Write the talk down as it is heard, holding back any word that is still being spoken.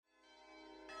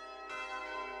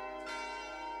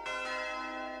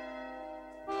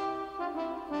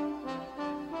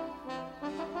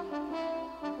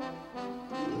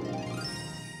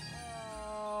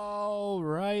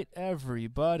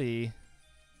everybody.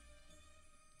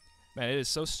 Man, it is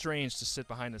so strange to sit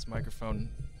behind this microphone,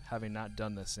 having not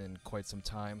done this in quite some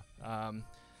time.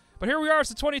 But here we are. It's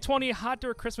the 2020 Hot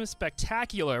Dirt Christmas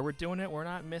Spectacular. We're doing it. We're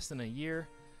not missing a year.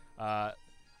 I'll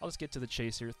just get to the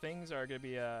chase here. Things are going to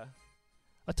be a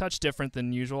touch different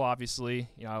than usual, obviously.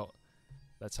 You know,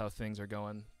 that's how things are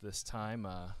going this time.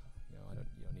 You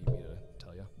don't need me to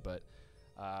tell you. But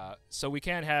so we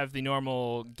can't have the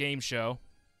normal game show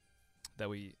that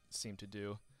we seem to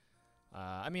do.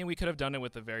 I mean, we could have done it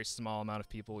with a very small amount of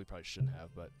people. We probably shouldn't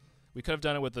have, but we could have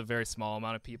done it with a very small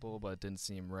amount of people, but it didn't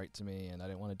seem right to me, and I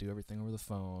didn't want to do everything over the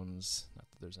phones. Not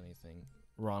that there's anything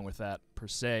wrong with that per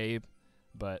se,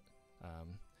 but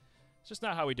it's just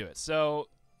not how we do it. So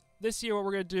this year what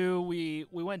we're going to do, we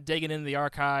went digging into the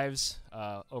archives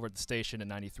over at the station at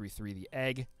 93.3 The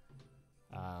Egg,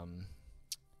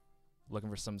 looking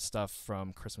for some stuff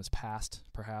from Christmas past,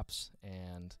 perhaps,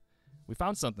 and we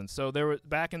found something. So there were,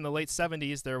 back in the late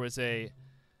 70s, there was a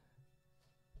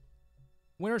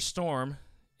winter storm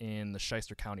in the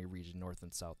Chester County region, North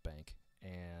and South Bank,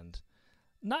 and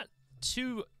not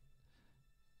too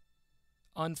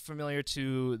unfamiliar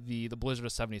to the blizzard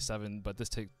of 77, but this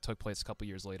took place a couple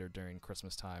years later during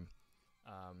Christmas time.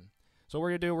 So what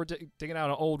we're going to do, we're digging out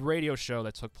an old radio show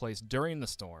that took place during the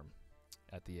storm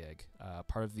at the Egg,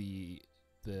 part of the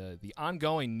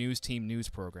ongoing News Team News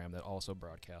program that also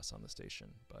broadcasts on the station,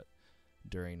 but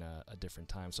during a different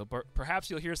time. So perhaps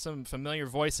you'll hear some familiar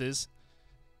voices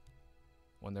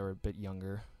when they were a bit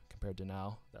younger compared to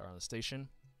now that are on the station.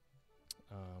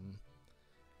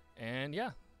 And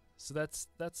yeah, so that's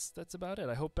about it.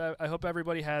 I hope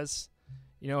everybody has,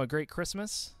 a great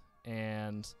Christmas,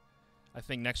 and I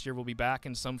think next year we'll be back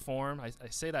in some form. I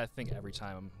say that I think every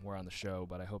time we're on the show,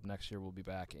 but I hope next year we'll be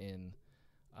back in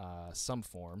some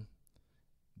form,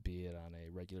 be it on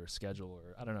a regular schedule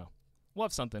or I don't know. We'll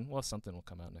have something will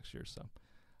come out next year. So,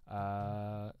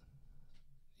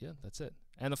 yeah, that's it.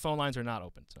 And the phone lines are not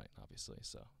open tonight, obviously.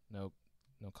 So no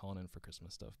calling in for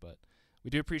Christmas stuff. But we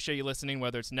do appreciate you listening,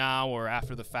 whether it's now or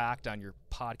after the fact on your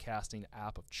podcasting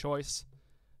app of choice.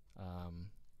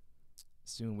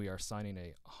 Soon we are signing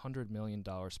a $100 million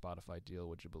Spotify deal.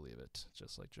 Would you believe it?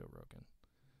 Just like Joe Rogan.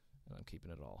 And I'm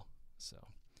keeping it all. So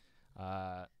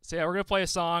yeah, we're gonna play a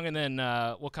song and then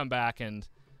we'll come back and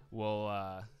we'll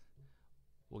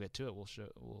get to it. We'll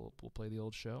play the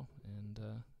old show and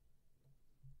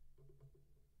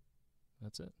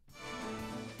that's it.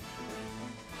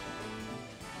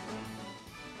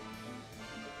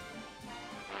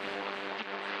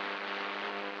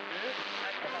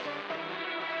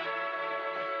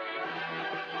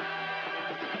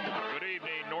 Good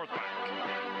evening, North Bank.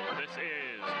 This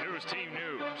is News Team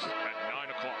News at 9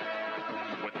 o'clock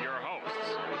with your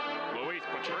hosts, Luis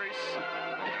Patrice,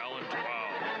 Alan 12.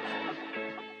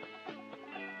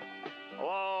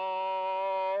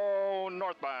 Hello,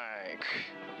 North Bank.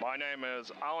 My name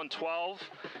is Alan 12,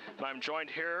 and I'm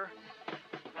joined here,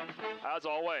 as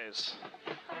always,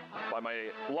 by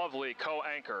my lovely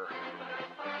co-anchor.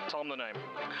 Tell him the name.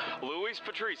 Luis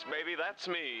Patrice, baby, that's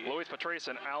me. Luis Patrice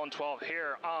and Alan 12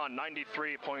 here on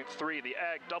 93.3 The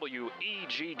Egg,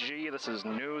 WEGG. This is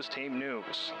News Team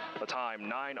News. The time,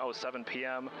 9:07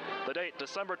 p.m. The date,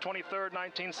 December 23rd,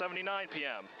 1979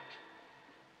 p.m.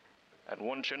 And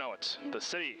wouldn't you know it, the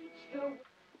city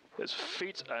is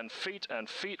feet and feet and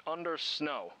feet under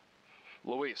snow.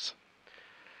 Luis,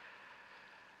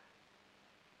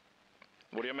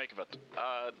 what do you make of it?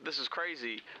 This is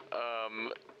crazy. I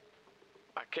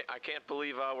can't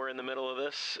believe we're in the middle of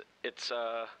this. It's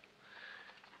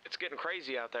getting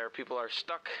crazy out there. People are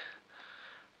stuck.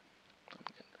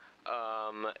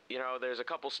 There's a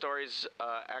couple stories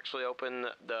actually open.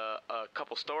 A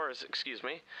couple stores, excuse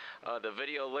me. The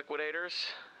Video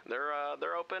Liquidators,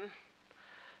 they're open.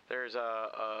 There's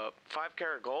a 5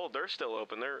 Carat Gold. They're still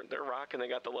open. They're rocking. They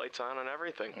got the lights on and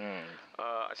everything.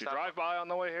 Did you drive by on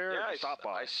the way here? Yeah, or stop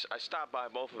by. I stopped by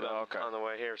both of them on the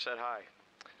way here. Said hi.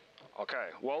 Okay.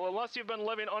 Well, unless you've been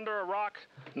living under a rock,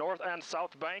 North and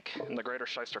South Bank in the greater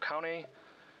Chester County,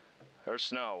 there's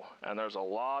snow, and there's a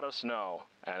lot of snow,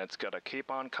 and it's going to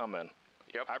keep on coming.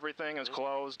 Yep. Everything is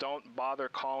closed. Don't bother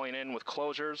calling in with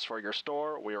closures for your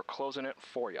store. We are closing it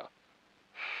for you.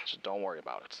 Just don't worry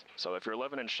about it. So if you're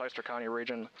living in Chester County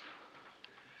region,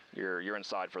 you're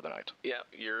inside for the night. Yeah,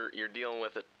 you're dealing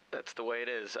with it. That's the way it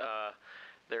is.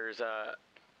 There's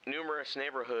numerous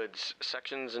neighborhoods,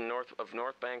 sections in North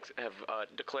Bank have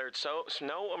declared snow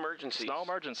emergencies. Snow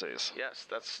emergencies. Yes,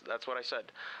 that's what I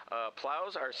said.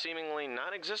 Plows are seemingly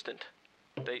non-existent.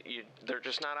 They're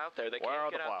just not out there. They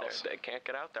can't get out there. They can't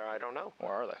get out there. I don't know.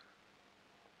 Where are they?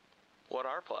 What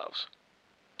are plows?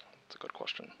 That's a good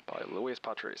question. By Luis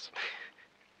Patrice.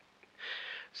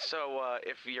 So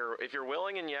if you're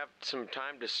willing and you have some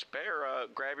time to spare,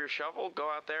 grab your shovel, go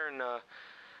out there and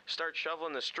start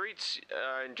shoveling the streets.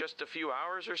 In just a few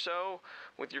hours or so,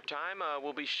 with your time,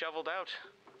 we'll be shoveled out.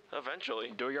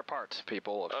 Eventually. Do your part,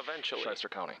 people of Eventually. Chester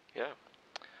County. Yeah.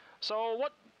 So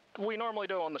what we normally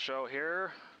do on the show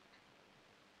here,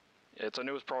 it's a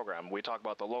news program. We talk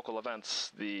about the local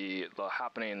events, the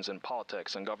happenings in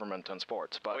politics and government and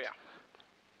sports. But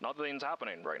nothing's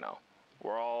happening right now.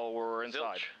 We're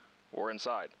inside. Zilch. We're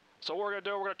inside. So what we're going to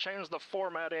do, we're going to change the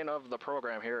formatting of the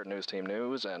program here at News Team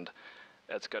News, and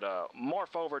it's going to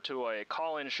morph over to a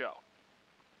call-in show.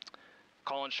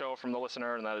 Call-in show from the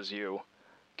listener, and that is you,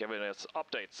 giving us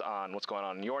updates on what's going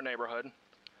on in your neighborhood,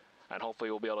 and hopefully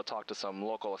we'll be able to talk to some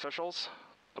local officials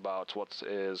about what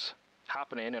is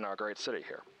happening in our great city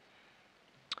here.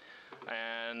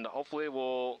 And hopefully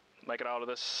we'll make it out of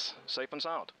this safe and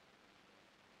sound.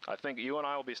 I think you and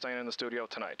I will be staying in the studio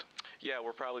tonight. Yeah,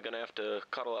 we're probably going to have to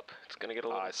cuddle up. It's going to get a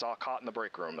little... I saw a cot in the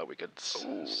break room that we could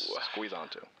squeeze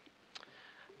onto.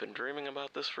 Been dreaming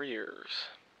about this for years.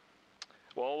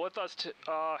 Well, with us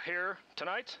here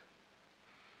tonight,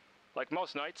 like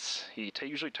most nights, he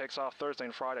usually takes off Thursday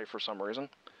and Friday for some reason.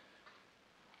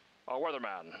 Our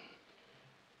weatherman,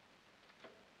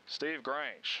 Steve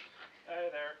Grange. Hey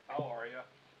there, how are you?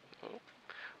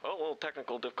 Oh, a little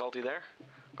technical difficulty there.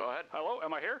 Go ahead. Hello,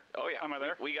 am I here? Oh, yeah. Am I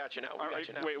there? We got you now. We got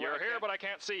you now. Wait, You're here, but I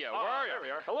can't see you. Oh, Where are you? There we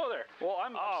are. Hello there. Well,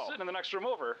 I'm sitting in the next room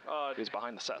over. He's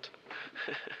behind the set.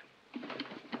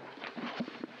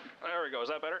 There we go. Is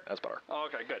that better? That's better.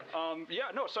 Okay, good.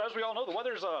 So as we all know, the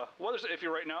weather's iffy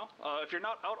right now. If you're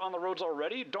not out on the roads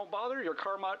already, don't bother. Your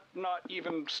car might not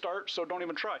even start, so don't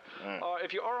even try.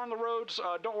 If you are on the roads,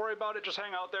 don't worry about it. Just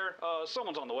hang out there.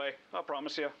 Someone's on the way. I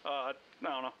promise you. I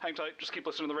don't know. Hang tight. Just keep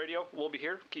listening to the radio. We'll be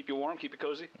here. Keep you warm. Keep you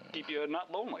cozy. Keep you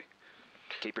not lonely.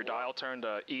 Keep your dial turned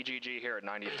to EGG here at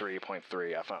 93.3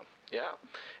 FM. Yeah.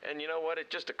 And you know what? It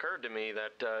just occurred to me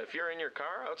that if you're in your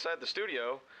car outside the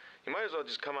studio, you might as well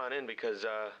just come on in because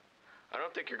I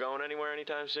don't think you're going anywhere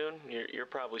anytime soon. You're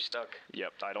probably stuck.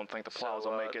 Yep, I don't think the plows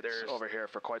will make it over here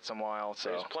for quite some while. So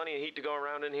there's plenty of heat to go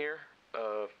around in here.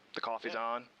 The coffee's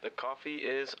on. The coffee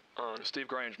is on. Steve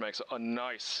Grange makes a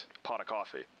nice pot of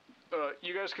coffee.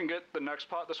 You guys can get the next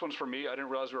pot. This one's for me. I didn't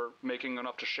realize we were making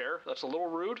enough to share. That's a little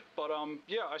rude, but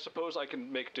yeah, I suppose I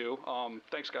can make do.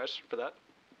 Thanks, guys, for that.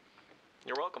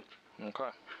 You're welcome. Okay.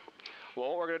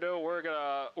 Well, what we're gonna do, we're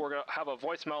gonna have a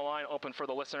voicemail line open for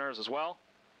the listeners as well.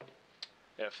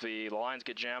 If the lines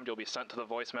get jammed, you'll be sent to the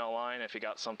voicemail line. If you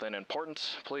got something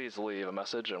important, please leave a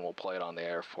message and we'll play it on the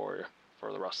air for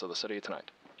the rest of the city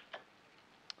tonight.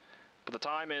 But the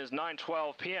time is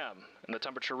 9:12 p.m. and the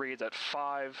temperature reads at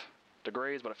 5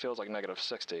 degrees, but it feels like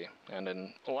 -60. And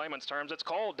in layman's terms, it's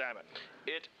cold. Damn it!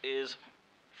 It is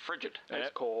frigid.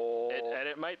 It's cold. And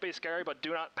it might be scary, but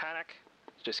do not panic.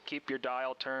 Just keep your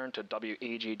dial turned to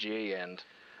WEGG, and,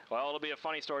 well, it'll be a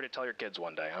funny story to tell your kids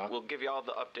one day, huh? We'll give you all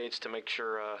the updates to make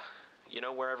sure you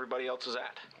know where everybody else is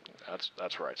at.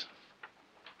 That's right.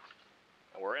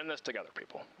 We're in this together,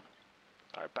 people.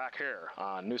 All right, back here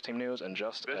on News Team News in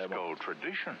just a moment.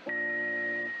 Tradition.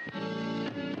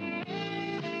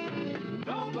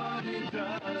 Nobody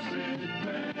does it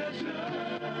better.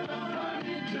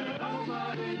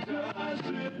 Nobody does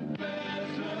it better.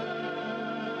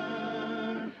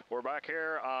 We're back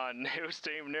here on News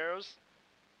Team News.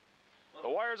 The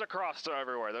wires are crossed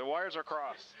everywhere. The wires are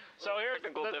crossed. So here's the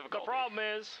problem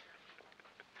is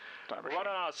we're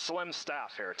running on a slim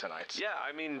staff here tonight. Yeah,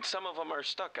 I mean, some of them are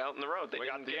stuck out in the road. We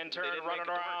got the intern running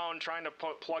around trying to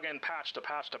plug in patch to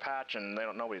patch to patch, and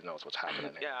nobody knows what's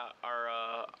happening here. Yeah,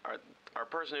 our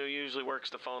person who usually works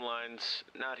the phone lines,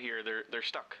 not here. They're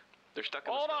stuck. They're stuck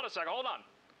in the Hold snow. on a second. Hold on.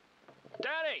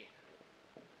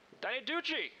 Danny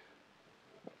Ducci.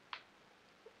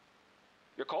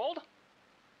 You're cold?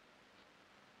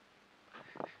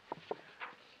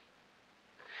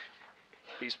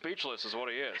 He's speechless is what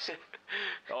he is.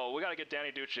 Oh, we got to get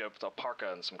Danny Ducci a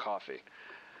parka and some coffee.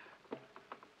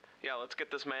 Yeah, let's get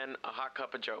this man a hot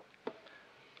cup of joe.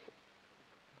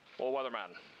 Well,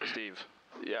 weatherman, Steve.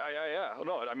 Yeah.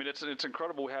 No, I mean, it's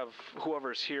incredible we have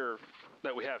whoever's here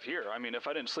that we have here. I mean, if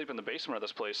I didn't sleep in the basement of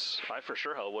this place, I for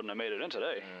sure hell wouldn't have made it in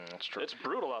today. That's true. It's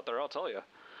brutal out there, I'll tell you.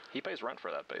 He pays rent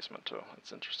for that basement, too.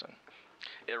 It's interesting.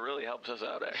 It really helps us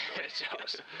out, actually. It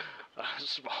does. A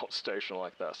small station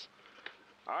like this.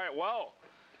 All right, well,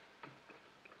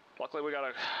 luckily we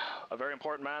got a very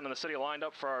important man in the city lined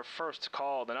up for our first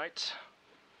call of the night.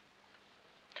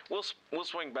 We'll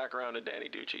swing back around to Danny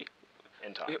Ducci.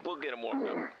 In time. We'll get him warmed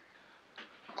up.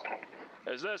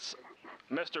 Is this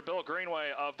Mr. Bill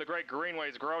Greenway of the Great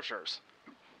Greenways Grocers.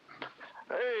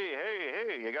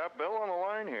 Hey, you got Bill on the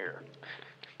line here.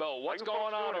 Bill, what's How you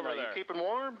going folks on doing? over Are there? You keeping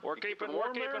warm? We're You keeping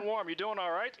there? warm. You doing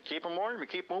all right? Keeping warm? You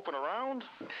keep moving around?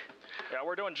 Yeah,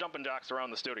 we're doing jumping jacks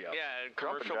around the studio. Yeah, and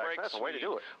commercial jacks, breaks. that's the way to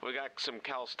do it. We got some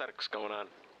calisthenics going on.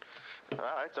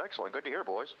 That's excellent. Good to hear,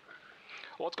 boys.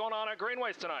 What's going on at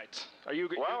Greenways tonight? Are you,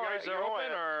 Well, you guys you are know,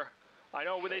 open, or I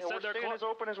know they Yeah, said we're they're staying as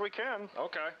open as we can.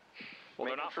 Okay. Well,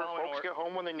 they're Making not sure following folks orders. get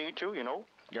home when they need to, you know.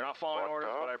 You're not following But, orders,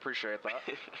 but I appreciate that.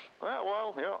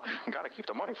 Well, you know, got to keep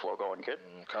the money flow going, kid.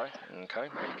 Okay.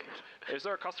 Is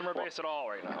there a customer base at all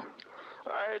right now?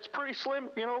 It's pretty slim,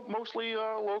 you know, mostly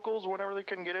locals whenever they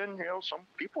can get in. You know, some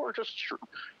people are just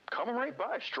coming right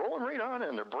by, strolling right on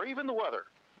in. They're braving the weather.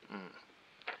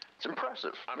 It's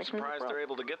impressive. I'm Makes me surprised proud. they're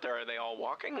able to get there. Are they all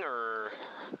walking, or?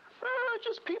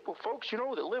 Just people, folks, you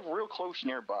know, that live real close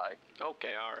nearby. Okay,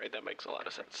 all right, that makes a lot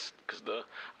of sense. Because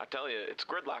I tell you, it's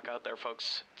gridlock out there,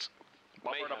 folks. It's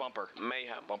Bumper to mayhem. bumper.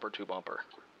 Mayhem. Bumper to bumper.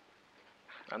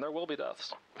 And there will be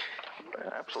deaths.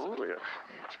 Absolutely.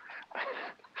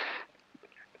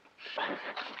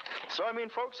 So, I mean,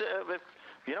 folks, if,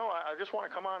 you know, I just want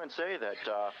to come on and say that,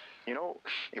 you know,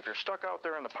 if you're stuck out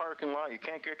there in the parking lot, you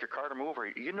can't get your car to move, or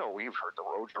you know, you've heard the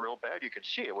roads are real bad. You can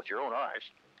see it with your own eyes.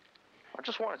 I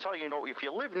just want to tell you, you know, if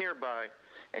you live nearby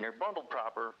and you're bundled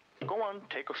proper, go on,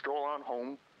 take a stroll on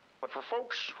home. But for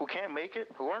folks who can't make it,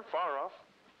 who aren't far off,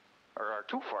 or are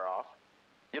too far off,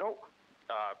 you know,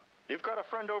 you've got a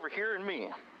friend over here in me,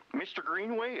 Mr.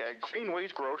 Greenway at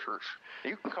Greenway's Grocers.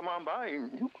 You can come on by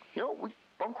and, you know, we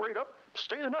bunk right up,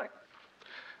 stay the night.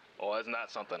 Well, isn't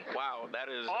that something? Wow, that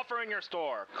is. Offering your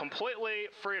store completely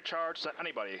free of charge to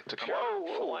anybody to come on.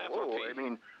 Whoa, philanthropy. I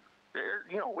mean,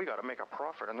 you know, we got to make a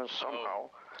profit in this somehow.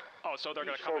 Oh, so they're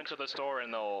going to These come folks- into the store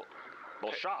and they'll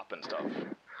shop and stuff.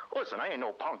 Listen, I ain't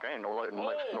no punk. I ain't no letting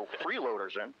no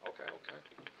freeloaders in. Okay.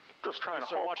 Just trying to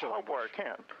So help watch your where I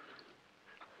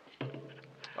can.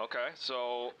 Okay,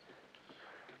 so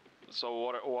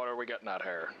what are we getting at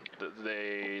here?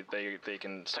 They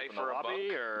can sleep in the for a lobby,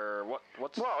 bunk? or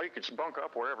what's? Well, you can bunk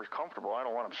up wherever's comfortable. I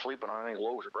don't want them sleeping on any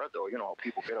loaves of bread, though. You know how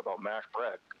people get about mashed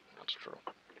bread. That's true.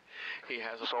 He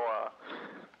has a. So,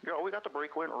 you know, we got the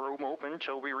break-in room open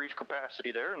until we reach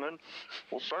capacity there, and then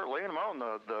we'll start laying them out in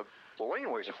the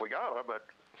laneways if we gotta, but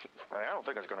I don't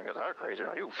think it's going to get that crazy.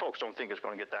 Now, you folks don't think it's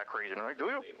going to get that crazy tonight, do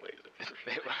you?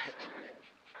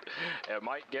 It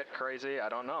might get crazy. I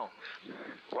don't know.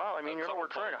 Well, I mean, you know, we're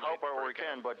trying to help out where we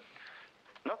break-in. can, but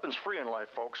nothing's free in life,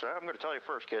 folks. I'm going to tell you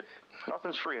first, kid.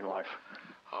 Nothing's free in life.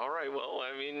 All right, well,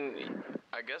 I mean,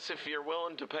 I guess if you're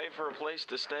willing to pay for a place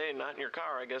to stay and not in your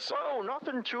car, I guess. Well,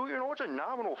 nothing too, you know, it's a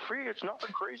nominal fee. It's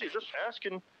nothing crazy. Just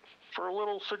asking for a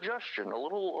little suggestion, a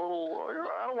little.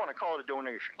 I don't want to call it a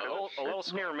donation. 'Cause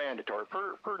it's near mandatory,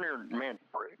 per near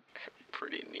mandatory.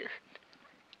 Pretty near.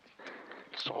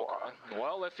 So,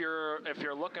 Well, if you're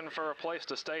looking for a place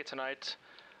to stay tonight,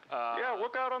 yeah,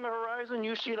 look out on the horizon.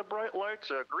 You see the bright lights.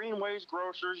 Greenway's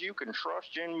Grocers. You can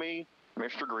trust in me,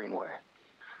 Mr. Greenway.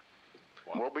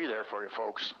 We'll be there for you,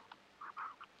 folks.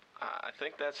 I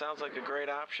think that sounds like a great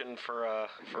option for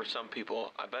some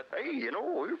people. I bet. Hey, you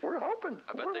know, we're helping.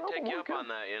 I bet they take you up on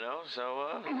that, you know.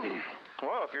 So.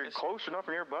 Well, if you're close enough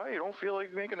nearby, you don't feel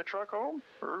like making the truck home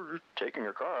or taking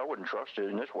your car. I wouldn't trust it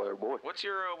in this weather, boy. What's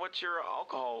your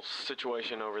alcohol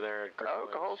situation over there at Greenway?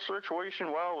 Alcohol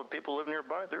situation, well, when people live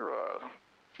nearby, they're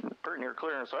pretty near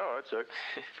clearing us out, I'd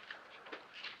say.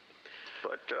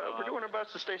 But we're doing our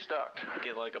best to stay stocked.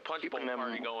 Get like a punch bowl Keeping them-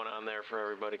 party going on there for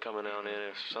everybody coming on in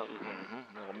or something.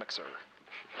 a little mixer.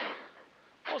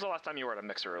 When was the last time you were at a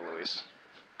mixer, Luis?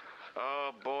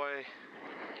 Oh boy,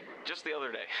 just the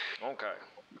other day, Okay.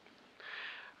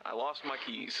 I lost my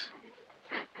keys.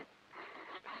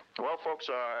 Well, folks,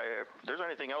 if there's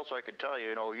anything else I could tell you,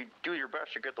 you know, you do your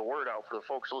best to get the word out for the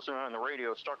folks listening on the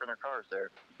radio stuck in their cars there.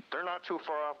 They're not too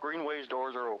far off. Greenway's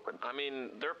doors are open. I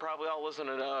mean, they're probably all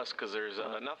listening to us because there's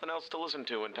nothing else to listen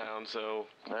to in town. So.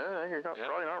 You're Yep.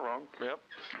 probably not wrong. Yep.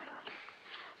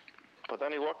 But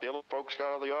any luck, the other folks got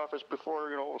out of the office before,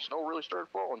 you know, the snow really started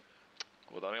falling.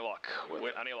 With any luck,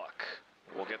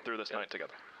 we'll get through this night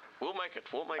together. We'll make it.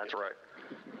 We'll make That's it. right.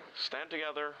 Stand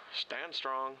together. Stand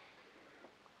strong.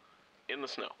 In the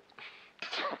snow.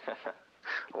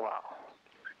 Wow.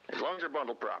 As long as you're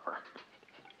bundled proper.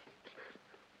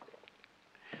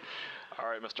 All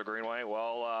right, Mr. Greenway.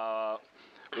 Well,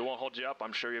 we won't hold you up.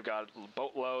 I'm sure you've got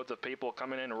boatloads of people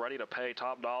coming in ready to pay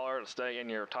top dollar to stay in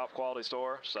your top quality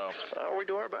store. So. We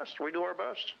do our best. We do our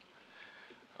best.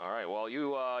 All right. Well,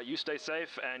 you stay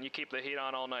safe and you keep the heat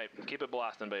on all night. Keep it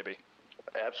blasting, baby.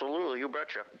 Absolutely. You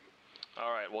betcha.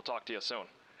 All right. We'll talk to you soon.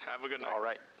 Have a good night. All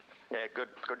right. Yeah, good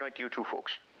night to you too,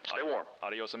 folks. Stay warm.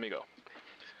 Adios, amigo.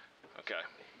 Okay.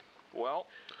 Well,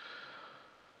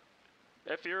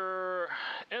 if you're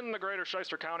in the greater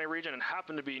Chester County region and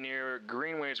happen to be near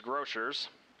Greenway's Grocers,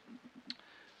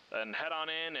 then head on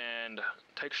in and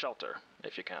take shelter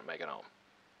if you can't make it home.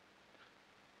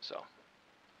 So,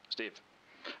 Steve.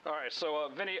 All right, so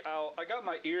Vinny, I got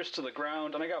my ears to the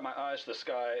ground and I got my eyes to the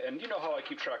sky, and you know how I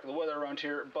keep track of the weather around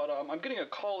here. But I'm getting a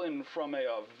call in from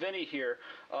a Vinny here.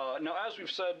 Now, as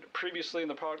we've said previously in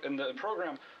the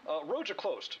program, roads are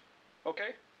closed. Okay,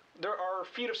 there are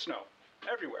feet of snow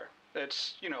everywhere.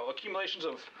 It's accumulations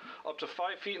of up to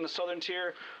 5 feet in the southern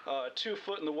tier, 2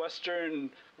 foot in the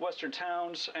western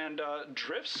towns, and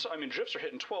drifts. I mean, drifts are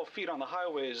hitting 12 feet on the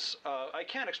highways. I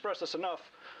can't express this enough.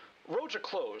 Roads are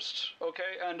closed,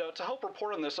 okay? And to help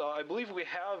report on this, I believe we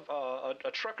have a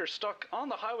trucker stuck on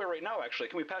the highway right now, actually.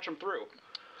 Can we patch him through?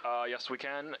 Yes, we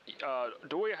can.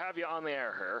 Do we have you on the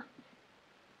air here?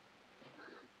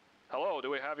 Hello,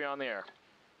 do we have you on the air?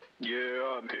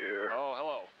 Yeah, I'm here. Oh,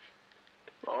 hello.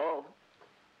 Oh,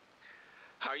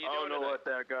 How you I doing don't know tonight? what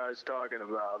that guy's talking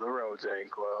about. The roads ain't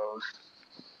closed.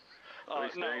 At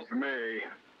least No. ain't for me.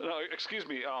 No, excuse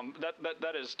me.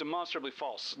 That is demonstrably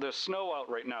false. The snow out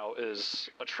right now is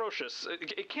atrocious.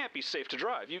 It can't be safe to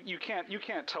drive. You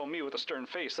can't tell me with a stern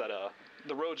face that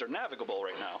the roads are navigable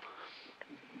right now.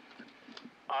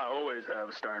 I always have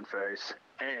a stern face,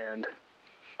 and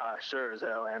I sure as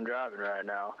hell am driving right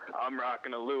now. I'm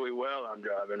rocking a Louis Well. I'm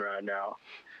driving right now,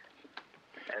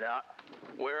 and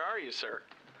Where are you, sir?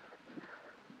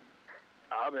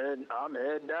 I'm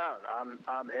heading down.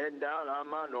 I'm heading down on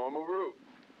my normal route.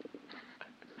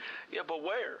 Yeah, but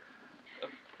where?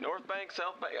 North Bank,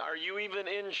 South Bank? Are you even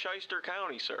in Chester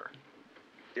County, sir?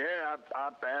 Yeah, I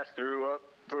pass through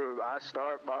I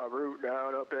start my route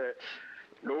down up at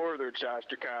northern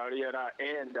Chester County, and I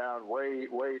end down way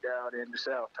down into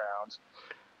South Towns.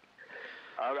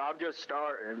 I'm just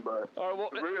starting, but All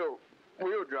right, well,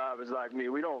 real drivers like me,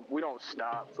 we don't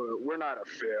stop we're not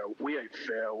we ain't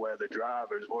fair weather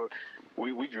drivers.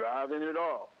 We drive in it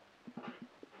all.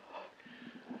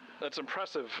 That's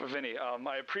impressive, Vinny.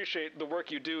 I appreciate the work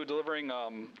you do delivering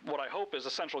what I hope is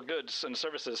essential goods and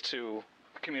services to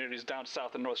communities down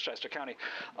south in North Chester County.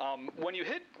 When you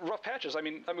hit rough patches, I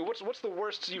mean, what's the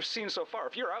worst you've seen so far?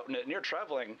 If you're out in it and you're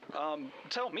traveling,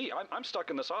 tell me. I'm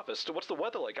stuck in this office. What's the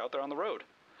weather like out there on the road?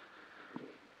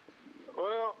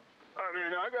 Well, I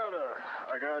mean, I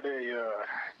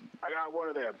got one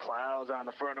of their plows on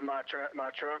the front of my truck.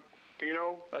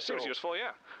 That seems So useful,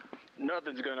 yeah.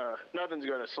 Nothing's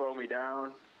gonna slow me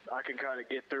down. I can kind of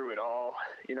get through it all,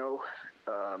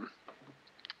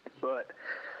 but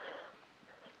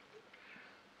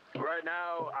right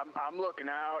now I'm looking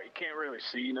out. You can't really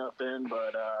see nothing,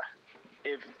 but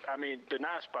the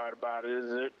nice part about it is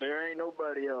that there ain't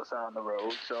nobody else on the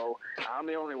road, so I'm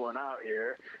the only one out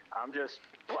here. I'm just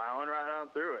plowing right on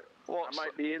through it. Well, I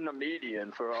might be in the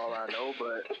median for all I know,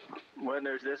 but when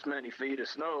there's this many feet of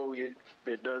snow,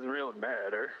 it doesn't really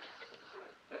matter.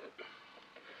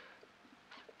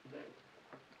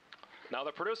 Now,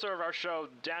 the producer of our show,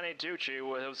 Danny Ducci,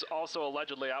 was also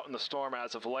allegedly out in the storm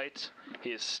as of late.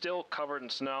 He is still covered in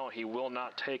snow. He will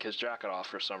not take his jacket off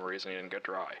for some reason. He didn't get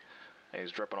dry. And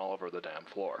he's dripping all over the damn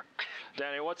floor.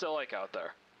 Danny, what's it like out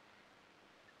there?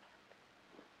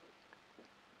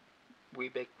 We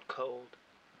bit cold.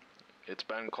 It's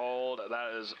been cold.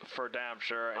 That is for damn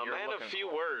sure. And A you're man of looking few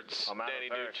words, A man Danny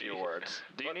of very Ducci. few words.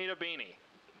 Do you need a beanie?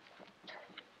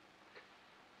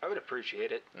 I would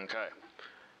appreciate it. Okay.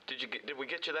 Did we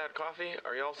get you that coffee?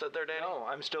 Are you all set there, Danny? No,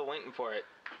 I'm still waiting for it.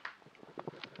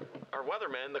 Our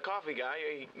weatherman, the coffee guy,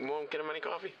 you won't get him any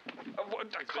coffee? What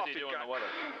a coffee doing guy. the weather.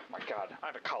 Oh my God, I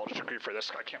have a college degree for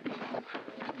this. I can't.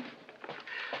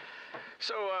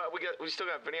 So we still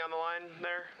got Vinny on the line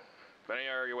there. Benny,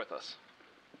 are you with us?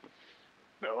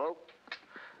 Hello?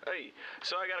 Hey,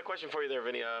 so I got a question for you there,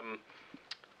 Vinny.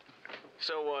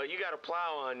 So you got a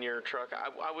plow on your truck.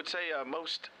 I would say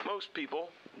most people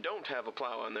don't have a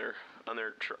plow on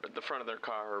the front of their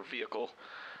car or vehicle.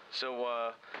 So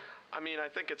I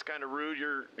think it's kind of rude.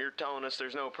 You're telling us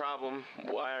there's no problem.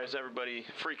 Why is everybody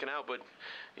freaking out? But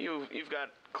you've got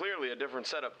clearly a different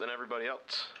setup than everybody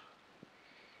else.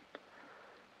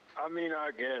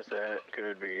 I guess that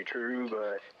could be true,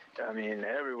 but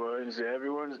everyone's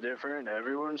different.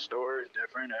 Everyone's story is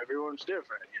different. Everyone's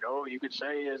different. You could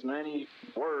say as many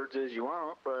words as you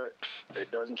want, but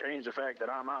it doesn't change the fact that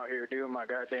I'm out here doing my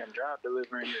goddamn job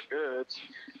delivering your goods,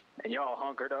 and y'all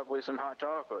hunkered up with some hot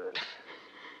chocolate.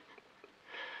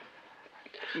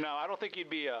 No, I don't think you'd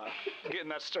be getting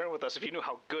that stern with us if you knew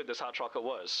how good this hot chocolate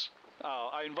was.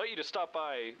 I invite you to stop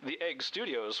by the Egg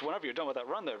Studios whenever you're done with that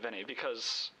run there, Vinny,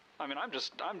 because, I mean, I'm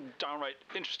downright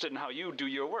interested in how you do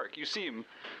your work. You seem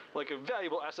like a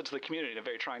valuable asset to the community in a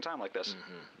very trying time like this.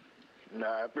 No,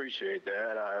 I appreciate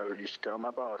that. I used to tell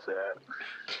my boss that.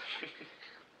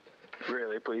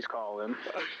 Really, please call him.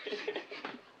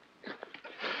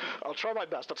 I'll try my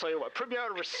best. I'll tell you what. Print me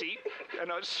out a receipt,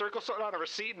 and I'll just circle something on a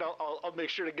receipt, and I'll make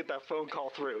sure to get that phone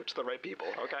call through to the right people.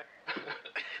 Okay.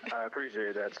 I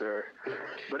appreciate that, sir.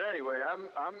 But anyway, I'm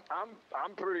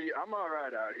all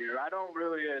right out here. I don't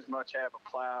really as much have a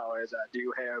plow as I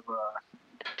do have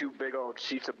 2 big old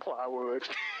sheets of plywood.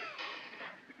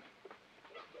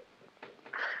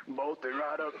 Bolted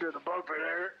right up to the bumper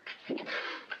there.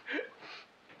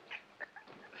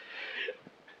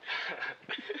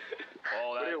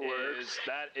 Oh,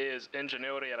 that is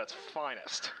ingenuity at its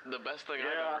finest. The best thing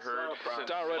Yeah, I've ever heard. so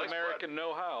Downright American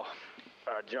know-how.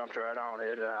 I jumped right on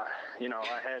it. I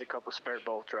had a couple spare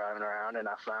bolts driving around, and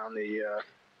I found the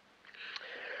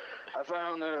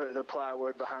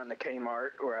plywood behind the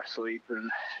Kmart where I sleep,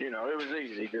 and it was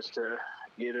easy just to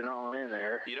get it on in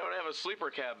there. You don't have a sleeper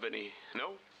cab, Vinny?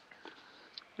 No?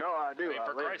 No, I do. I mean,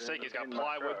 for live Christ's sake, he's got in my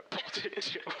plywood truck. bolted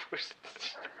to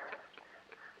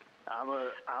I'm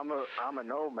a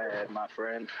nomad, my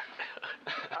friend.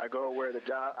 I go where the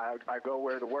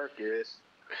work is,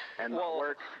 and my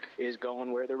work is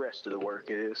going where the rest of the work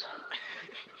is.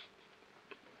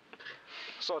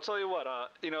 So I'll tell you what,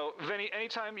 Vinny,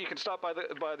 anytime you can stop by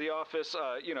the office,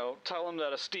 tell them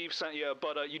that Steve sent you,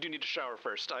 but you do need to shower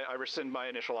first. I rescind my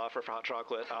initial offer for hot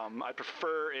chocolate. I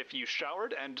prefer if you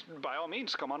showered, and by all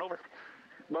means, come on over.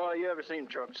 Well, you ever seen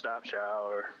Truck Stop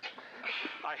Shower?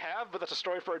 I have, but that's a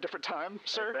story for a different time,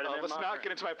 sir. Let's not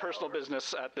get into my personal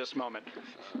business at this moment.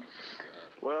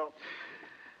 Well,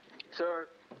 sir,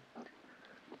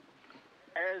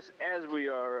 as we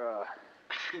are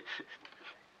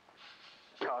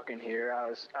talking here, I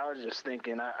was just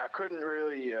thinking I couldn't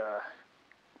really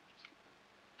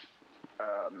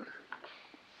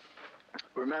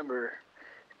remember.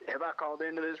 Have I called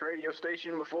into this radio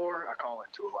station before? I call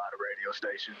into a lot of radio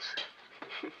stations.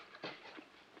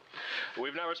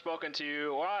 We've never spoken to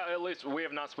you, well, at least we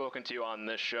have not spoken to you on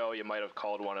this show. You might have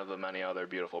called one of the many other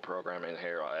beautiful programming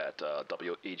here at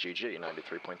WEGG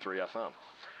 93.3 FM.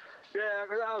 Yeah,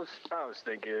 because I was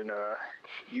thinking, cause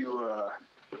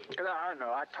I don't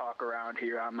know, I talk around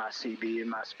here on my CB in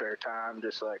my spare time,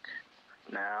 just like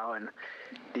now, and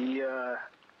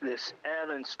this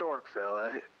Alan Stork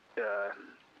fella,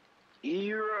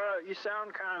 you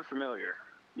sound kind of familiar.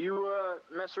 You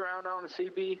mess around on the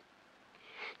CB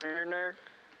here and there?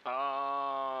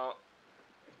 I've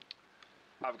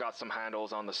got some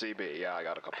handles on the CB. Yeah, I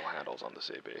got a couple handles on the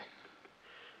CB.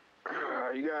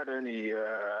 You got any, you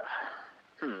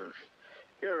ever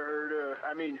heard,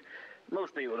 I mean,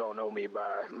 most people don't know me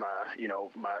by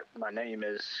my name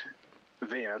is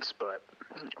Vince, but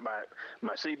my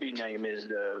CB name is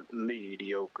the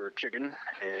Mediocre Chicken,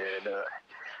 and,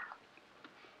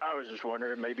 I was just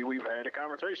wondering, maybe we've had a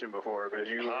conversation before, because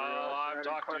you were... I've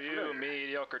talked to you,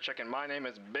 Mediocre Chicken. My name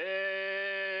is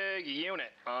Big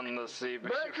Unit on the CB.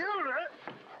 Big Unit?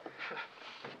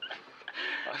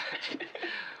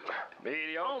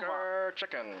 Mediocre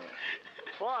Chicken.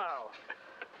 Wow.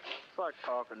 It's like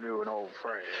talking to an old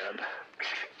friend.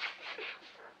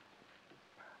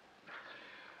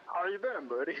 How you been,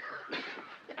 buddy?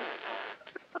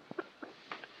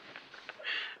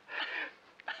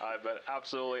 I've been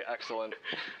absolutely excellent.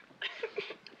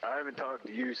 I haven't talked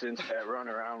to you since that run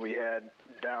around we had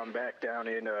back down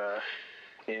in the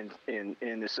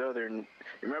southern.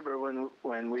 Remember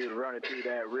when we were running through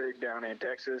that rig down in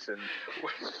Texas and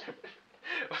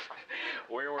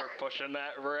we were pushing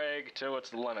that rig to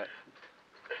its limit.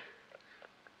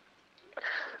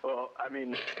 Well, I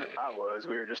mean,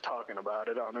 we were just talking about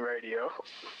it on the radio.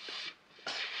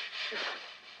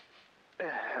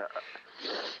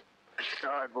 All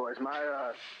right, boys.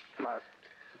 My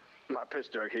piss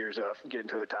jug here's getting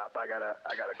to the top. I gotta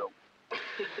go. All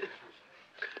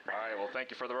right. Well, thank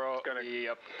you for the road.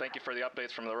 Thank you for the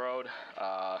updates from the road.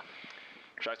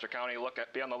 Chester County,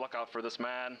 be on the lookout for this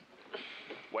man.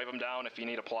 Wave him down if you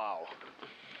need a plow.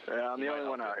 Yeah, I'm the only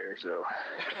one out here, so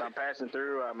if I'm passing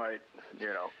through, I might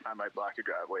block your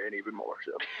driveway and even more.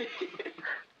 So.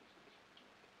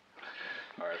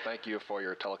 All right. Thank you for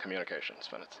your telecommunications,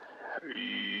 Vince.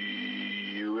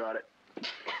 You got it.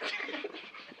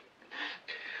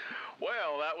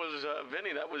 Well, that was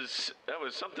Vinny. That was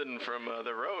something from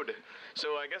the road.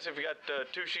 So I guess if you got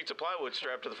 2 sheets of plywood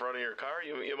strapped to the front of your car,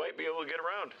 you might be able to get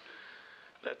around.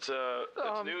 That's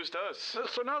news to us.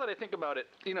 So now that I think about it,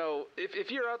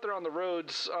 if you're out there on the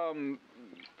roads,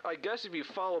 I guess if you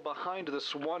follow behind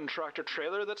this one tractor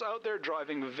trailer that's out there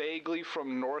driving vaguely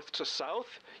from north to south,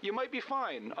 you might be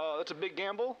fine. That's a big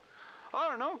gamble. I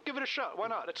don't know. Give it a shot. Why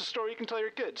not? It's a story you can tell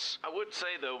your kids. I would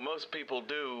say, though, most people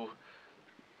do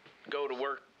go to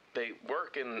work. They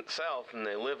work in the south and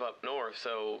they live up north,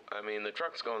 so, I mean, the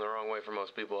truck's going the wrong way for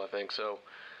most people, I think. So,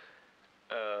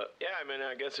 yeah, I mean,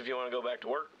 I guess if you want to go back to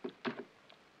work,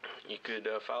 you could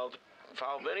follow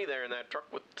Vinny there in that truck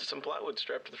with some plywood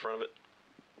strapped to the front of it.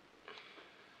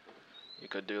 You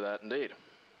could do that indeed.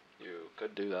 You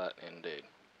could do that indeed.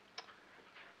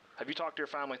 Have you talked to your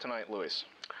family tonight, Luis?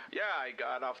 Yeah, I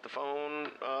got off the phone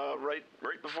right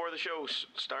before the show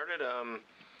started.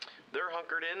 They're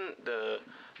hunkered in.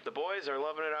 The boys are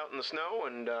loving it out in the snow,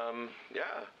 and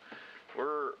yeah,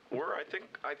 we're I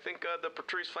think the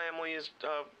Patrice family is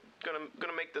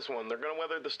gonna make this one. They're gonna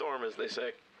weather the storm, as they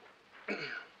say.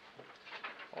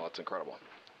 Well, that's incredible.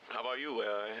 How about you,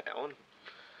 Alan?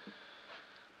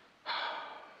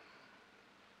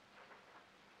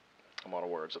 I'm out of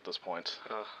words at this point.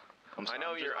 I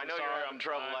know you're having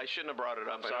trouble. I shouldn't have brought it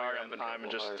up. I'm sorry.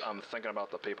 I'm thinking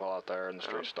about the people out there in the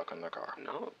street stuck in their car.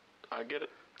 No, I get it.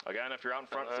 Again, if you're out in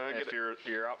front,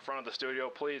 you're out front of the studio,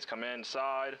 please come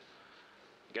inside,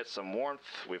 get some warmth.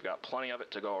 We've got plenty of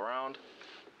it to go around.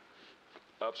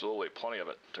 Absolutely plenty of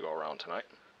it to go around tonight.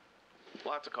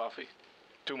 Lots of coffee.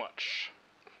 Too much.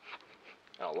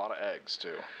 And a lot of eggs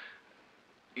too.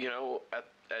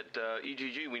 At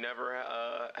EGG, we never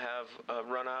have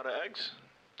run out of eggs.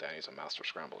 Danny's a master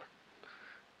scrambler.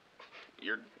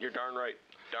 You're darn right.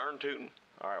 Darn tootin'.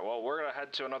 All right, well, we're going to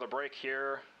head to another break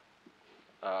here.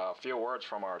 A few words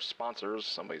from our sponsors.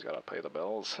 Somebody's got to pay the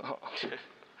bills.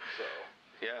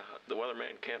 Yeah, the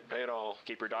weatherman can't pay it all.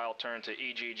 Keep your dial turned to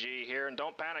EGG here, and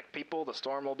don't panic, people. The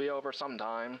storm will be over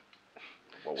sometime.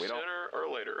 Well, Sooner or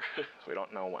later. We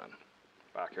don't know when.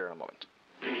 Back here in a moment.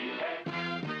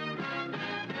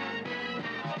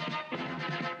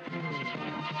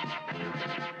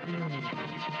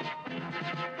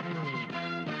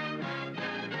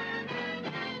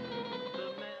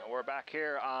 We're back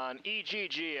here on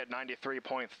EGG at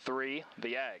 93.3,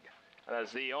 The Egg. That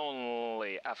is the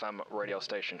only FM radio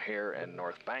station here in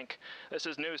North Bank. This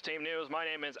is News Team News. My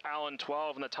name is Alan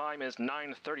 12, and the time is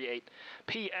 9:38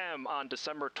 p.m. on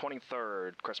December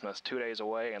 23rd. Christmas 2 days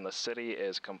away, and the city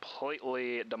is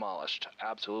completely demolished,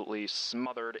 absolutely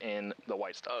smothered in the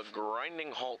white stuff. A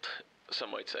grinding halt,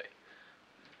 some might say.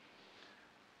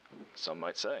 Some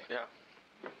might say. Yeah.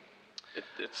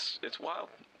 It's wild,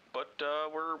 but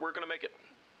we're gonna make it.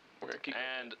 We're gonna keep.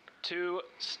 And to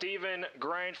Stephen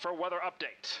Grange for weather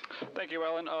update. Thank you,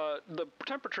 Alan. The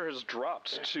temperature has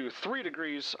dropped to 3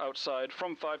 degrees outside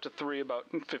from 5 to 3 about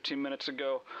 15 minutes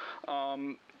ago.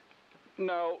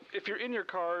 Now, if you're in your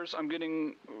cars, I'm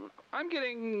getting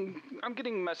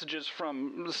messages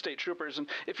from the state troopers, and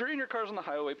if you're in your cars on the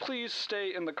highway, please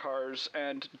stay in the cars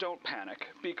and don't panic,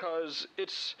 because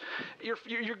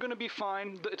you're going to be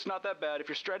fine. It's not that bad. If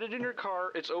you're stranded in your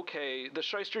car, it's okay. The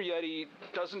Shyster Yeti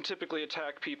doesn't typically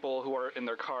attack people who are in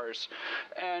their cars.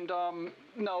 And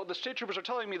now the state troopers are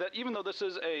telling me that even though this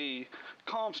is a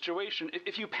calm situation,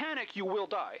 if you panic, you will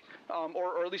die,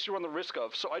 or at least you run the risk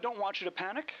of. So I don't want you to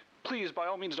panic. Please, by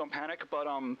all means, don't panic, but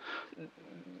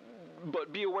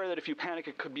be aware that if you panic,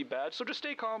 it could be bad. So just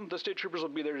stay calm. The state troopers will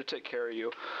be there to take care of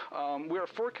you. We are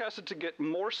forecasted to get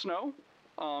more snow.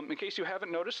 In case you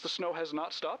haven't noticed, the snow has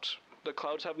not stopped. The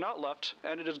clouds have not left,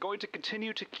 and it is going to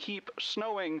continue to keep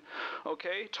snowing.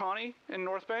 Okay, Tawny in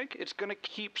North Bank, it's going to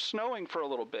keep snowing for a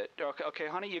little bit. Okay,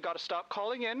 honey, you got to stop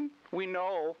calling in. We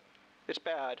know it's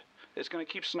bad. It's going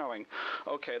to keep snowing.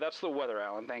 Okay, that's the weather,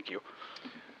 Alan. Thank you.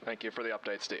 Thank you for the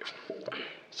update, Steve.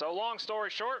 So, long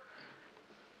story short,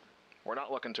 we're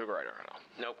not looking too great right now.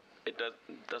 Nope, it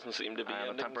doesn't seem to be.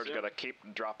 And the temperature's going to keep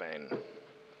dropping.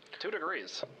 2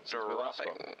 degrees since we last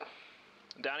spoke.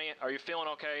 Danny, are you feeling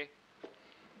okay?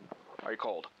 Are you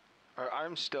cold?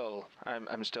 I'm still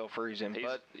freezing.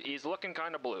 He's looking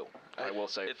kind of blue. I will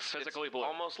say, it's physically blue.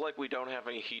 Almost like we don't have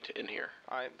any heat in here.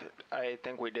 I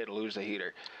think we did lose the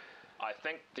heater. I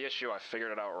think the issue, I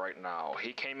figured it out right now.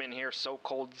 He came in here so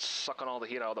cold, sucking all the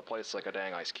heat out of the place like a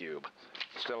dang ice cube.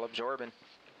 Still absorbing.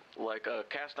 Like a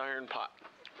cast iron pot.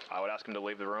 I would ask him to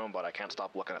leave the room, but I can't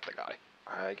stop looking at the guy.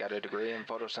 I got a degree in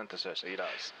photosynthesis. He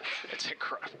does. It's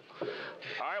incredible.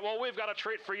 All right, well, we've got a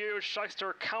treat for you,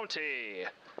 Shyster County.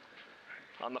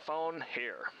 On the phone,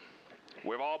 here.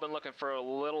 We've all been looking for a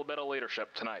little bit of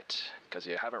leadership tonight, because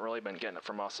you haven't really been getting it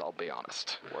from us, I'll be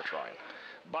honest. We're trying.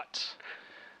 But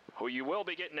who you will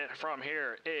be getting it from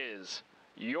here is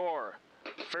your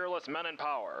fearless men in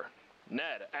power,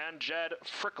 Ned and Jed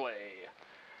Frickley,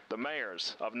 the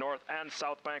mayors of North and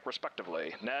South Bank,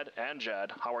 respectively. Ned and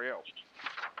Jed, how are you?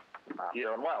 I'm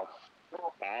doing well.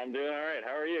 I'm doing all right.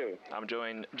 How are you? I'm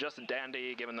doing just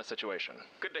dandy, given the situation.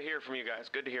 Good to hear from you guys.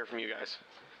 Good to hear from you guys.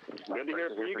 Good to hear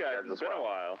from you guys. It's been a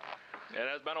while. It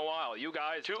has been a while. You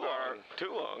guys Too long.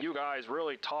 You guys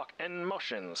really talk in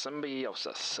motion,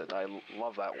 symbiosis. I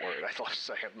love that word. I love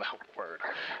saying that word.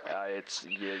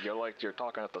 You're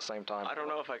talking at the same time. I don't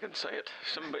know if I can say it.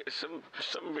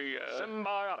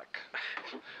 Symbiotic.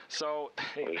 So,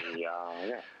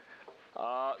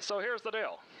 so here's the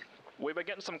deal. We've been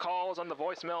getting some calls on the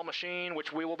voicemail machine,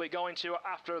 which we will be going to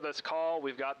after this call.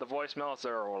 We've got the voicemails that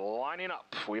are lining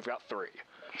up. We've got 3.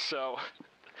 So...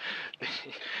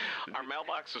 Our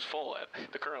mailbox is full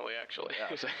currently, actually.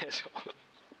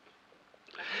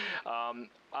 I'm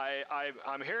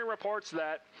hearing reports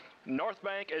that North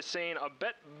Bank is seeing a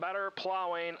bit better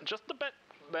plowing, just a bit,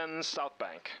 than South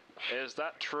Bank. Is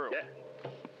that true? Yeah.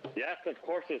 Yes, of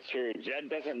course it's true. Jed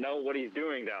doesn't know what he's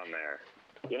doing down there.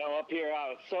 You know, up here I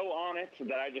was so on it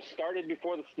that I just started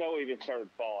before the snow even started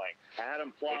falling. I had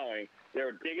them plowing. They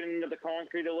were digging into the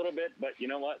concrete a little bit, but you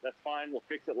know what? That's fine. We'll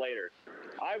fix it later.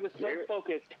 I was so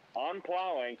focused on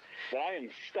plowing that I am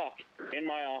stuck in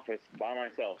my office by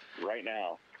myself right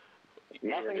now.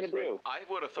 Nothing to do. I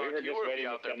would have thought we were you just would waiting be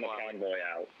to out there send the plowing. convoy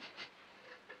out.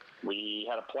 We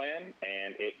had a plan,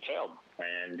 and it failed.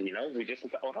 And, you know, we just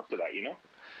own up to that, you know?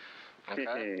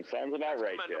 Okay. Sounds about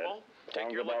right, Jed. Commendable. Take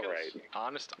Sounds your about lickings. right.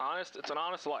 Honest, it's an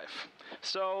honest life.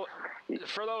 So,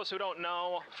 for those who don't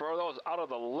know, for those out of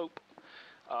the loop,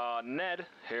 Ned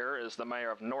here is the mayor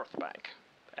of North Bank.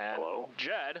 And Hello.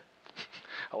 Jed,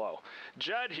 hello.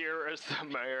 Jed here is the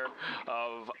mayor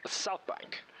of South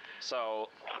Bank. So,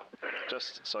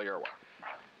 just so you're aware.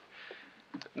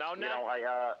 Now, Ned,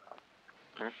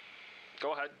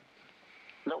 go ahead.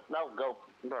 No, go.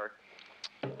 Sorry.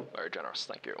 Very generous,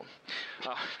 thank you.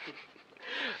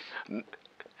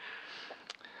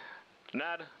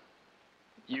 Ned,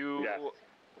 you've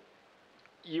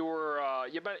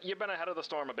been ahead of the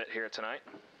storm a bit here tonight.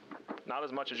 Not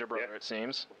as much as your brother, it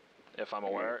seems, if I'm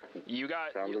aware. You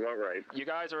guys Sounds about right. You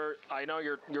guys are. I know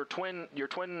you're twin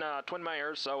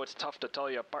mayors, so it's tough to tell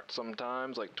you apart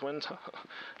sometimes, like twins.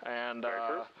 And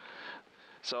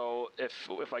so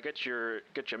if I get you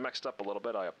mixed up a little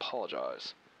bit, I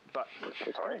apologize. But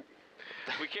Sorry.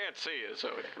 We can't see you, so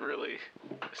it really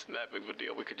isn't that big of a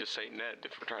deal. We could just say Ned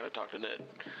if we're trying to talk to Ned.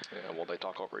 yeah, well, they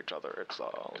talk over each other. It's a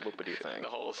loopity thing. The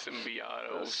whole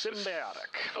symbiotic.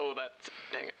 Symbiotic. Oh, that's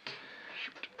dang it.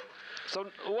 Shoot.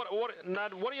 So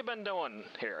Ned, what have you been doing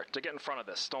here to get in front of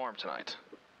this storm tonight?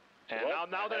 And Well,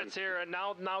 now that it's here,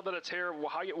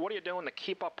 what are you doing to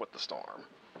keep up with the storm?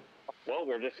 Well,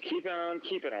 we're just keeping on,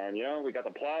 you know. We got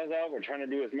the plows out. We're trying to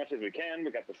do as much as we can.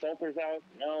 We got the salters out,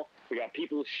 you know. We got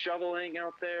people shoveling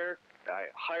out there. I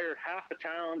hired half the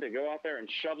town to go out there and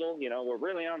shovel. You know, we're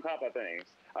really on top of things.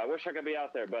 I wish I could be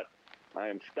out there, but I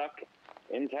am stuck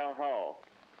in town hall.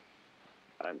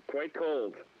 I'm quite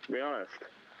cold, to be honest.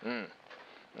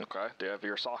 Okay. Do you have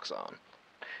your socks on?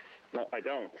 No, I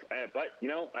don't. But, you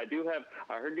know, I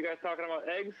heard you guys talking about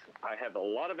eggs. I have a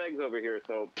lot of eggs over here,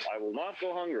 so I will not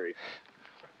go hungry.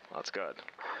 That's good.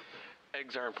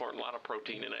 Eggs are important. A lot of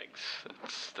protein in eggs.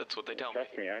 That's what they tell me.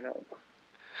 Trust me, I know.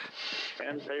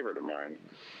 Fan favorite of mine.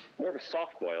 More of a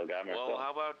soft boiled guy myself. Well,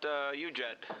 how about you,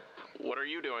 Jed? What are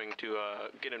you doing to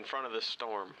get in front of this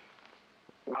storm?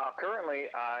 Currently,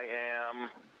 I am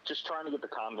just trying to get the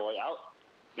convoy out.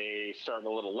 They started a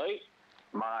little late.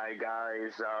 My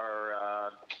guys are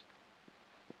a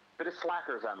bit of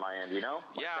slackers on my end, you know?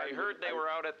 Yeah, I heard they were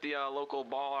out at the local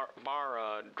bar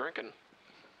drinking.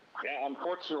 Yeah,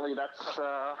 unfortunately,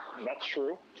 that's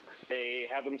true. They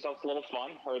had themselves a little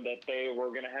fun. Heard that they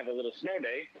were going to have a little snow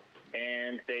day,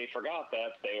 and they forgot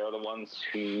that they are the ones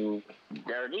who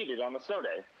are needed on the snow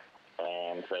day.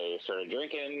 And they started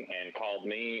drinking and called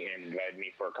me and invited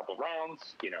me for a couple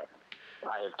rounds. You know,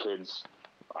 I have kids.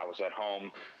 I was at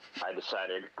home. I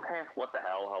decided, what the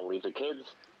hell, I'll leave the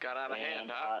kids. Got out of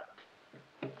hand, huh?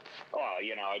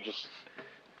 You know,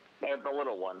 the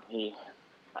little one, I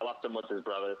left him with his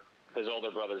brother. His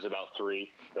older brother's about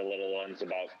 3. The little one's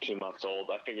about 2 months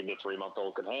old. I figured the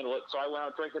 3-month-old could handle it, so I went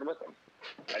out drinking with him.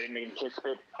 I didn't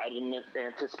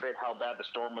anticipate how bad the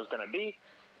storm was going to be,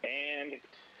 and,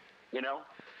 you know,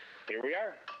 here we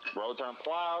are. Roads aren't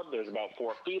plowed. There's about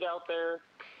 4 feet out there.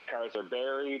 Cars are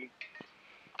buried.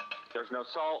 There's no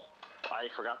salt. I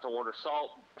forgot to order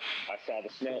salt. I saw the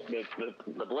snow,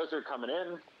 the blizzard coming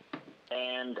in,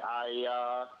 and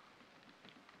I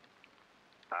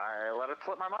I let it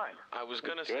slip my mind. I was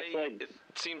gonna say, it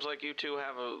seems like you two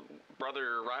have a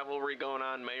brother rivalry going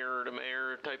on, mayor to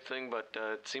mayor type thing, but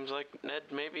it seems like Ned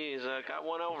maybe has got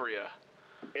one over you.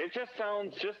 It just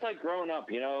sounds just like growing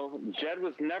up, you know. Jed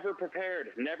was never prepared.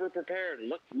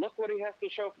 Look what he has to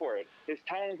show for it. His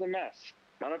town's a mess.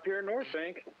 Not up here in North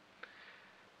Bank.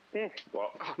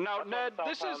 Well, now Ned,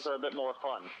 this is a bit more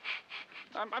fun.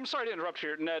 I'm sorry to interrupt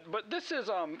here, Ned, but this is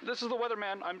the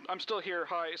weatherman. I'm still here.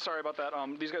 Hi, sorry about that.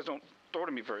 These guys don't throw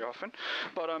to me very often,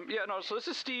 but yeah, no. So this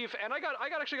is Steve, and I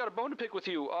actually got a bone to pick with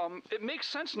you. It makes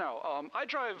sense now. I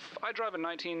drive a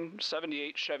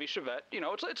 1978 Chevy Chevette. You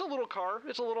know, it's a little car.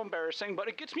 It's a little embarrassing, but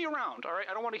it gets me around. All right,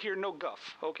 I don't want to hear no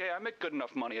guff. Okay, I make good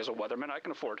enough money as a weatherman. I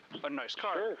can afford a nice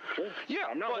car. Sure. Yeah,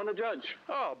 I'm not one to judge.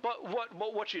 Oh, but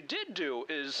what you did do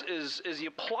is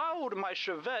you plowed my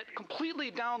Chevette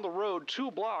completely down the road 2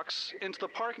 blocks into the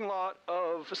parking lot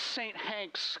of St.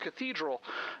 Hank's Cathedral.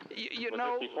 You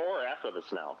know. Was this before or after the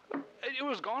snow? It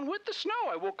was gone with the snow.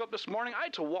 I woke up this morning. I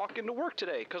had to walk into work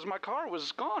today because my car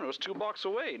was gone. It was 2 blocks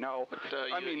away. Now,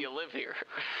 I mean, you live here.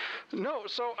 No,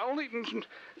 so I only,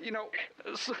 you know,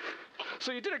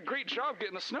 so you did a great job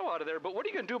getting the snow out of there. But what are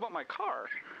you gonna do about my car?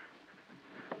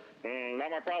 Not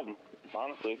my problem,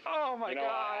 honestly. Oh my God!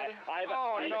 I have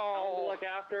a town to look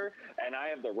after, and I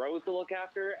have the roads to look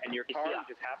after, and your car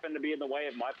just happened to be in the way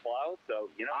of my plow. So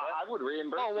you know what? I would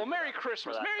reimburse. Oh well, you Merry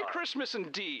Christmas! Merry car. Christmas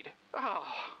indeed. Oh,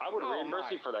 I would reimburse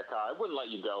you for that car. I wouldn't let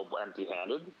you go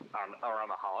empty-handed around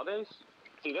the holidays.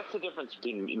 See, that's the difference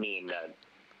between me and Ned.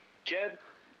 Jed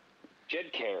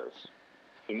cares.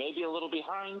 He may be a little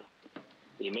behind.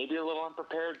 He may be a little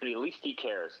unprepared, but at least he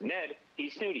cares. Ned,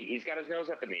 he's snooty. He's got his nose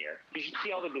up in the air. You should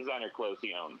see all the designer clothes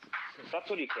he owns. That's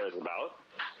what he cares about.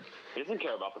 He doesn't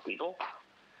care about the people.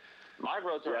 My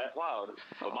roads are unplowed,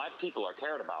 but my people are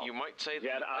cared about. You might say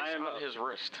Jed, that I am on his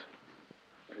wrist.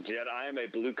 Jed, I am a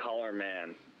blue-collar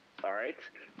man, all right?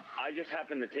 I just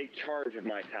happen to take charge of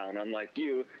my town. Unlike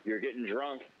you, you're getting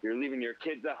drunk. You're leaving your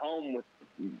kids at home with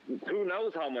who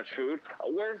knows how much food.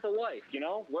 Where's the wife, you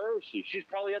know? Where is she? She's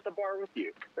probably at the bar with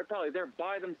you. They're probably there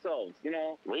by themselves, you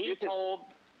know? We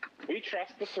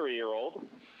trust the 3-year-old.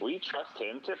 We trust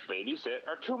him to babysit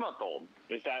our 2-month-old.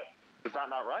 Is that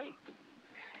not right?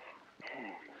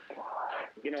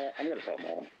 You know, I'm gonna tell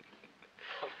Mom.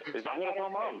 I'm gonna call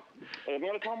Mom. I'm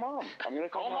gonna call Mom. I'm gonna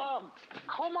call Mom.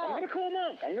 Call Mom. I'm gonna call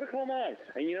Mom. I'm gonna call Mom.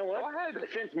 And you know what? Go ahead.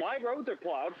 Since my roads are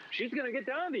plowed, she's gonna get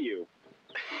down to you.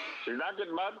 She's not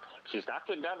getting mud. She's not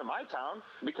getting down to my town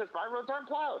because my roads aren't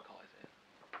plowed.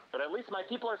 But at least my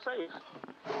people are safe.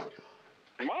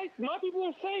 My people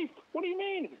are safe. What do you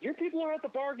mean? Your people are at the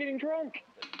bar getting drunk.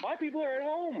 My people are at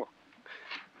home.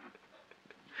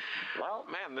 Well,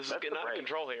 man, this is getting out of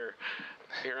control here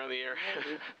on the air.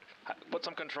 Put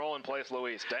some control in place,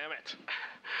 Luis. Damn it.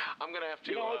 I'm gonna have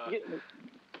to.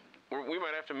 We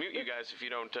might have to mute you guys if you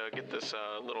don't get this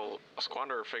little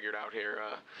squander figured out here.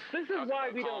 This is why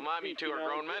we don't. Mom, you two are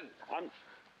grown men.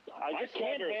 I just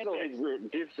can't handle his.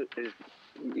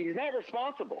 He's not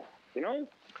responsible, you know.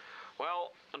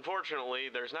 Well, unfortunately,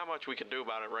 there's not much we can do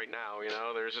about it right now. You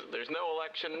know, there's no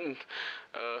election.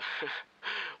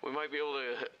 We might be able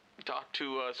to talk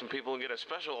to some people and get a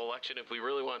special election if we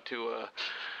really want to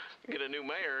get a new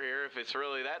mayor here, if it's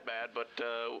really that bad. But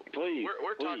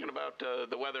we're talking about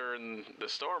the weather and the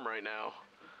storm right now.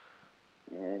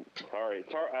 Sorry,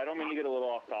 I don't mean to get a little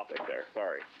off topic there.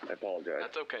 Sorry, I apologize.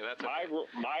 That's okay. That's okay.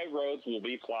 My roads will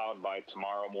be plowed by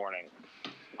tomorrow morning.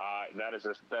 That is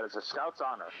a Scout's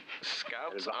honor.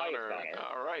 Scout's honor.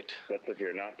 All right. That's if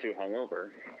you're not too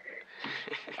hungover.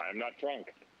 I'm not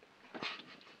drunk.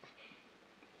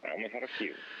 I only had a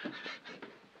few.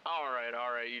 All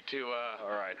right, you two. All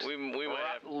right. We might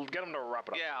have, get them to wrap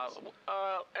it up.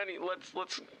 Yeah.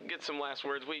 Let's get some last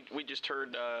words. We just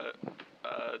heard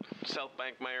South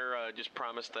Bank Mayor just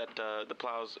promised that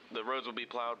the roads will be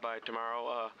plowed by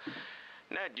tomorrow.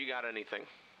 Ned, you got anything?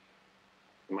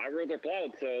 My roads are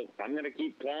plowed, so I'm going to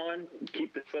keep plowing,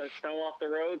 keep the snow off the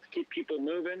roads, keep people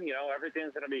moving. You know,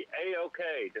 everything's going to be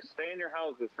A-okay. Just stay in your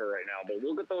houses for right now, but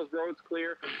we'll get those roads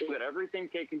clear. We'll get everything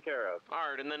taken care of.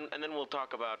 All right, and then we'll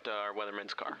talk about our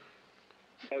weatherman's car.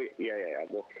 Oh, yeah.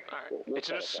 All right. It's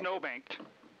in a snowbank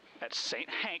at St.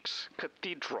 Hank's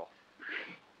Cathedral.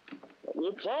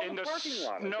 We'll plow in the parking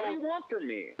lot. What do you want from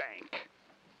me? Bank.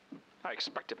 I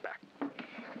expect it back.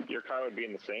 Your car would be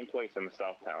in the same place in the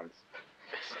South Towns.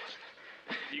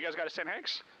 You guys got a St.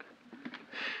 Hank's?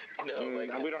 No,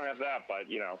 we don't have that, but,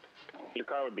 you know, your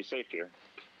car would be safe here.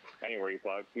 Anywhere you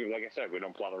plow. Like I said, we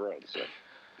don't plow the roads, so.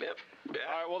 Yep. Yeah.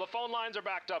 All right, well, the phone lines are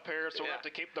backed up here, so we'll have to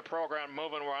keep the program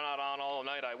moving. We're not on all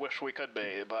night. I wish we could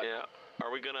be, but... Yeah.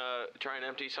 Are we gonna try and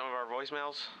empty some of our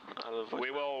voicemails out of the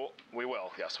We will.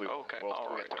 Yes, we will. Okay. We'll all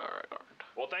right. get to it. All right.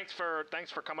 Well, thanks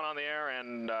for coming on the air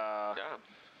and Yeah.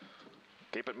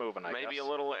 keep it moving. I Maybe guess. a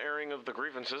little airing of the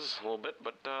grievances, a little bit,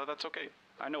 but that's okay.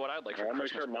 I know what I'd like for I'll make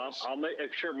Christmas. sure mom. boys. I'll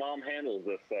make sure mom handles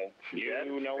this. So Yeah,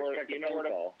 you know where expect a you know where to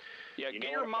phone call. Yeah, You get know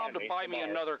your where to mom find to me buy me tomorrow.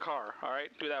 another car. All right,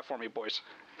 do that for me, boys.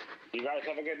 You guys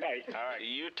have a good night. All right.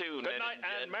 You too. Good Ned night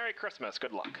Jed. and Merry Christmas.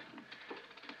 Good luck.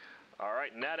 All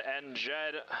right, Ned and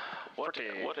Jed. What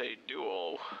a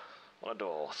duo. What a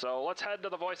duel. So let's head to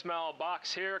the voicemail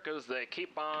box here because they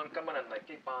keep on coming and they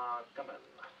keep on coming.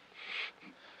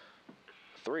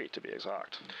 3 to be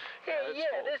exact. Hey,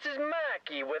 this is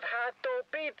Mikey with Hot Dog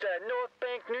Pizza in North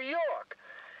Bank, New York.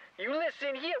 You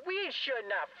listen here, we ain't shutting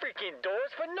our freaking doors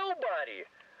for nobody.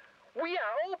 We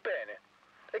are open.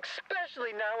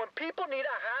 Especially now when people need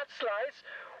a hot slice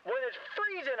when it's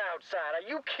freezing outside. Are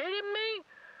you kidding me?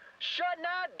 Shutting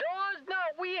our doors? No,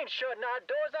 we ain't shutting our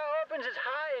doors. Our ovens is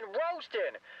high and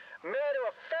roasting. Matter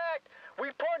of fact, we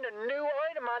put a new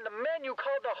item on the menu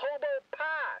called the Hobo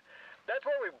Pie. That's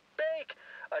where we bake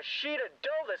a sheet of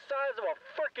dough the size of a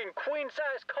freaking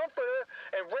queen-size comforter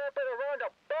and wrap it around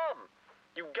a bum.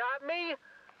 You got me?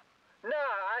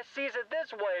 Nah, I sees it this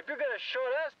way. If you're gonna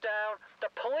shut us down, the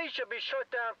police should be shut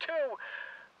down too.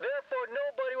 Therefore,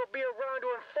 nobody will be around to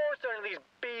enforce any of these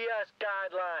BS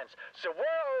guidelines. So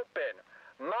we're open.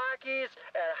 Maki's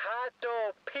at Hot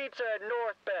Dog Pizza at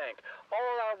North Bank.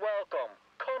 All are welcome.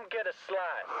 Come get a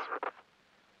slice.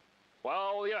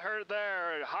 Well, you heard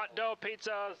there. Hot dough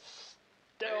pizza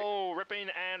still ripping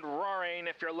and roaring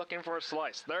if you're looking for a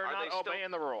slice. They're Are not they still-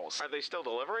 obeying the rules. Are they still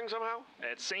delivering somehow?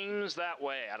 It seems that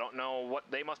way. I don't know what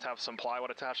they must have some plywood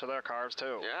attached to their cars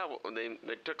too. Yeah, well, they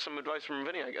took some advice from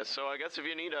Vinny, I guess. So I guess if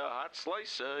you need a hot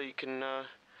slice, you can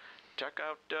check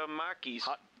out Maki's.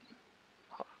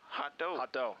 Hot dough.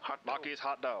 Hot dough. Hot dough. Maki's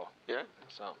hot dough. Yeah.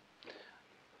 So,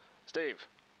 Steve.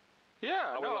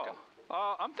 Yeah, How we looking?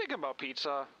 I'm thinking about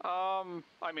pizza. I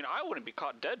mean, I wouldn't be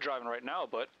caught dead driving right now,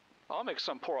 but I'll make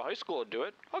some poor high schooler do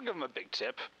it. I'll give him a big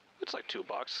tip. It's like $2.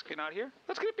 Getting out here.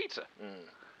 Let's get a pizza.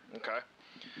 Okay.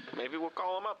 Maybe we'll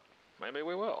call him up. Maybe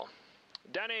we will.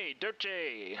 Denny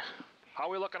Ducci, how are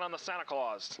we looking on the Santa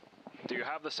Claus? Do you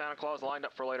have the Santa Claus lined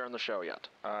up for later in the show yet?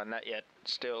 Not yet.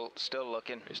 Still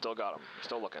looking. You still got him.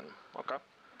 Still looking. Okay.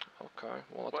 Okay.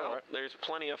 Well, that's all Well, right. there's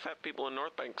plenty of fat people in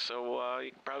North Bank, so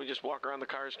you can probably just walk around the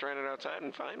cars stranded outside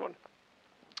and find one.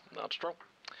 That's true.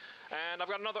 And I've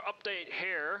got another update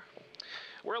here.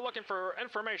 We're looking for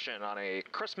information on a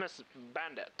Christmas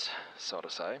bandit, so to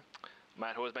say.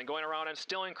 Matt, who has been going around and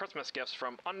stealing Christmas gifts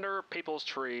from under people's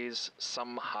trees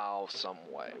somehow, some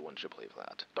way. Wouldn't you believe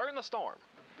that? During the storm.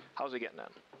 How's he getting in?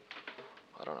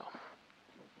 I don't know.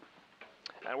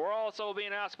 And we're also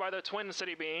being asked by the Twin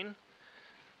City Bean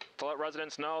to let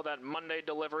residents know that Monday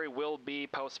delivery will be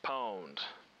postponed.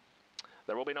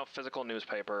 There will be no physical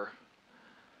newspaper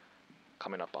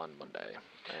coming up on Monday,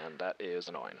 and that is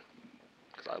annoying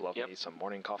because I love me some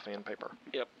morning coffee and paper.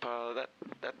 Yep,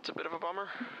 that's a bit of a bummer,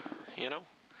 you know.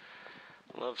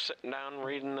 Love sitting down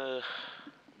reading the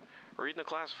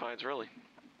classifieds, really.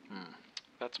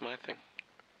 That's my thing.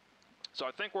 So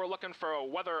I think we're looking for a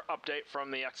weather update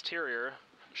from the exterior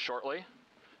shortly,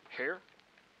 here,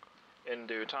 in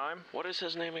due time. What is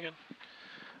his name again?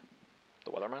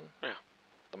 The weatherman? Yeah.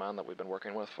 The man that we've been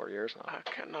working with for years now. I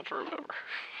cannot remember.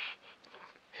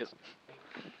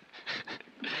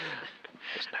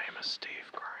 His name is Steve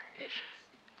Gray.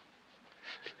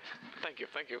 Thank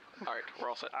you. All right, we're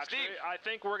all set. Actually, Steve! I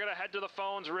think we're gonna head to the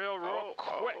phones real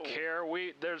quick here.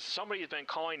 There's somebody who's been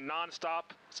calling nonstop.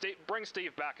 Steve, bring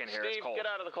Steve back in here. Steve, It's cold. get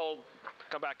out of the cold.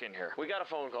 Come back in here. We got a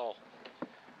phone call.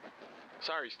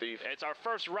 Sorry, Steve. It's our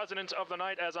first resident of the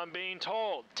night, as I'm being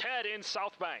told. Ted in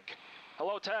South Bank.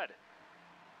 Hello, Ted.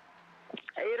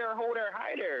 Hey there, ho there,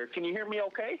 hi there. Can you hear me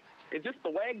okay? Is this the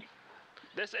WAG?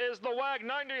 This is the WAG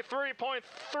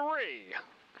 93.3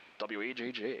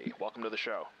 WEGG. Welcome to the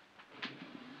show.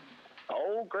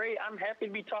 Oh, great. I'm happy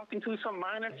to be talking to some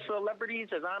minor celebrities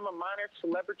as I'm a minor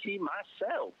celebrity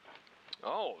myself.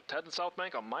 Oh, Ted in South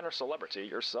Bank, a minor celebrity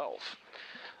yourself.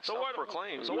 So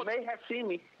Self-proclaimed. You may have seen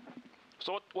me.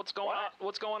 So what's going on?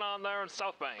 What's going on there in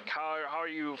South Bank? How are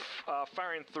you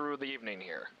faring through the evening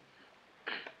here?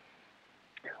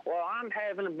 Well, I'm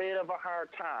having a bit of a hard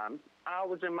time. I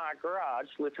was in my garage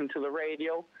listening to the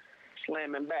radio,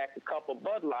 slamming back a couple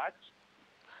Bud Lights.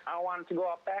 I wanted to go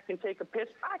out back and take a piss.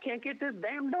 I can't get this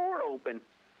damn door open.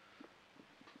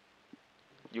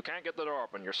 You can't get the door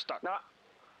open. You're stuck. Now,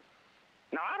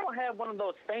 I don't have one of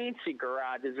those fancy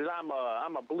garages, as I'm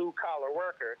a blue-collar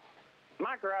worker.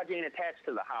 My garage ain't attached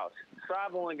to the house, so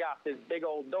I've only got this big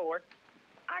old door.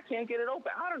 I can't get it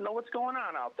open. I don't know what's going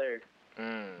on out there.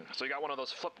 So you got one of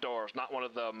those flip doors, not one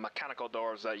of the mechanical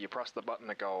doors that you press the button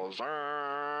that goes.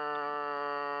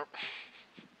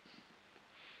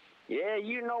 Yeah,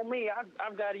 you know me.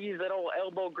 I've got to use that old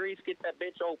elbow grease, get that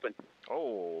bitch open.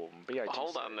 Oh, B.I.T.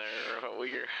 Hold on there.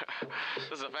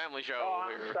 This is a family show. Oh,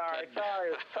 I'm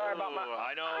sorry about my...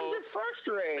 I know. I'm just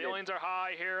frustrated. Feelings are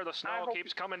high here. The snow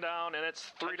keeps coming down, and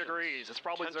it's 3 degrees. It's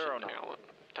probably zero now. Alan.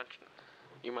 Tension.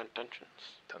 You meant tensions.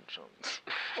 Tensions.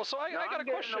 Well, so I got a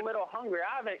question. I'm getting a little hungry.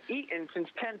 I haven't eaten since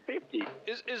 10:50.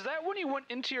 Is that when you went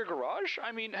into your garage?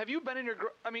 I mean, have you been in your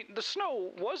I mean, the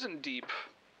snow wasn't deep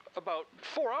about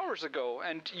 4 hours ago,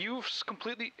 and you've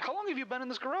completely... How long have you been in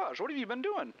this garage? What have you been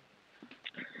doing?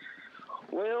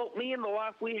 Well, me and the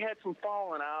wife, we had some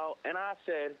falling out, and I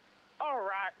said, all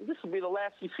right, this will be the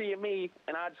last you see of me.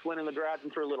 And I just went in the garage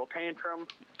and threw a little tantrum,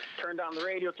 turned on the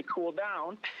radio to cool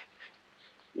down,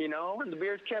 you know, and the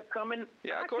beers kept coming.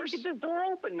 Yeah, of course. I can't get this door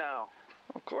open now.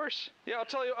 Of course. Yeah, I'll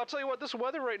tell you what, this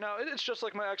weather right now, it's just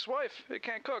like my ex-wife. It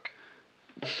can't cook.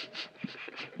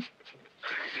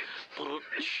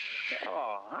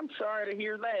 Oh, I'm sorry to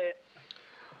hear that.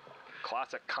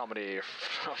 Classic comedy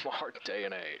from our day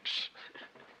and age.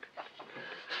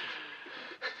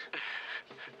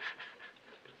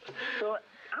 So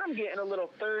I'm getting a little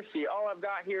thirsty. All I've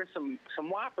got here is some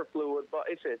wiper fluid, but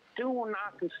it says do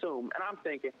not consume. And I'm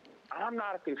thinking, I'm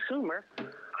not a consumer.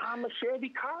 I'm a Chevy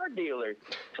car dealer.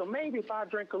 So maybe if I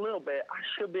drink a little bit, I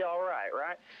should be all right,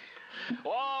 right?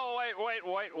 Whoa,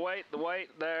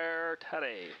 wait there,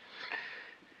 Teddy.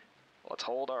 Let's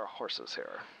hold our horses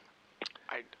here.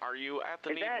 Are you at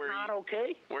the Is that not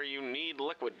okay? Where you need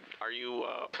liquid? Are you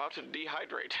about to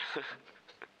dehydrate?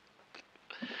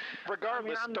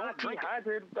 Regardless, I mean, I'm don't not drink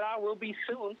dehydrated, but I will be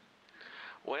soon.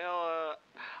 Well,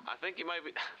 I think you might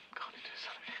be... going to do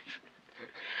something.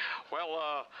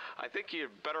 Well, I think you're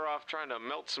better off trying to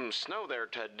melt some snow there,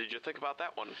 Ted. Did you think about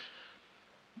that one?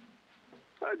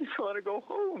 I just want to go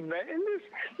home, man.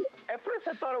 At first,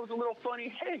 I thought it was a little funny.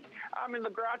 Hey, I'm in the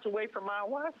garage away from my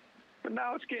wife, but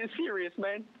now it's getting serious,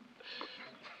 man.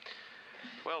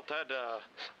 Well, Ted,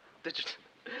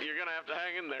 you're gonna have to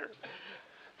hang in there.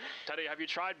 Teddy, have you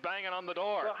tried banging on the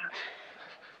door? Well,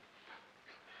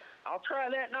 I'll try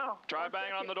that now. Try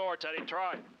banging on the door, Teddy.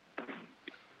 Try.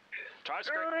 Try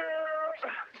screaming.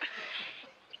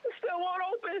 It still won't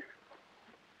open.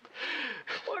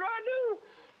 What do I do?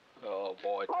 Oh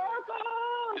boy.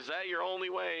 Is that your only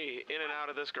way in and out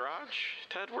of this garage,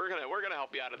 Ted? We're gonna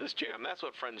help you out of this jam. That's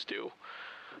what friends do.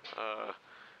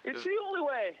 It's the only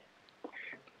way.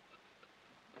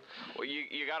 Well,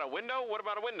 you got a window? What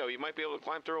about a window? You might be able to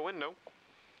climb through a window.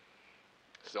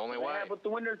 It's the only way. Yeah, but the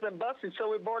window's been busted, so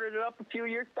we boarded it up a few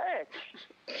years back.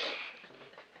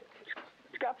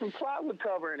 It's got some plywood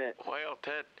covering it. Well,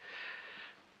 Ted,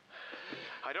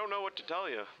 I don't know what to tell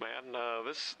you, man.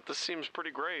 This seems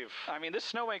pretty grave. I mean, this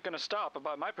snow ain't gonna stop.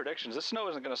 By my predictions, this snow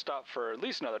isn't gonna stop for at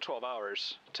least another 12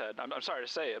 hours, Ted. I'm sorry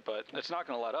to say it, but it's not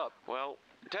gonna let up. Well,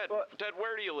 Ted,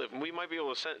 where do you live? We might be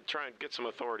able to try and get some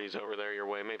authorities over there your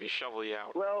way, maybe shovel you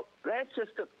out. Well, that's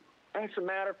a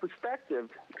matter of perspective.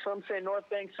 Some say North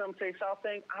Bank, some say South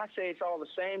Bank. I say it's all the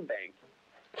same bank.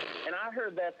 And I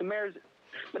heard that the mayor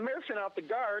sent out the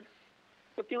guard,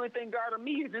 but the only thing guarding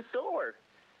me is this door.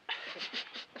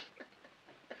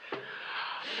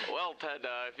 Well, Ted,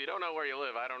 if you don't know where you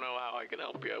live, I don't know how I can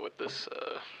help you with this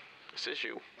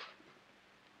issue.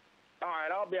 All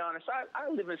right, I'll be honest. I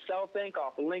live in South Bank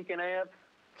off of Lincoln Ave.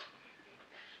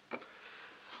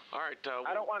 All right.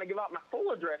 I don't want to give out my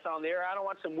full address on there. I don't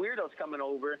want some weirdos coming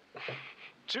over.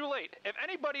 Too late. If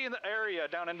anybody in the area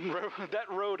down in that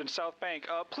road in South Bank,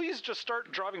 please just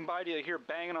start driving by to hear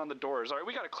banging on the doors. All right,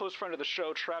 we got a close friend of the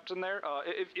show trapped in there.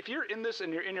 If you're in this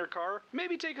and you're in your car,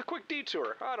 maybe take a quick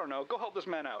detour. I don't know. Go help this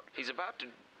man out. He's about to,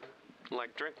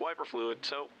 drink wiper fluid,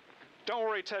 so... Don't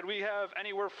worry, Ted. We have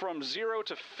anywhere from 0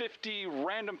 to 50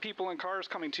 random people in cars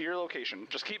coming to your location.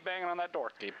 Just keep banging on that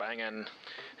door. Keep banging.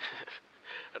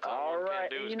 That's all one right.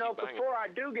 can do is you know, keep banging. Before I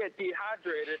do get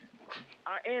dehydrated,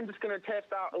 I am just going to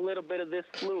test out a little bit of this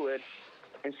fluid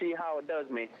and see how it does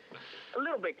me. A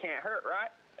little bit can't hurt,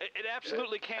 right? It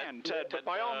absolutely can, Ted. But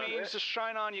by all means, just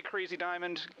shine on, you crazy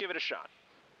diamond. Give it a shot.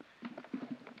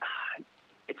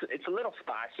 It's a little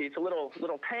spicy. It's a little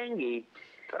tangy.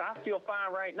 But I feel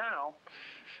fine right now.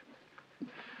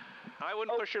 I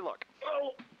wouldn't push your luck.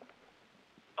 Oh,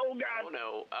 God. Oh,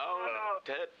 no. Oh, no.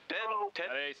 Ted.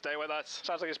 Hey, stay with us.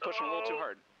 Sounds like he's pushing a little too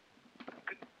hard.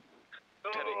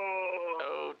 Teddy.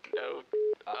 Oh, no.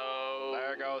 Oh,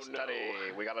 there goes no.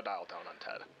 Teddy. We got a dial tone on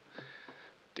Ted.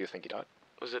 Do you think he died?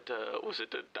 Was it a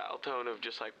dial tone of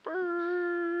just like...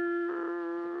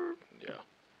 Brrr? Yeah.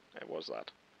 was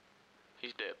that?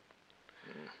 He's dead.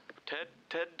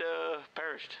 Ted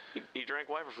perished. He drank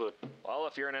liver fluid. Well,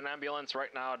 if you're in an ambulance right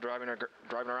now driving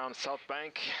around South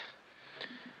Bank,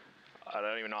 I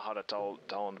don't even know how to tell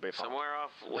him to be found. Somewhere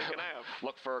off Lincoln Ave.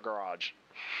 Look for a garage.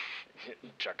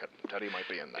 Check it. Teddy might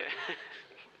be in there.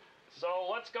 So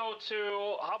let's go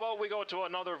to. How about we go to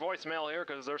another voicemail here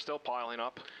because they're still piling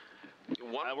up.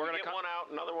 We're gonna get one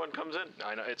out, another one comes in.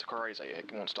 I know it's crazy.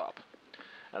 It won't stop.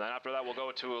 And then after that, we'll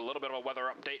go to a little bit of a weather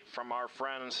update from our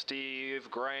friend Steve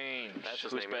Grange, That's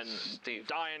his who's name, been Steve.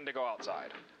 dying to go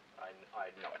outside. I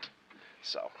know it.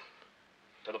 So,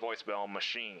 to the voicemail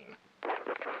machine.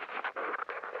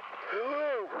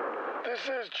 Hello, this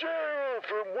is Gerald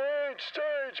from Wayne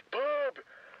Stage Pub.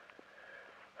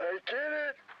 I get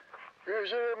it.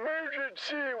 There's an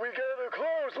emergency. We gotta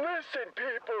close. Listen,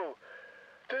 people.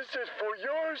 This is for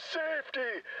your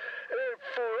safety and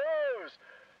for ours.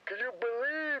 Can you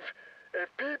believe if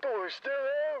people are still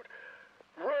out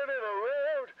running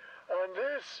around on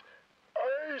this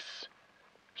ice,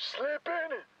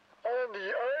 slipping on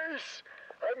the ice?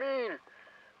 I mean,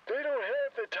 they don't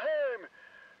have the time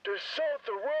to salt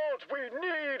the roads we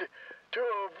need to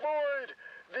avoid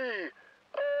the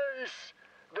ice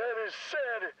that is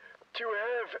said to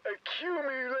have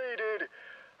accumulated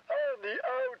on the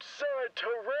outside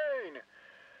terrain.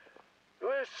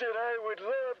 Listen, I would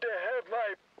love to have my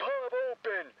pub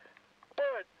open,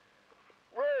 but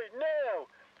right now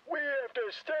we have to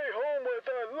stay home with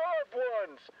our loved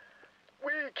ones.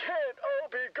 We can't all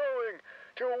be going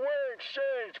to Wayne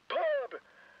Stage Pub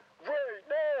right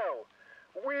now.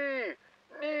 We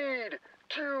need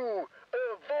to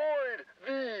avoid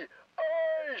the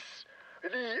ice.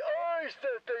 The ice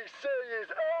that they say is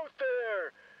out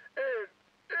there. It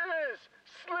is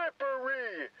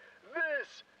slippery.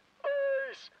 This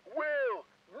ice will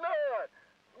not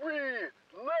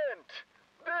relent.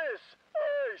 This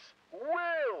ice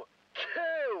will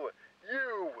kill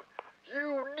you.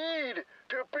 You need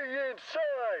to be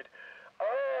inside.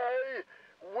 I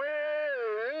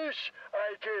wish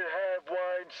I could have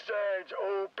Weinstein's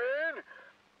open,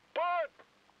 but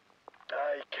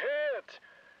I can't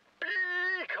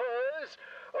because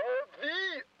of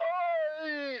the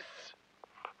ice.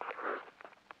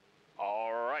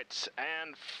 All right,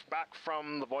 and back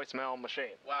from the voicemail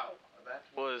machine. Wow, that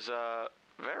was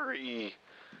very,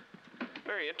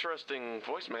 very interesting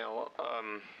voicemail.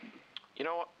 You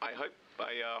know, I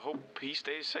hope he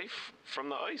stays safe from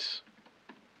the ice.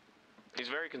 He's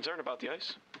very concerned about the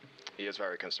ice. He is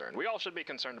very concerned. We all should be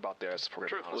concerned about the ice if we're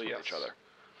going to be honest with each other.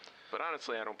 But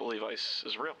honestly, I don't believe ice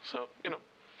is real. So, you know.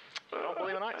 I don't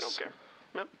believe in ice. I don't care.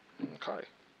 Yep. Okay.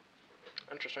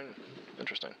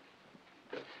 Interesting.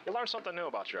 You learn something new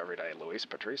about you every day, Luis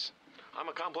Patrice. I'm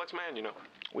a complex man, you know.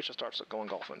 We should start going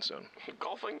golfing soon.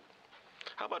 Golfing?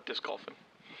 How about disc golfing?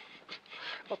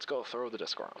 Let's go throw the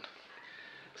disc around.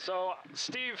 So,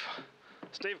 Steve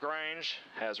Grange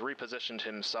has repositioned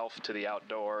himself to the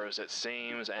outdoors, it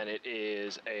seems, and it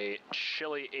is a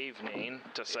chilly evening,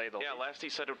 to say the least. Yeah, last he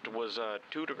said it was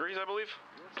 2 degrees, I believe.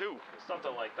 2.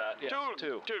 Something like that. Yeah.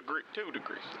 2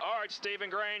 degrees. All right, Stephen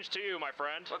Grange, to you, my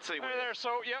friend. Let's see. Hey there.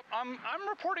 So, yep, I'm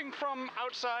reporting from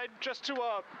outside just to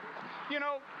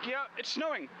it's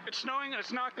snowing. It's snowing and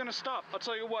it's not gonna stop. I'll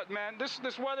tell you what, man. This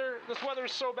weather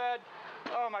is so bad.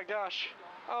 Oh my gosh.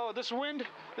 Oh, this wind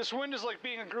is like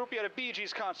being a groupie at a Bee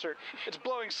Gees concert. It's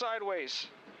blowing sideways.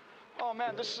 Oh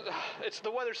man,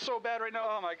 the weather's so bad right now.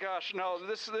 Oh my gosh, no,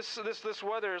 this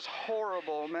weather is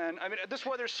horrible, man. I mean, this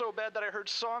weather's so bad that I heard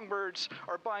songbirds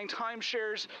are buying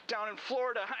timeshares down in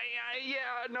Florida.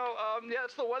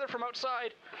 It's the weather from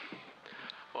outside.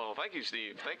 Well, thank you,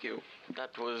 Steve. Thank you.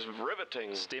 That was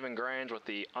riveting. Stephen Grange with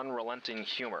the unrelenting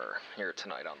humor here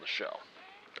tonight on the show.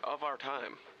 Of our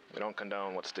time. We don't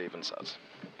condone what Stephen says.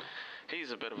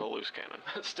 He's a bit of a loose cannon.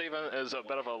 Stephen is a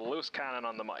bit of a loose cannon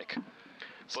on the mic.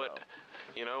 But,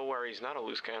 you know where he's not a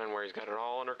loose cannon, where he's got it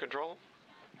all under control?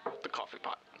 The coffee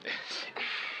pot.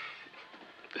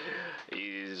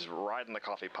 He's riding the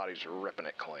coffee pot. He's ripping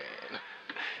it clean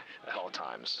at all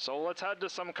times. So let's head to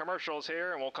some commercials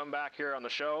here, and we'll come back here on the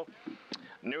show.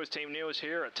 News Team News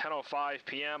here at 10:05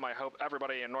 p.m. I hope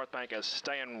everybody in North Bank is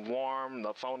staying warm.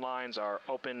 The phone lines are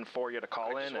open for you to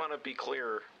call in. I just want to be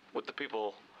clear with the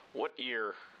people what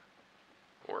year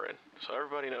we're in, so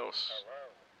everybody knows.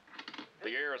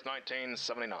 The year is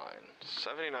 1979.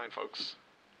 79, folks.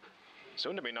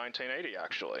 Soon to be 1980,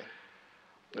 actually.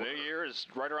 The new year is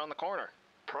right around the corner.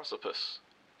 Precipice.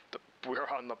 We're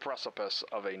on the precipice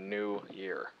of a new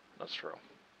year. That's true.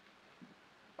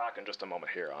 Back in just a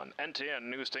moment here on NTN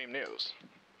News Team News.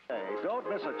 Hey, don't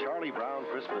miss a Charlie Brown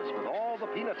Christmas with all the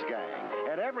Peanuts gang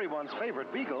and everyone's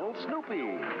favorite beagle, Snoopy.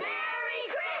 Merry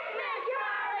Christmas,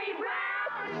 Charlie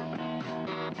Brown!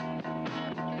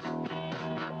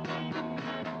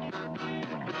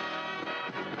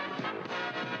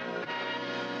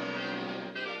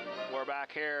 We're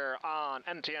back here on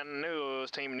NTN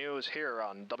News, Team News here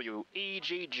on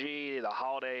WEGG. The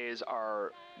holidays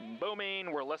are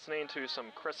booming. We're listening to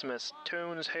some Christmas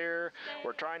tunes here.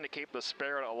 We're trying to keep the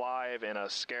spirit alive in a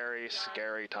scary,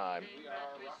 scary time.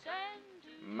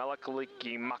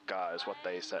 Melakaliki Maka is what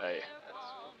they say.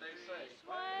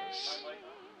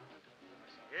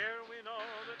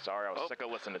 Sorry, I was sick of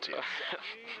listening to you.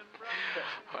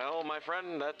 Well, my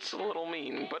friend, that's a little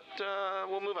mean, but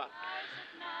we'll move on.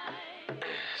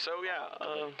 So yeah,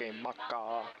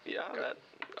 that.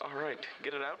 All right,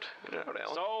 get it out,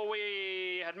 Alan. So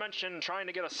we had mentioned trying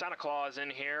to get a Santa Claus in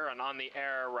here and on the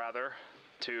air rather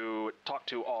to talk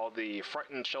to all the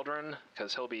frightened children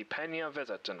because he'll be paying you a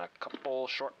visit in a couple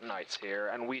short nights here.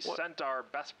 And we sent our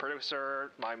best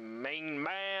producer, my main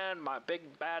man, my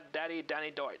big bad daddy,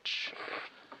 Danny Deutsch,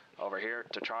 over here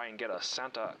to try and get a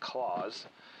Santa Claus.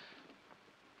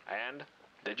 And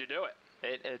did you do it?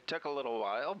 It took a little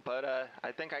while, but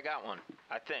I think I got one.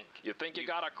 I think. You think you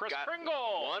got a Kris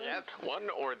Kringle? One? Yep. One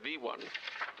or the one?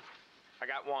 I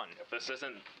got one. If this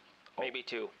isn't... Maybe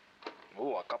two.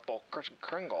 Ooh, a couple Kris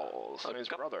Kringles. A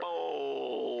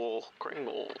couple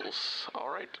Kringles. All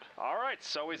right,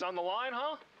 so he's on the line,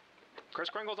 huh?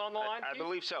 Kris Kringle's on the line? I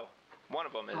believe so. One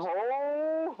of them is.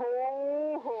 Ho,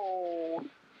 ho, ho.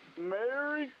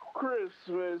 Merry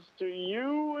Christmas to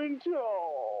you and to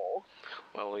all.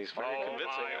 Well, he's very convincing,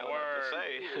 I have to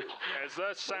say. Is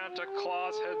this Santa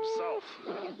Claus himself?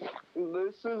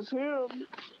 This is him.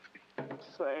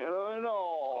 Santa and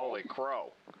all. Holy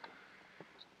crow.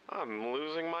 I'm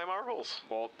losing my marbles.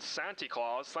 Well, Santa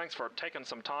Claus, thanks for taking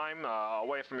some time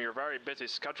away from your very busy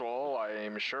schedule.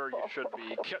 I'm sure you should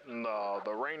be getting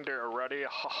the reindeer ready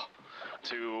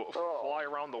to fly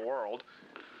around the world.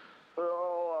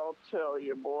 Oh, I'll tell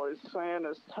you, boys,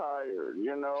 Santa's tired.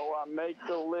 You know, I make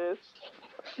the list,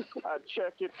 I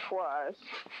check it twice,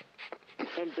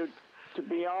 and to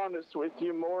be honest with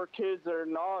you, more kids are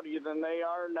naughty than they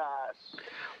are nice.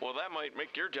 Well, that might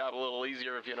make your job a little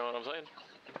easier, if you know what I'm saying.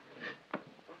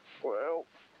 Well,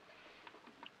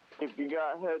 if you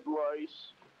got head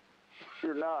lice,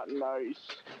 you're not nice.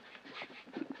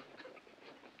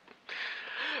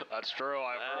 That's true,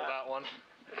 I've heard that one.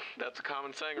 That's a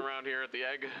common saying around here at the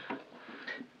Egg.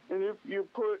 And if you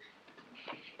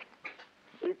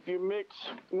mix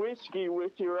whiskey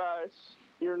with your ice,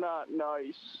 you're not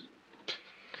nice.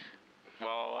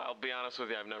 Well, I'll be honest with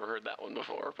you, I've never heard that one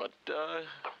before, but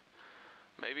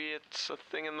maybe it's a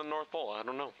thing in the North Pole, I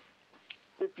don't know.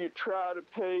 If you try to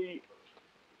pay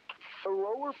a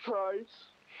lower price,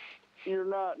 you're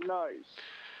not nice.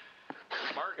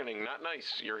 Bargaining, not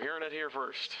nice. You're hearing it here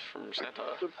first from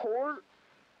Santa. Support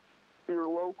your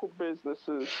local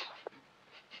businesses.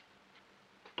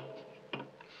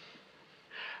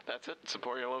 That's it.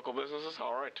 Support your local businesses.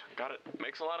 All right, got it.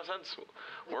 Makes a lot of sense.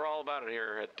 We're all about it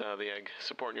here at the Egg,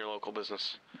 supporting your local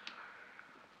business.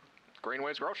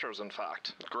 Greenway's Grocers, in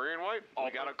fact. Greenway.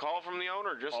 We got a call from the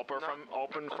owner. Just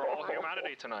open for all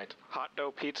humanity tonight. Hot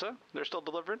dough pizza. They're still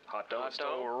delivering. Hot dough is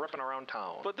still ripping around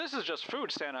town. But this is just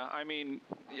food, Santa. I mean,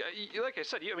 like I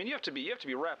said, you have to be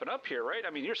wrapping up here, right?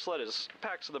 I mean, your sled is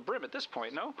packed to the brim at this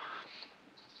point, no?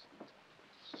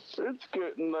 It's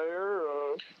getting there.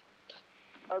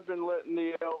 I've been letting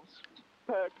the elves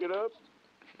pack it up.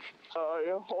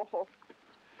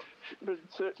 Been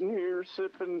sitting here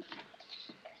sipping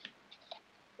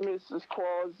Mrs.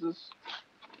 Claus's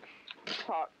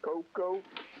hot cocoa.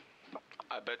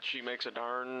 I bet she makes a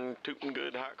darn tootin'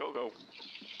 good hot cocoa.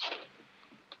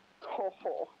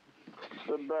 Oh,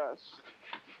 the best.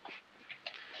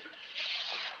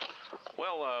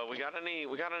 Well, we got any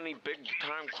big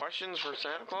time questions for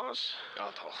Santa Claus?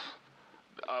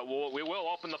 We will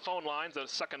open the phone lines, the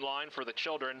second line for the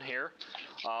children here.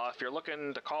 If you're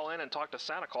looking to call in and talk to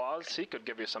Santa Claus, he could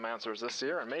give you some answers this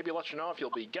year and maybe let you know if you'll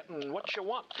be getting what you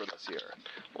want for this year.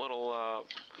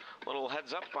 Little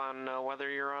heads up on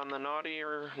whether you're on the naughty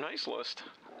or nice list.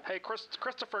 Hey,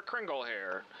 Christopher Kringle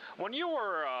here. When you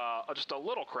were just a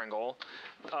little Kringle,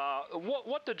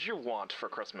 what did you want for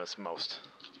Christmas most?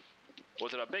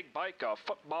 Was it a big bike, a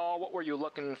football? What were you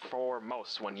looking for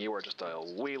most when you were just a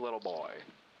wee little boy?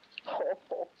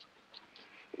 Oh,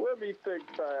 let me think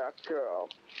back.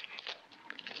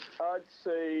 I'd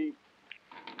say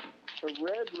a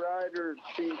Red Ryder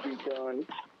BB gun.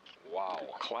 Wow,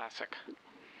 classic.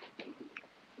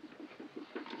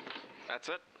 That's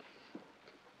it?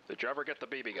 Did you ever get the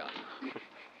BB gun?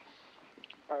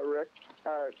 I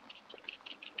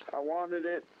wanted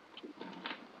it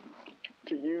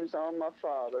to use on my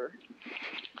father.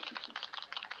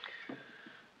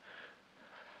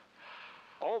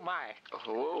 Oh my.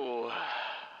 Whoa.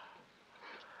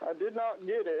 I did not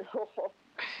get it,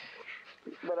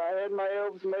 but I had my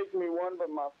elves make me one, but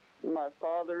my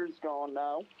father is gone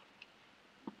now.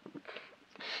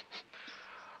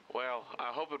 Well,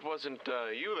 I hope it wasn't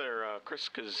you there, Chris,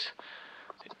 because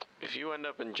if you end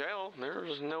up in jail,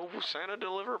 there's no Santa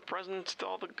deliver presents to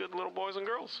all the good little boys and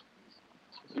girls.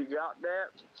 You got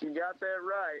that? You got that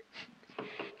right.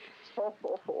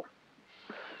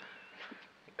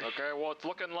 Okay, well, it's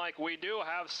looking like we do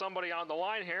have somebody on the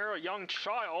line here, a young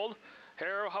child.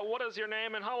 Here, what is your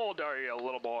name and how old are you,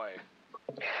 little boy?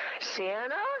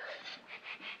 Santa?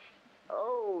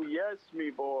 Oh, yes, me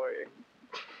boy.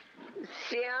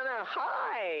 Santa,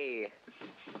 hi.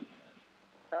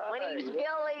 My name's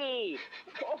Billy.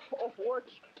 Oh,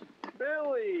 what's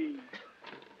Billy?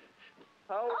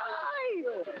 How Hi.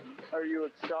 are you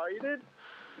excited?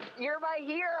 You're my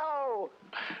hero.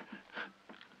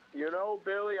 You know,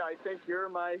 Billy, I think you're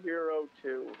my hero,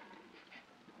 too.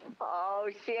 Oh,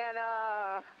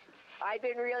 Santa, I've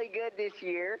been really good this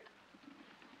year.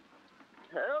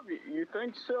 Have you? You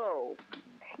think so?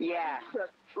 Yeah.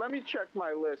 Let me check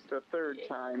my list a third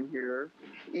time here.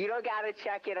 You don't gotta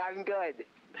check it, I'm good.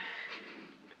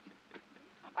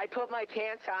 I put my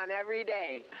pants on every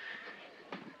day.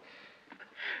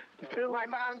 My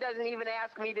mom doesn't even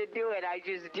ask me to do it, I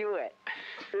just do it.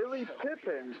 Billy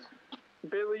Pippins.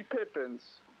 Billy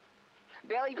Pippins.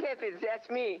 Billy Pippins, that's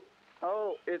me.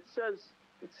 Oh, it says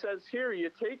here you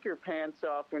take your pants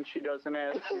off when she doesn't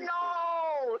ask you.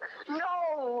 No!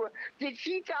 Did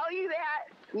she tell you that?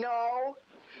 No.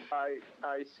 I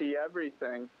see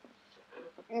everything.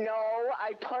 No,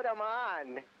 I put them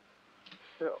on.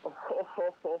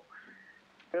 Oh,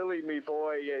 Billy, me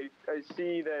boy, I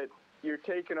see that you're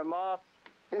taking them off.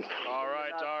 All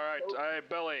right. Hey,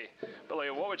 Billy,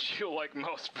 what would you like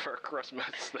most for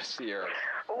Christmas this year?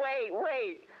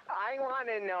 Wait. I want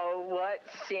to know what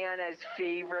Santa's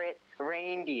favorite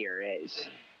reindeer is.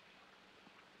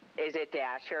 Is it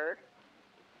Dasher?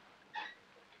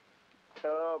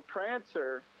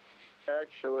 Prancer,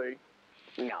 actually.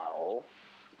 No.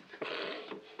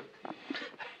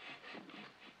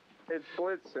 It's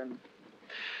Blitzen.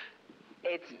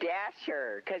 It's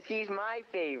Dasher, 'cause he's my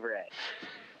favorite.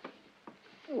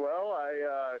 Well,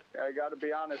 I got to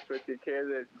be honest with you,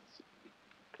 kid.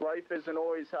 Life isn't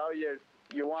always how you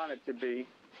want it to be.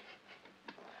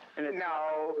 And it's not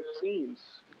how it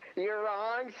seems. You're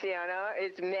wrong, Santa.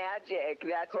 It's magic.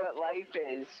 That's what life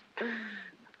is.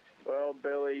 Well,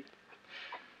 Billy,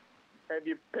 have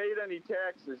you paid any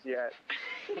taxes yet?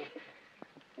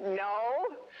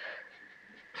 No.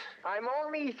 I'm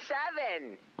only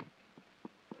 7.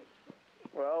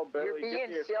 Well, Billy, you're being give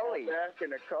me a silly. call back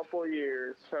in a couple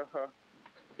years.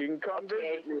 You can come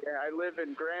visit me. I live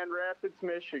in Grand Rapids,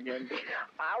 Michigan.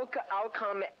 I'll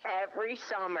come every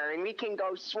summer, and we can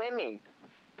go swimming.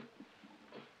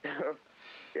 Yeah,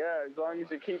 as long as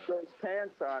you keep those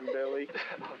pants on, Billy.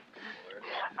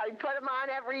 I put them on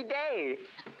every day.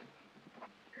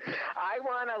 I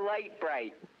want a light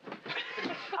bright.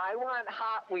 I want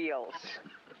Hot Wheels.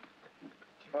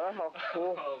 Oh,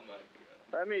 cool. Oh my God.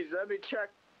 Let me check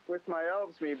with my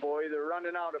elves, me boy. They're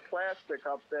running out of plastic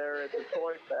up there at the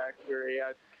toy factory.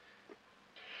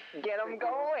 Get them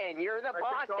going. You're the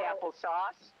boss,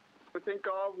 Applesauce. I think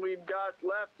all we've got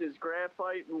left is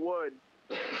graphite and wood.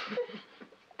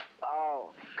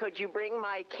 Oh, could you bring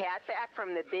my cat back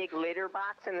from the big litter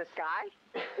box in the sky?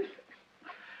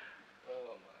 Oh,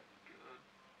 my God.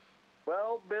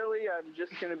 Well, Billy, I'm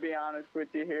just going to be honest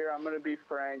with you here. I'm going to be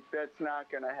frank. That's not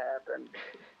going to happen.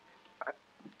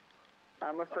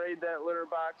 I'm afraid that litter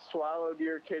box swallowed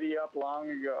your kitty up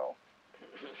long ago.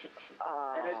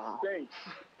 And it stinks.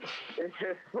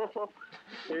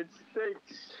 It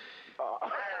stinks.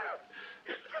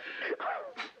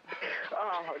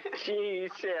 Oh,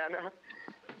 jeez, Santa.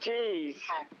 Jeez.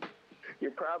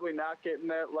 You're probably not getting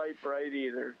that light bright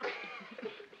either.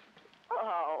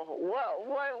 Oh,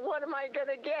 what am I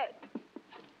gonna get?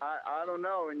 I don't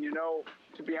know, and you know,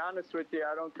 to be honest with you,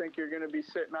 I don't think you're gonna be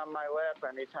sitting on my lap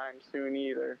anytime soon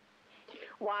either.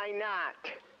 Why not?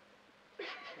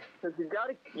 Because you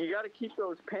gotta keep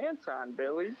those pants on,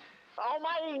 Billy. Oh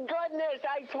my goodness!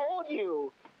 I told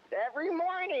you every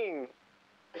morning.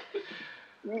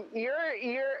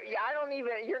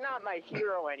 You're not my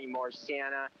hero anymore,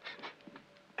 Santa.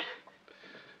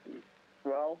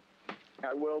 Well,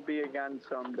 I will be again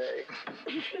someday.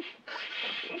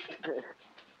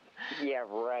 Yeah,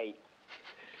 right.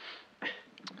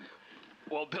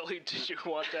 Well, Billy, did you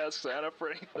want to ask Santa for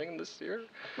anything this year?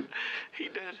 He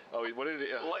did. Oh, what did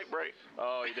he? Light bright.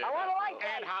 Oh, he did. I want a light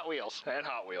And Hot Wheels. And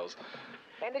Hot Wheels.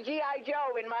 And a G.I.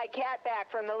 Joe in my cat back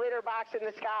from the litter box in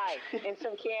the sky, and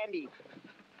some candy.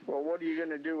 Well, what are you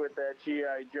going to do with that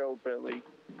G.I. Joe, Billy?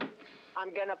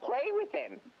 I'm going to play with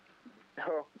him.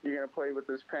 Oh, you're going to play with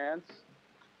his pants?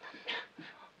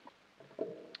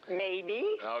 Maybe.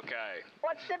 Okay.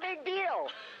 What's the big deal?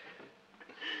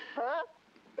 Huh?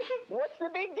 What's the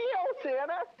big deal,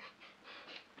 Santa?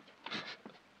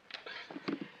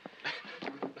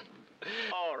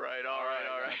 All right.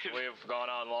 We've gone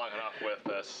on long enough with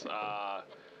this.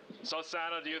 So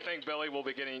Santa, do you think Billy you'll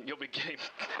be getting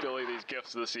Billy these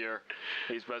gifts this year?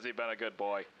 Has he been a good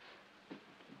boy?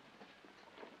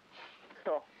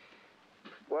 Oh.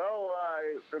 Well,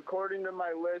 according to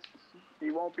my list, he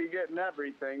won't be getting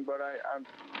everything, but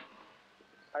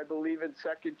I believe in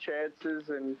second chances,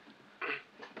 and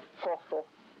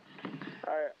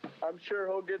I'm sure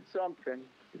he'll get something.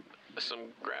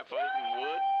 Some graphite and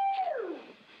wood.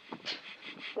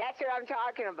 That's what I'm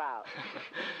talking about.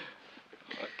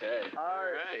 Okay. All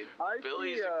right.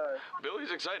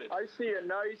 Billy's excited. I see a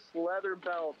nice leather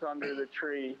belt under the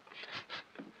tree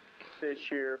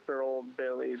this year for old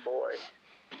Billy boy.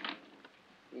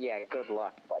 Yeah, good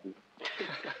luck, buddy.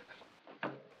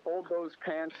 Hold those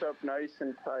pants up nice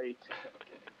and tight.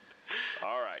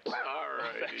 All right.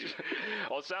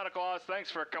 Well, Santa Claus, thanks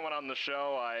for coming on the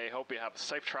show. I hope you have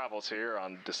safe travels here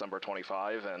on December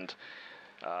 25, and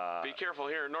be careful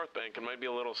here in North Bank. It might be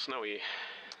a little snowy.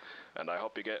 And I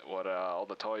hope you get all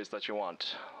the toys that you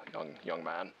want, young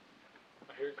man.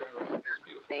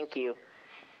 Thank you.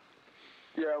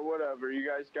 Yeah, whatever. You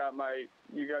guys got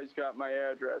my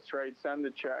address, right? Send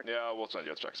the check. Yeah, we'll send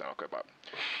you a check. Okay, bye.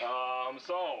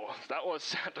 So that was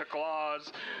Santa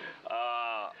Claus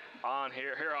on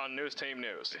here on News Team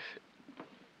News.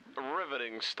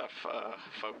 Riveting stuff,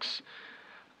 folks.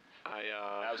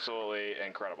 Absolutely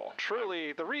incredible.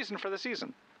 Truly, the reason for the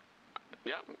season.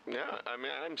 Yeah. I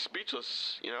mean, I'm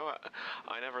speechless. You know,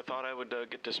 I never thought I would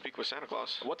get to speak with Santa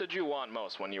Claus. What did you want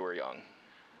most when you were young?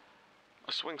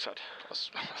 A swing set. A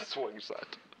swing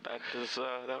set.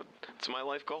 That's my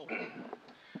life goal.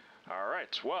 All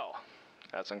right. Well,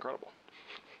 that's incredible.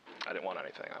 I didn't want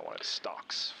anything. I wanted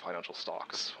stocks, financial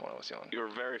stocks, when I was young. You were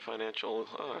very financial,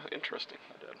 interesting.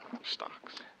 I did.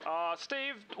 Stocks.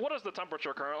 Steve, what is the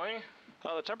temperature currently?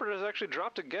 The temperature has actually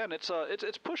dropped again.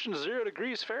 It's pushing 0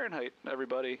 degrees Fahrenheit.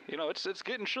 Everybody, you know, it's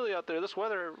getting chilly out there. This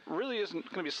weather really isn't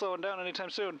going to be slowing down anytime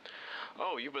soon.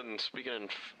 Oh, you've been speaking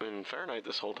in Fahrenheit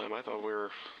this whole time. I thought we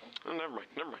were. Oh, never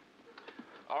mind.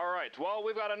 All right. Well,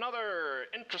 we've got another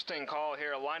interesting call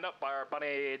here lined up by our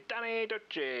buddy Danny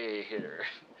Ducci here,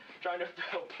 trying to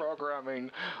fill programming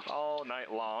all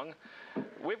night long.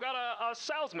 We've got a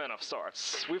salesman of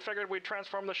sorts. We figured we'd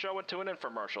transform the show into an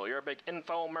infomercial. You're a big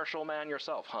infomercial man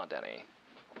yourself, huh, Denny?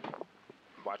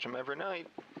 Watch him every night.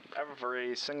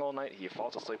 Every single night he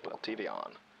falls asleep with the TV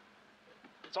on.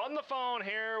 So on the phone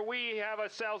here, we have a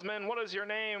salesman. What is your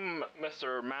name,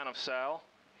 Mr. Man of Sal?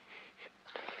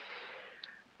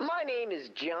 My name is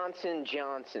Johnson.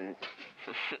 Johnson?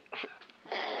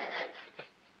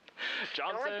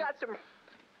 And I've got some...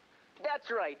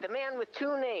 That's right, the man with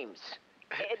two names,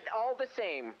 all the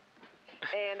same.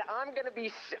 And I'm gonna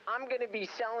be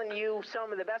selling you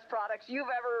some of the best products you've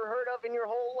ever heard of in your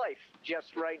whole life,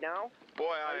 just right now.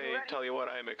 Boy, I tell you what,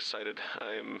 I'm excited.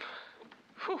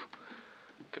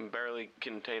 Can barely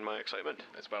contain my excitement.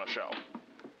 It's been a show.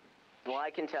 Well, I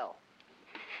can tell.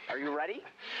 Are you ready?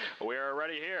 We are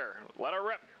ready here. Let her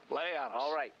rip. Lay on us.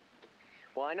 All right.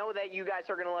 Well, I know that you guys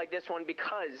are gonna like this one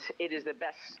because it is the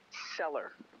best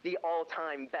seller. The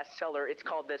all-time bestseller. It's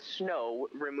called the Snow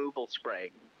Removal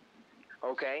Spray.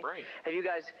 Okay. Right. Have you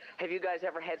guys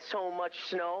ever had so much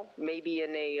snow, maybe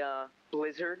in a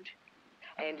blizzard,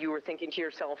 and you were thinking to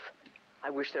yourself, "I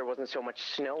wish there wasn't so much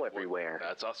snow everywhere."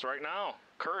 That's us right now.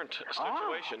 Current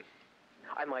situation.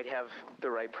 I might have the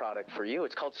right product for you.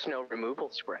 It's called Snow Removal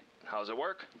Spray. How's it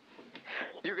work?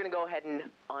 You're gonna go ahead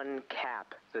and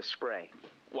uncap the spray.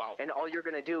 Wow. And all you're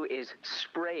gonna do is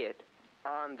spray it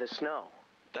on the snow.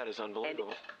 That is unbelievable.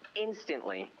 And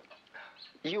instantly,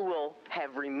 you will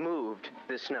have removed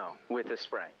the snow with the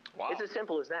spray. Wow. It's as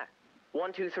simple as that.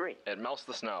 1, 2, 3. It melts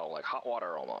the snow like hot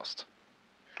water almost.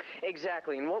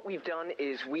 Exactly. And what we've done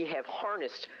is we have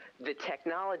harnessed the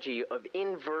technology of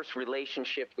inverse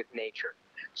relationship with nature.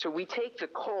 So we take the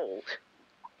cold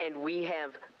and we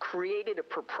have created a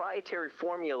proprietary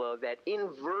formula that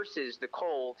inverses the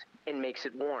cold and makes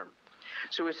it warm.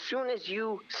 So as soon as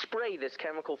you spray this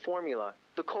chemical formula,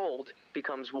 the cold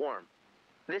becomes warm.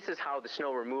 This is how the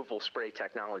snow removal spray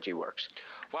technology works.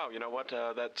 Wow, you know what?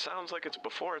 That sounds like it's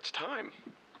before its time.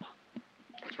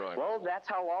 That's right. Well, that's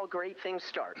how all great things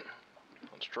start.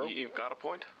 That's true. You've got a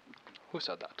point. Who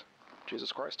said that?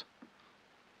 Jesus Christ?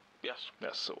 Yes.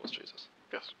 Yes, it was Jesus.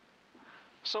 Yes.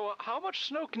 So how much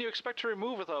snow can you expect to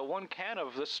remove with one can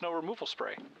of this snow removal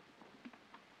spray?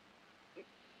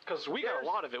 Because we got a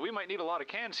lot of it. We might need a lot of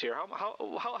cans here.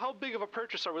 How big of a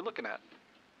purchase are we looking at?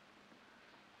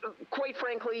 Quite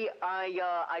frankly,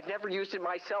 I've never used it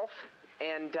myself,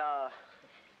 and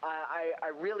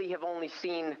I really have only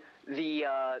seen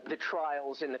the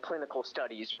trials and the clinical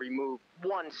studies remove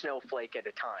one snowflake at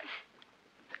a time.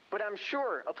 But I'm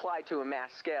sure applied to a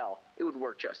mass scale, it would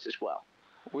work just as well.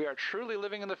 We are truly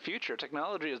living in the future.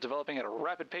 Technology is developing at a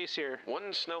rapid pace here.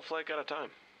 One snowflake at a time.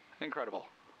 Incredible.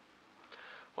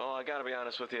 Well, I gotta be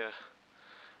honest with you,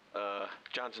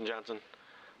 Johnson Johnson.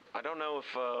 I don't know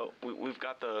if we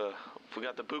got the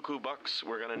buku bucks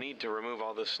we're gonna need to remove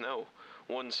all this snow,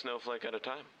 one snowflake at a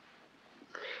time.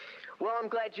 Well, I'm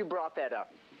glad you brought that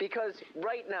up, because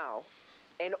right now,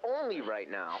 and only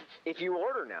right now, if you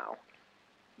order now,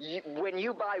 when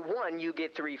you buy one, you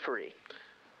get 3 free.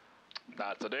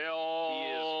 That's a deal.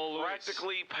 He is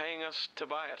practically paying us to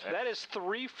buy it. That is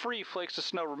 3 free flakes of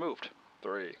snow removed.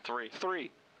 3.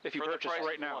 3. If you purchase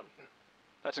right now. One.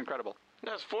 That's incredible.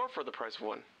 No, it's 4 for the price of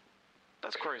 1.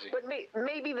 That's crazy. But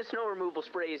maybe the snow removal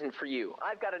spray isn't for you.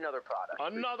 I've got another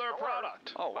product. Another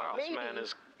product? Oh, wow. This Maybe. man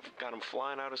has got him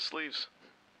flying out his sleeves.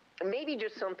 Maybe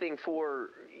just something for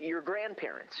your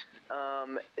grandparents.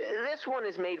 This one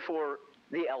is made for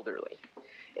the elderly.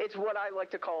 It's what I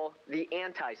like to call the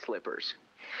anti-slippers.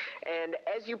 And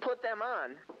as you put them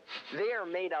on, they are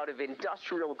made out of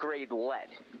industrial-grade lead.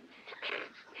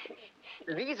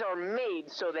 These are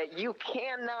made so that you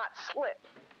cannot slip.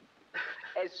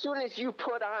 As soon as you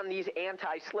put on these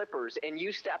anti-slippers and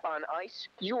you step on ice,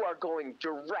 you are going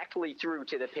directly through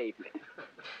to the pavement.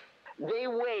 They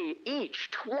weigh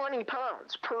each 20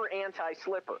 pounds per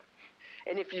anti-slipper.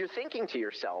 And if you're thinking to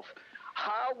yourself,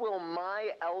 how will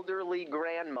my elderly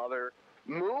grandmother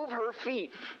move her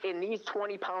feet in these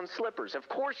 20-pound slippers? Of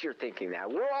course you're thinking that.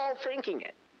 We're all thinking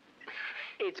it.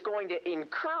 It's going to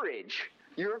encourage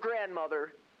your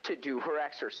grandmother to do her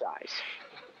exercise.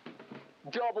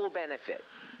 Double benefit.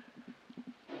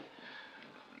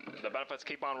 The benefits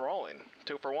keep on rolling.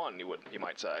 2 for 1, you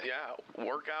might say. Yeah,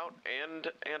 workout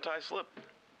and anti-slip.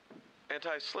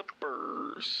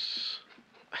 Anti-slippers.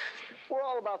 We're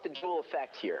all about the dual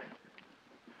effect here.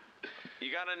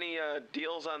 You got any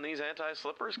deals on these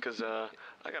anti-slippers? Because I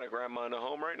got a grandma in the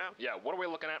home right now. Yeah, what are we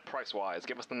looking at price-wise?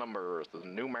 Give us the numbers, the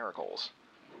numericals.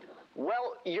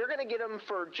 Well, you're going to get them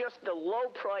for just the low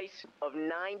price of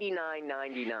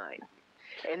 $99.99.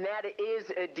 And that is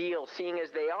a deal, seeing as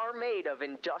they are made of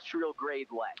industrial-grade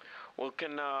lead. Well,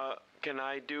 can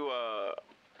I do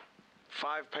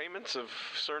 5 payments of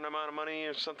a certain amount of money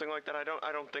or something like that?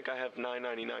 I don't think I have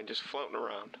 $9.99 just floating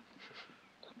around.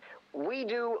 We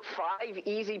do 5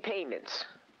 easy payments.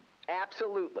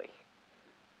 Absolutely.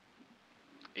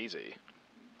 Easy.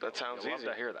 That sounds I'd easy.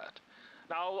 love to hear that.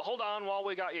 Now, hold on while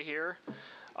we got you here.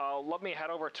 Let me head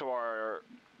over to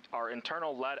our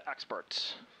internal lead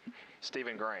expert,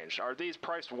 Stephen Grange. Are these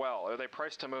priced well? Are they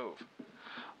priced to move?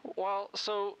 Well,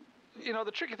 so,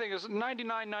 the tricky thing is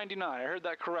 $99.99. I heard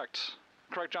that correct.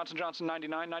 Correct, Johnson Johnson,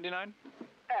 $99.99?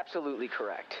 Absolutely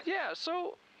correct. Yeah,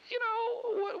 so,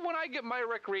 when I get my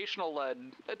recreational lead,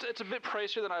 it's a bit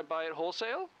pricier than I buy it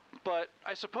wholesale. But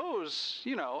I suppose,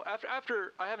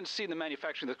 after I haven't seen the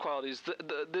manufacturing, the qualities,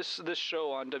 this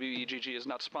show on WEGG is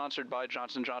not sponsored by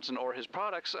Johnson & Johnson or his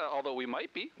products, although we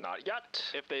might be. Not yet.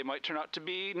 If they might turn out to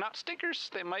be not stinkers,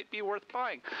 they might be worth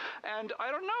buying. And I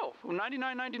don't know.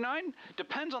 $99.99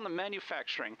 depends on the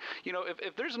manufacturing.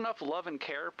 If there's enough love and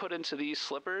care put into these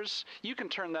slippers, you can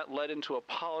turn that lead into a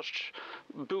polished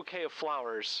bouquet of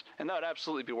flowers, and that would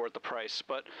absolutely be worth the price.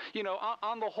 But,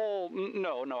 on the whole,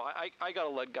 no, I got a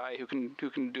lead guy who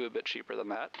can do a bit cheaper than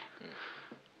that.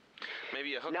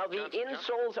 Maybe a hook. Now the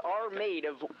insoles are made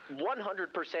of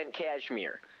 100%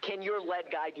 cashmere. Can your lead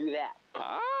guy do that?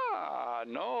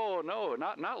 No,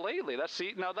 not lately. That's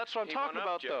what I'm talking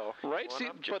about, though, right? See,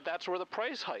 but that's where the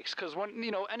price hikes, because when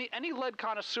any lead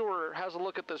connoisseur has a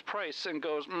look at this price and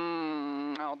goes,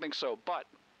 I don't think so. But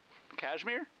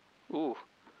cashmere, ooh,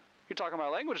 you're talking my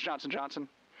language, Johnson Johnson.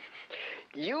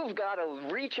 You've got to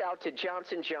reach out to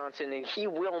Johnson Johnson, and he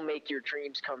will make your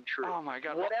dreams come true. Oh, my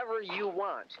God. Whatever you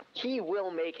want, he will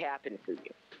make happen for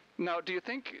you. Now, do you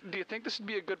think this would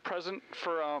be a good present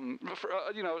for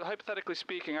hypothetically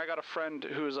speaking? I got a friend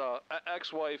whose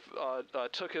ex-wife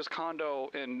took his condo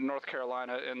in North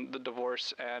Carolina in the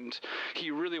divorce, and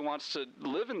he really wants to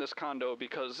live in this condo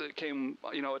because it came,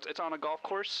 it's on a golf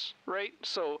course, right?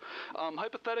 So,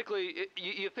 hypothetically,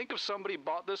 you think if somebody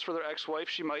bought this for their ex-wife,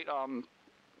 she might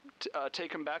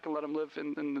take him back and let him live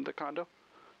in the condo?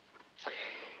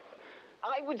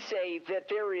 I would say that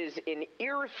there is an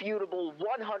irrefutable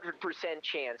 100%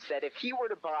 chance that if he were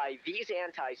to buy these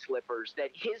anti-slippers,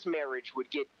 that his marriage would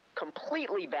get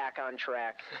completely back on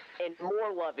track and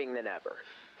more loving than ever.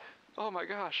 Oh my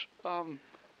gosh.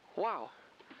 Wow.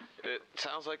 It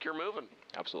sounds like you're moving.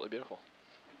 Absolutely beautiful.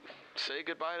 Say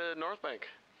goodbye to North Bank.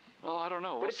 Well, I don't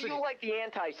know. But if you like the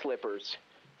anti-slippers,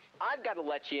 I've got to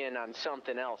let you in on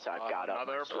something else I've got up.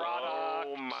 Another product.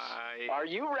 Oh my! Are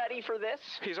you ready for this?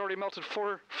 He's already melted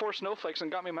four snowflakes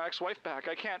and got me my ex-wife back.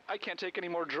 I can't take any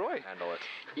more joy. Handle it.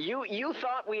 You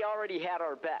thought we already had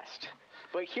our best,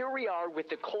 but here we are with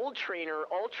the Cold Trainer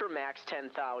Ultramax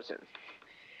 10,000.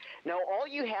 Now all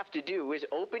you have to do is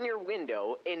open your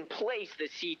window and place the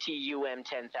CTUM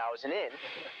 10,000 in,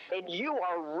 and you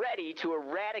are ready to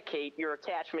eradicate your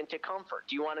attachment to comfort.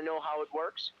 Do you want to know how it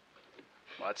works?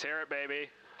 Let's hear it, baby.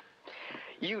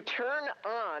 You turn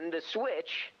on the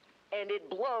switch, and it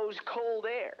blows cold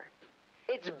air.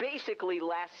 It's basically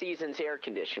last season's air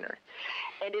conditioner.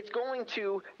 And it's going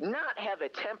to not have a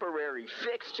temporary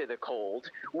fix to the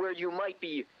cold, where you might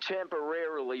be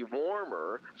temporarily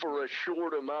warmer for a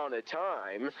short amount of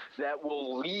time that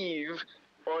will leave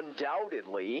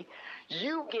undoubtedly.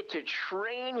 You get to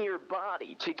train your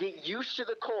body to get used to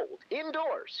the cold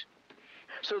indoors,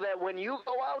 so that when you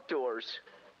go outdoors,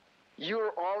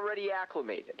 you're already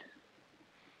acclimated.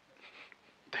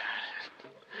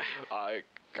 I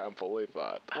can't believe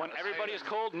that. When everybody is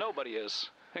cold, nobody is.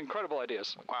 Incredible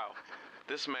ideas. Wow.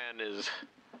 This man is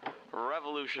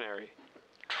revolutionary.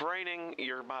 Training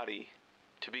your body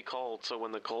to be cold so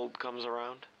when the cold comes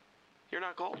around, you're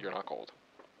not cold. You're not cold.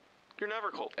 You're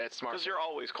never cold. It's smart. Because you're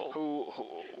always cold.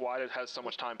 Why has so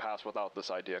much time passed without this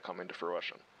idea coming to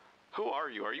fruition? Who are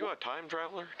you? Are you a time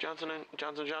traveler, Johnson &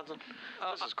 Johnson?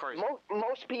 This is crazy.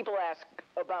 Most people ask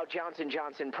about Johnson &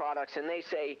 Johnson products, and they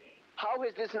say, how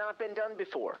has this not been done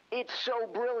before? It's so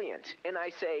brilliant. And I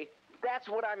say, that's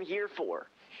what I'm here for.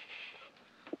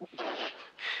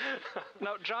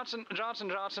 Now, Johnson,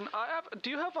 do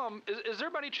you have, is there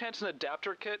by any chance an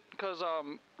adapter kit? Because,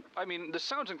 this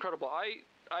sounds incredible.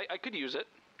 I could use it.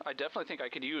 I definitely think I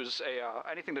could use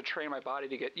anything to train my body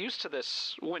to get used to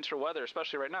this winter weather,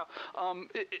 especially right now.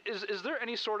 Is there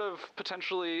any sort of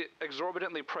potentially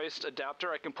exorbitantly priced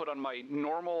adapter I can put on my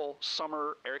normal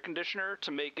summer air conditioner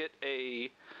to make it a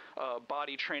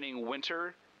body training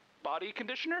winter body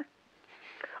conditioner?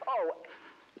 Oh,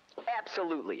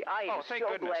 absolutely. I am so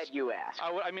glad you asked.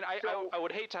 I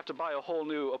would hate to have to buy a whole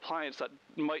new appliance that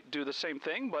might do the same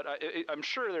thing, but I'm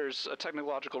sure there's a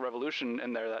technological revolution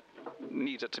in there that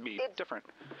needs it to be different.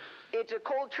 It's a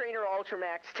Cold Trainer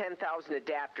Ultramax 10,000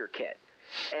 adapter kit,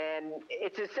 and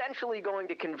it's essentially going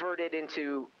to convert it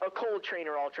into a Cold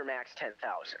Trainer Ultramax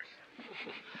 10,000.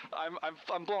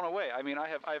 I'm blown away.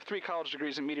 I have 3 college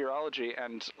degrees in meteorology,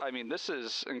 and this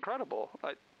is incredible.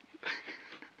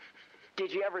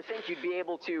 Did you ever think you'd be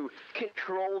able to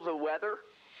control the weather?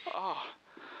 Oh,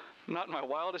 not in my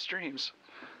wildest dreams.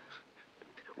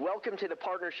 Welcome to the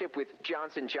partnership with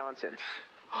Johnson & Johnson.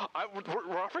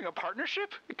 We're offering a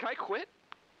partnership? Can I quit?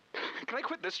 Can I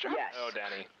quit this job? Yes. No,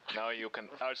 Danny. No, you can.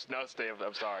 No, Steve,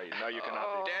 I'm sorry. No, you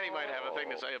cannot. Danny might have a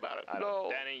thing to say about it.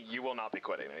 Danny, you will not be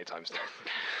quitting anytime soon.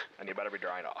 And you better be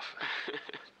drying off.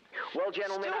 Well,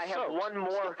 gentlemen, I have one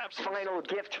more final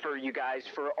gift for you guys,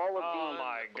 for all of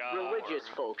the religious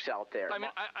folks out there.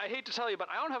 I hate to tell you, but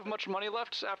I don't have much money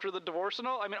left after the divorce and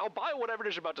all. I'll buy whatever it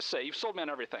is you're about to say. You've sold me on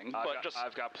everything.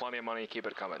 I've got plenty of money. Keep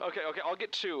it coming. Okay, I'll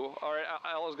get 2. All right,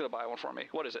 Ella's going to buy one for me.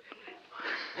 What is it?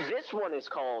 This one is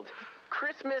called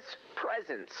Christmas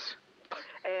Presents.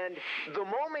 And the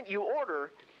moment you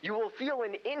order, you will feel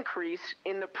an increase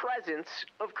in the presence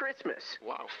of Christmas.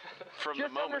 Wow.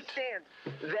 Just understand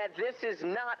that this is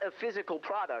not a physical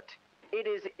product. It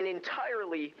is an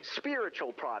entirely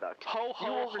spiritual product. You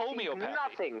will receive homeopathy.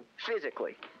 Nothing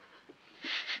physically.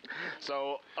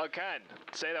 So, Ken,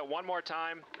 say that one more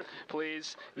time,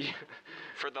 please.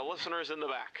 For the listeners in the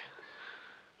back.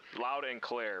 Loud and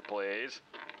clear, please.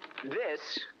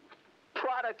 This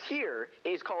product here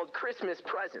is called Christmas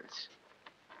Presents.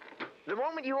 The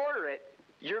moment you order it,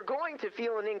 you're going to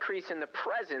feel an increase in the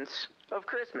presence of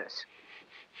Christmas.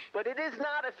 But it is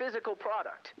not a physical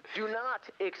product. Do not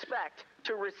expect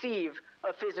to receive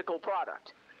a physical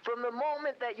product. From the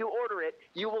moment that you order it,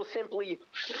 you will simply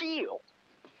feel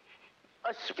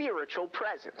a spiritual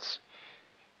presence.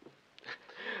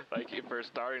 Thank you for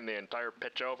starting the entire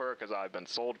pitch over, because I've been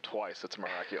sold twice. It's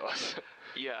miraculous.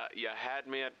 Yeah, you had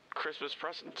me at Christmas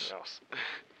presents. Yes.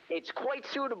 It's quite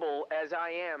suitable as I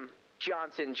am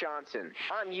Johnson Johnson.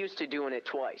 I'm used to doing it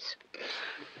twice.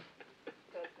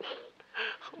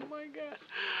 Oh my God.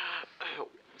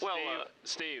 Well,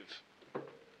 Steve,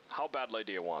 how badly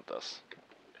do you want this?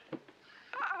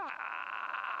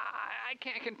 I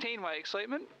can't contain my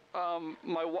excitement.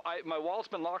 My wallet's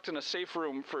been locked in a safe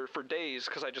room for days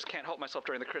because I just can't help myself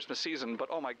during the Christmas season. But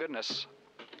oh my goodness,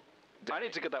 I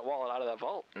need to get that wallet out of that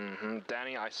vault. Mm-hmm.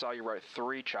 Danny, I saw you write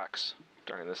 3 checks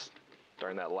during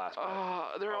that last.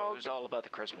 It was all about the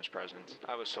Christmas presents.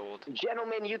 I was sold.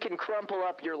 Gentlemen, you can crumple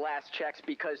up your last checks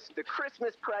because the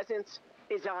Christmas presents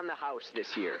is on the house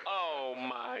this year. Oh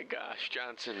my gosh,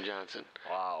 Johnson Johnson.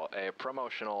 Wow, a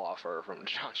promotional offer from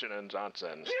Johnson &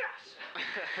 Johnson.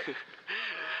 Yes!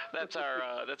 That's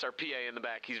our PA in the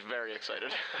back. He's very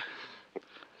excited.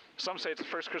 Some say it's the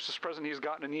first Christmas present he's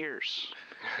gotten in years.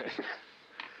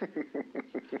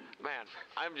 Man,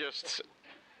 I'm just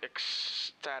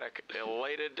ecstatic,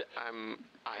 elated. I'm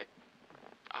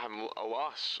a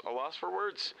loss for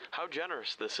words. How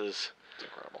generous this is. It's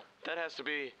incredible. That has to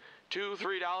be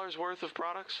 $2-3 worth of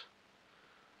products.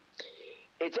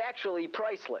 It's actually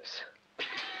priceless.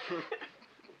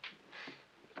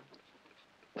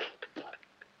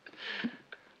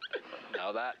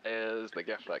 Now that is the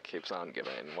gift that keeps on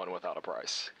giving, one without a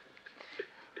price.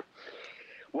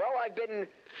 Well, I've been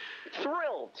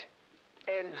thrilled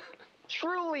and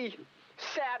truly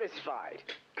satisfied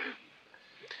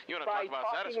by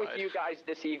talking with you guys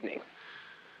this evening.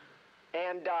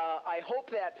 And I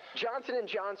hope that Johnson &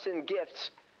 Johnson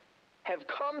gifts have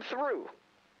come through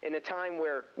in a time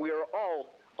where we are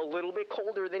all a little bit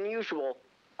colder than usual.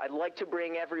 I'd like to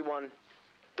bring everyone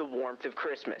the warmth of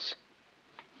Christmas.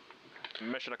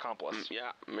 Mission accomplished.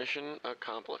 Yeah, mission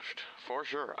accomplished. For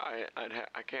sure. I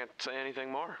can't say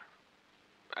anything more.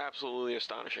 Absolutely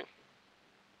astonishing.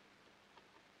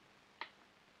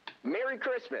 Merry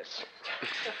Christmas.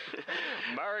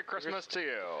 Merry Christmas to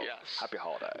you. Yes. Happy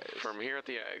holidays. From here at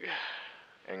the Egg.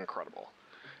 Incredible.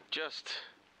 Just,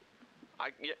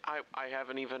 I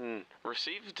haven't even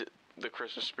received the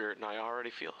Christmas spirit, and I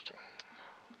already feel it.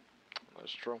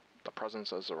 That's true. The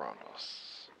presence is around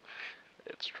us.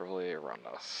 It's truly around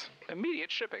us.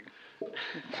 Immediate shipping.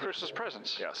 Christmas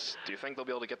presents. Yes. Do you think they'll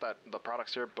be able to get the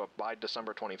products here by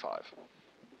December 25?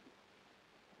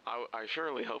 I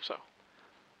surely hope so.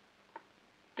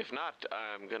 If not,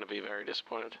 I'm going to be very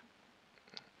disappointed.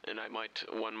 And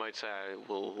one might say I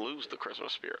will lose the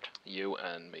Christmas spirit. You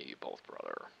and me both,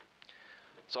 brother.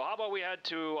 So how about we head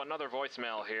to another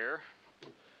voicemail here?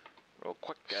 Real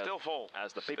quick. Still full.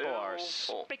 As the people are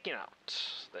speaking out.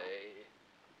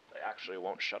 They actually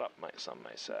won't shut up, some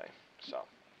may say. So.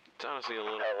 It's honestly a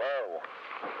little... Hello.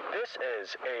 This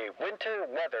is a winter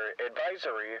weather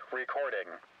advisory recording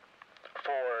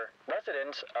for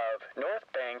residents of North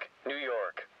Bank, New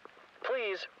York.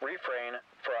 Please refrain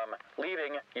from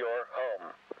leaving your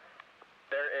home.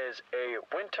 There is a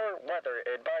winter weather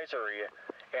advisory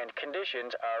and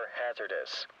conditions are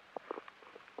hazardous.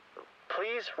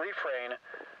 Please refrain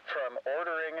from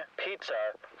ordering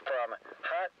pizza from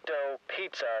Hot Dough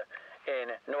Pizza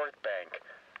in North Bank.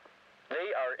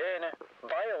 They are in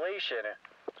violation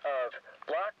of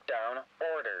lockdown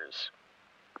orders.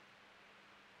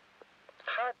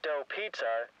 Hot Dough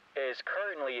Pizza is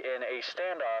currently in a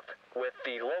standoff with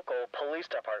the local police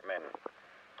department.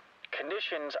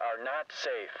 Conditions are not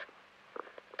safe.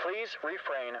 Please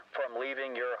refrain from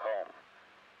leaving your home.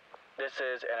 This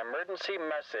is an emergency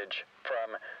message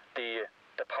from the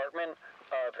Department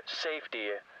of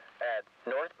Safety at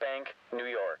North Bank, New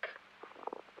York.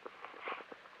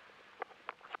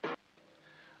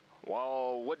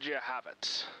 Well, would you have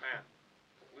it? Man,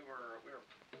 we were.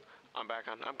 I'm back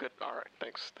on. I'm good. All right.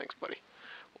 Thanks, buddy.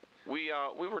 We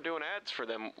were doing ads for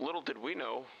them. Little did we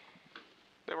know,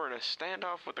 they were in a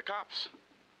standoff with the cops.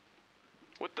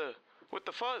 With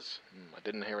the fuzz. I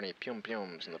didn't hear any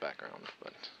pum-pums in the background,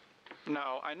 but.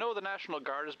 No, I know the National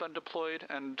Guard has been deployed,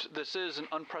 and this is an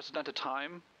unprecedented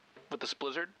time with this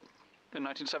blizzard in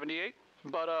 1978.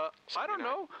 But I don't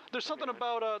know. There's something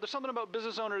about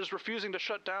business owners refusing to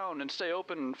shut down and stay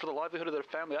open for the livelihood of their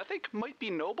family. I think might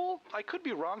be noble. I could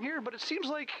be wrong here, but it seems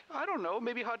like, I don't know,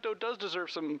 maybe Hot Dough does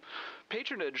deserve some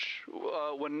patronage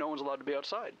when no one's allowed to be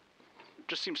outside.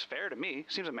 Just seems fair to me.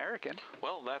 Seems American.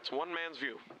 Well, that's one man's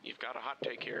view. You've got a hot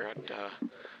take here at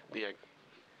the Egg.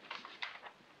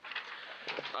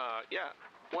 Yeah.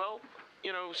 Well,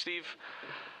 Steve,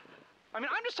 I mean,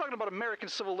 I'm just talking about American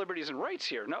civil liberties and rights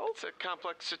here, no? It's a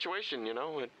complex situation, you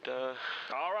know.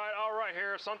 All right,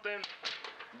 here, something.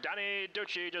 Danny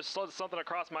Ducci just slid something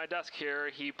across my desk here.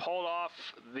 He pulled off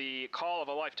the call of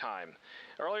a lifetime.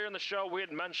 Earlier in the show, we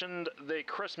had mentioned the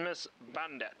Christmas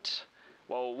Bandit.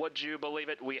 Well, would you believe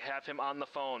it? We have him on the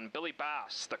phone. Billy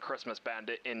Bass, the Christmas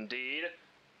Bandit, indeed.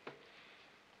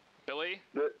 Billy,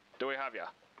 do we have you?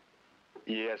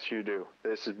 Yes, you do.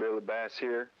 This is Billy Bass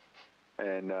here,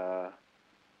 and I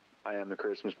am the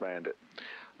Christmas Bandit.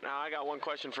 Now, I got one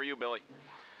question for you, Billy.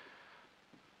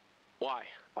 Why?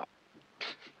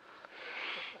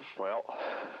 Well,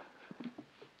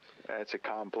 that's a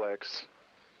complex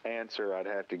answer I'd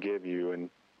have to give you, and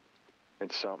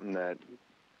it's something that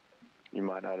you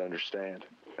might not understand.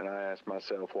 And I ask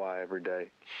myself why every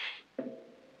day.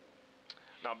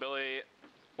 Now, Billy,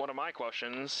 one of my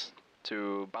questions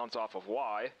to bounce off of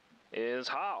why is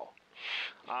how.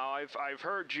 I've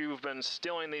heard you've been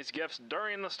stealing these gifts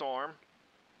during the storm,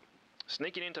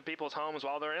 sneaking into people's homes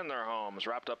while they're in their homes,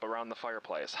 wrapped up around the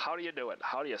fireplace. How do you do it?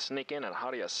 How do you sneak in and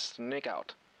how do you sneak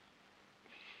out?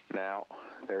 Now,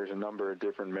 there's a number of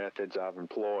different methods I've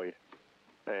employed,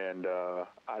 and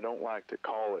I don't like to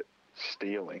call it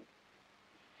stealing.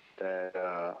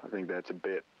 I think that's a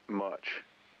bit much.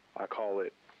 I call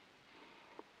it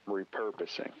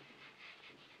repurposing.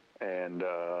 And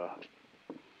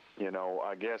you know,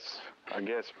 I guess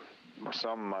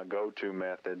some of my go-to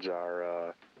methods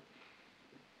are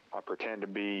I pretend to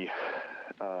be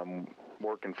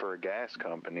working for a gas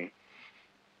company,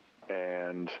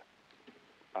 and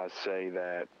I say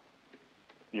that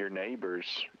your neighbors,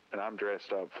 and I'm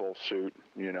dressed up full suit,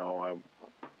 you know,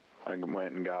 I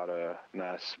went and got a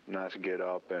nice get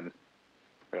up and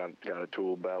got a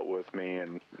tool belt with me,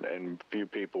 and a few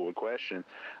people would question.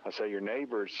 I say, your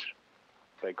neighbors,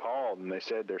 they called and they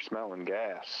said they're smelling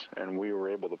gas, and we were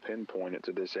able to pinpoint it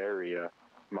to this area.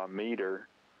 My meter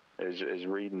is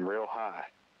reading real high,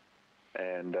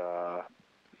 and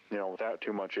you know, without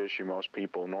too much issue, most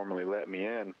people normally let me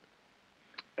in.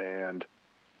 And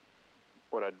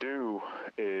what I do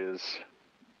is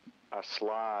I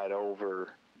slide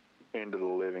over into the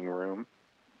living room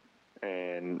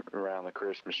and around the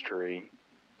Christmas tree.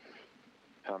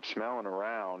 I'm smelling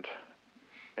around,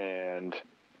 and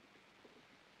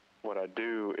what I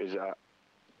do is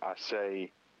I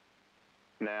say,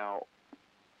 now,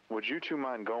 would you two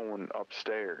mind going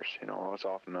upstairs? You know, it's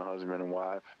often a husband and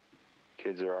wife.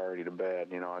 Kids are already to bed.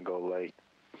 You know, I go late.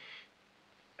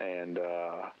 And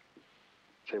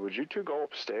say, would you two go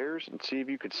upstairs and see if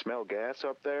you could smell gas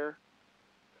up there?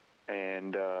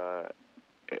 And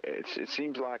it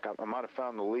seems like I might have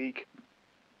found the leak.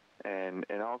 And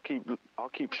I'll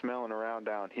keep smelling around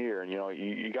down here. And, you know,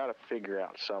 you got to figure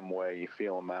out some way. You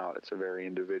feel them out. It's a very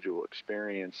individual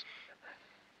experience.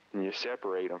 And you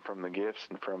separate them from the gifts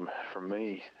and from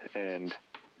me. And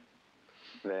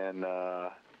then,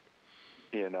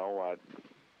 you know,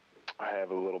 I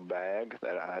have a little bag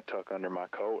that I tuck under my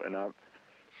coat, and I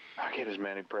get as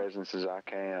many presents as I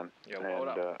can. Yeah, load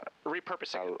up.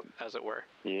 Repurposing it, as it were.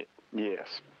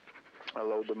 Yes. I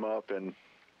load them up, and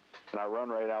I run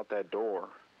right out that door,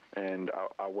 and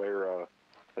I wear a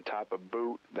type of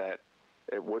boot that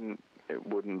it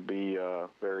wouldn't be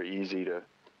very easy to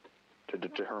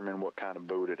determine what kind of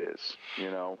boot it is, you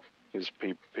know, because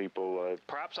people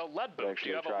perhaps a lead boot. Do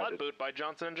you have a lead boot by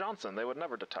Johnson & Johnson? They would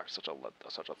never detect such a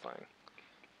thing.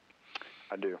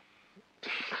 I do.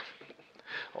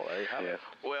 Well, there you have it.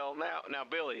 Well, now,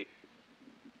 Billy,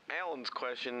 Alan's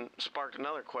question sparked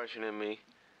another question in me.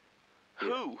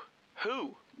 Yeah.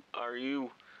 Who are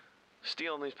you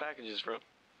stealing these packages from?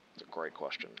 It's a great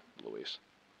question, Luis.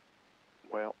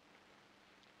 Well,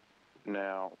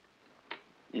 now,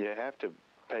 you have to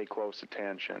pay close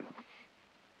attention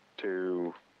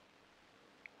to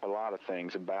a lot of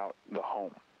things about the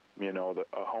home. You know,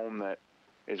 a home that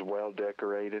is well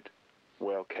decorated,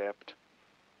 well kept,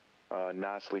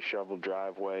 nicely shoveled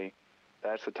driveway,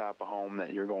 that's the type of home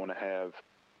that you're going to have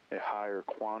a higher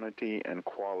quantity and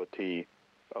quality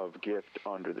of gift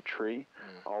under the tree.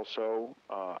 Also,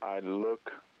 I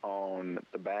look on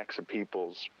the backs of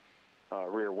people's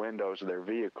rear windows of their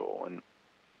vehicle, and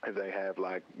if they have,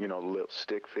 like, you know, little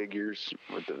stick figures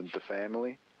with the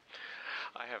family.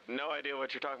 I have no idea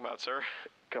what you're talking about, sir.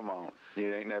 Come on.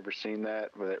 You ain't never seen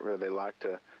that, where they like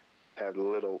to have the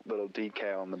little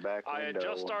decal in the back window. I had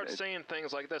just started seeing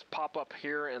things like this pop up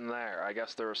here and there. I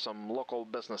guess there are some local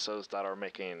businesses that are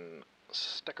making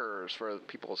stickers for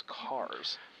people's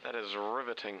cars. That is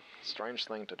riveting. Strange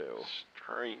thing to do.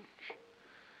 Strange.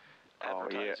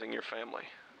 Advertising your family.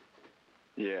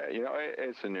 Yeah, you know,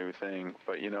 it's a new thing,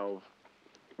 but, you know,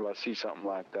 if I see something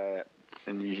like that,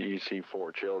 and you see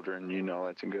 4 children, you know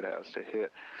that's a good house to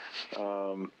hit.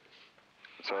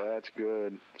 So that's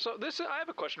good. So I have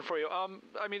a question for you.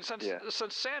 I mean, since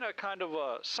Santa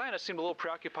Santa seemed a little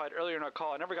preoccupied earlier in our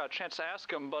call, I never got a chance to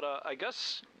ask him, but I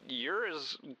guess you're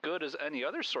as good as any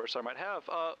other source I might have.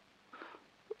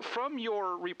 From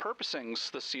your repurposings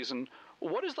this season,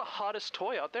 what is the hottest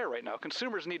toy out there right now?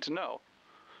 Consumers need to know.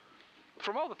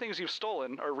 From all the things you've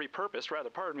stolen, or repurposed,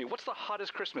 rather, pardon me, what's the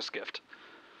hottest Christmas gift?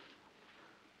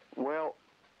 Well,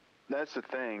 that's the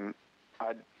thing.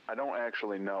 I don't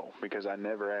actually know because I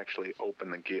never actually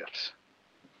open the gifts.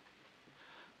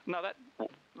 Now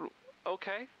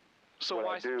okay. So what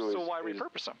why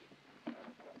repurpose them?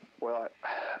 Well,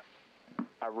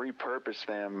 I repurpose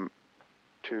them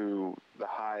to the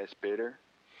highest bidder,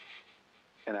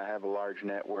 and I have a large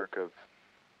network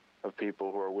of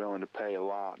people who are willing to pay a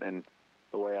lot. And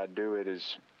the way I do it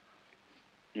is,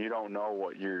 you don't know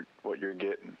what you're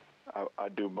getting. I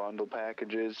do bundle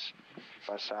packages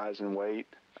by size and weight.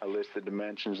 I list the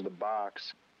dimensions of the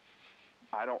box.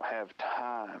 I don't have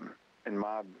time in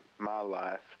my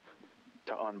life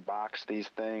to unbox these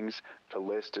things, to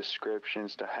list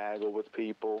descriptions, to haggle with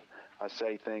people. I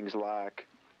say things like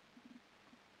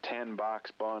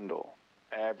 10-box bundle,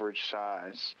 average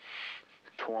size,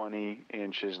 20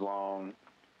 inches long,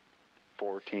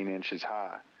 14 inches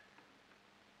high,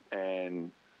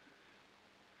 and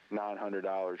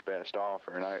 $900 best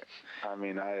offer. And I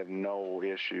mean, I have no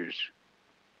issues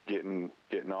getting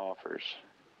offers.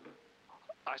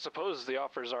 I suppose the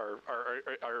offers are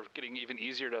getting even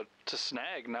easier to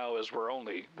snag now, as we're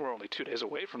only 2 days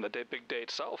away from the big day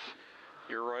itself.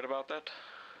 You're right about that.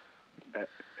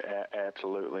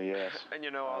 Absolutely, yes. And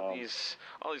you know, all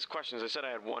these questions. I said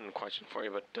I had one question for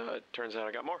you, but it turns out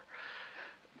I got more.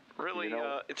 Really,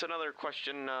 it's another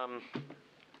question.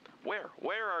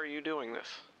 Where are you doing this?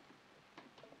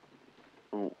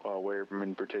 Where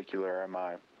in particular am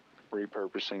I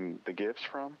repurposing the gifts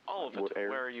from? All of it.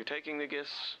 Where are you taking the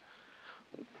gifts?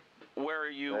 Where are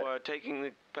you taking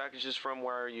the packages from?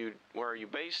 Where are you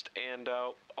based? And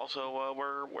also,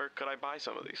 where could I buy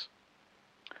some of these?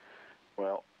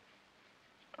 Well,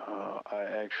 I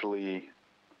actually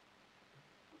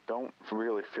don't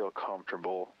really feel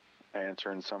comfortable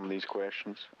answering some of these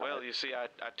questions. Well, you see, I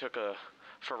took a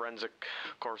forensic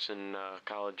course in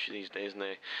college these days, and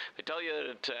they tell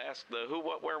you to ask the who,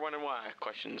 what, where, when, and why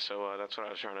questions. So that's what I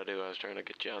was trying to do. I was trying to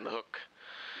get you on the hook.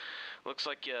 Looks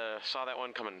like you saw that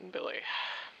one coming, Billy.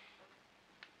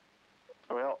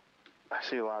 Well, I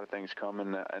see a lot of things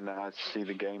coming, and I see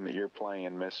the game that you're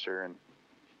playing, mister, and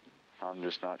I'm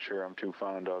just not sure I'm too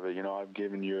fond of it. You know, I've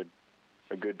given you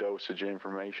a good dosage of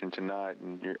information tonight,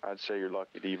 and I'd say you're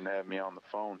lucky to even have me on the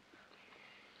phone.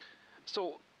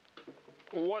 So,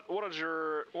 what's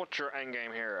your end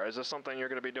game here? Is this something you're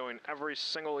going to be doing every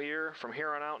single year from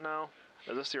here on out now?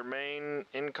 Is this your main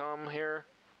income here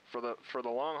for the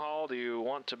long haul? Do you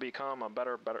want to become a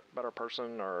better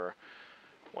person, or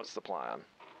what's the plan?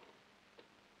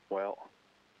 Well,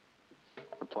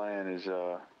 the plan is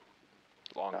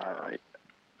long term.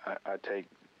 I take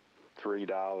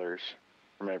 $3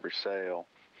 from every sale,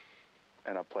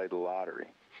 and I play the lottery.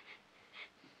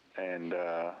 And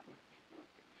I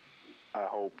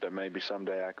hope that maybe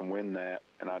someday I can win that,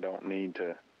 and I don't need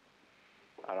to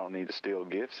steal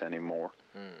gifts anymore.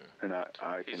 And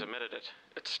I He's admitted it.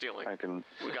 It's stealing. I can.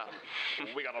 We got him.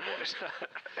 We got him, boys.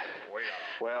 We got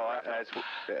him. Well,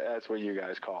 that's what you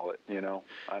guys call it. You know,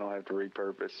 I don't have to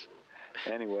repurpose.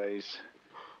 Anyways,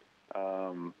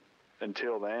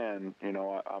 until then, you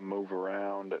know, I move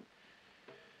around, and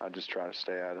I just try to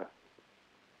stay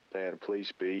at a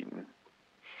police beat. And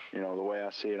you know, the way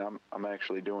I see it, I'm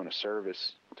actually doing a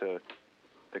service to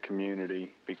the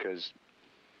community, because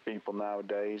people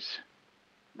nowadays,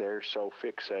 they're so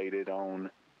fixated on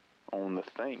the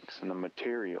things and the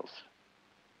materials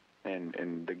and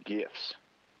the gifts.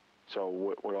 So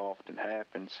what often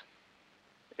happens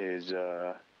is,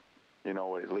 you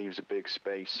know, it leaves a big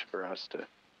space for us to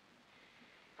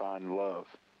find love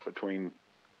between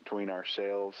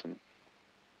ourselves and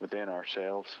within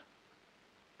ourselves,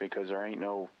 because there ain't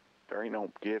no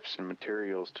gifts and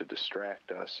materials to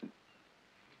distract us. And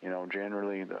you know,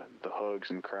 generally the hugs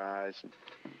and cries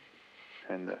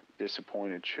and the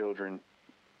disappointed children,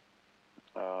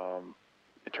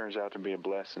 it turns out to be a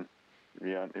blessing, if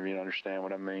you understand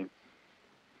what I mean.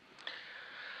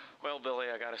 Well, Billy,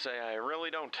 I gotta say, I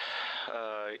really don't.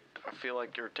 I feel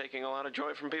like you're taking a lot of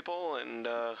joy from people, and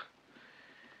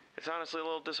it's honestly a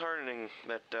little disheartening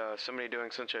that somebody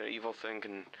doing such an evil thing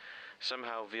can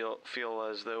somehow feel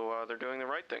as though they're doing the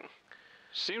right thing.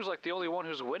 Seems like the only one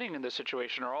who's winning in this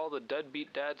situation are all the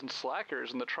deadbeat dads and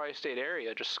slackers in the tri-state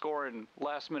area just scoring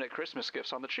last-minute Christmas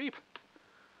gifts on the cheap.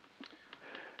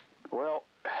 Well,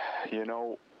 you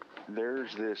know,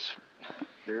 there's this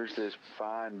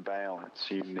fine balance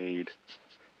you need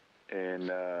in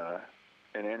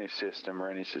any system or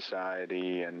any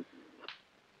society, and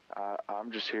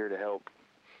I'm just here to help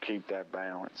keep that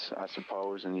balance, I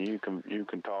suppose. And you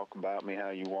can talk about me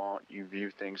how you want, you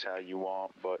view things how you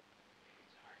want, but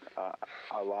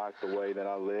I like the way that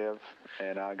I live,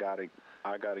 and I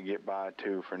gotta get by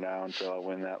too for now until I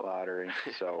win that lottery.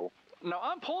 So. Now,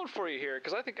 I'm pulling for you here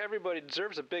because I think everybody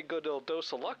deserves a big good old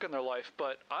dose of luck in their life,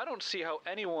 but I don't see how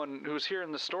anyone who's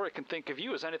hearing the story can think of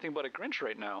you as anything but a Grinch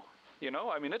right now. You know,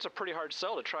 I mean, it's a pretty hard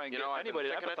sell to try and get anybody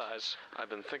to empathize.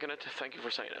 I've been thinking it. Thank you for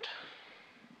saying it.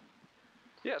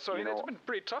 Yeah, so it's been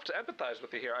pretty tough to empathize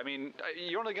with you here. I mean,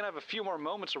 you're only going to have a few more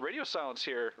moments of radio silence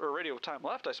here, or radio time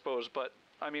left, I suppose, but,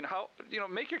 I mean,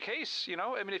 make your case, you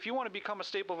know? I mean, if you want to become a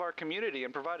staple of our community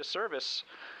and provide a service,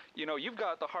 you know, you've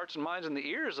got the hearts and minds and the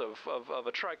ears of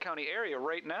a Tri-County area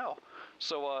right now.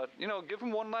 So, you know, give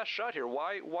them one last shot here.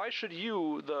 Why should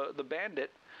you, the bandit,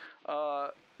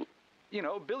 you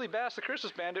know, Billy Bass, the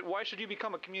Christmas Bandit, why should you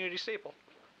become a community staple?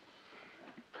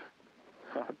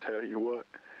 I'll tell you what,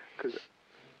 because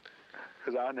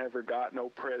I never got no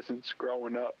presents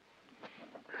growing up.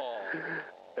 Oh.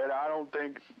 And I don't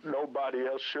think nobody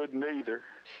else should neither.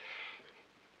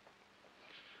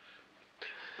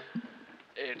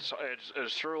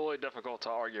 It's truly difficult to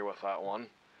argue with that one.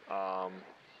 I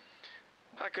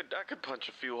could punch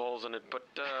a few holes in it, but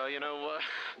you know,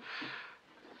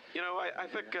 I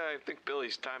think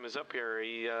Billy's time is up here.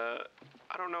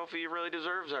 I don't know if he really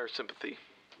deserves our sympathy.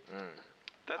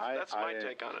 That's my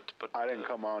take on it. But I didn't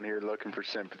come on here looking for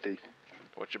sympathy.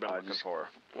 What you been looking for?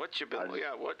 What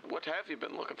have you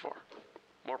been looking for?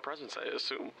 More presents, I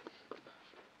assume.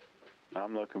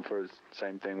 I'm looking for the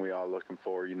same thing we all looking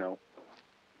for, you know.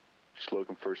 Just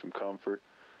looking for some comfort,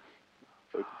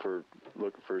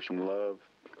 looking for some love.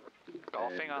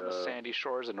 Golfing on the sandy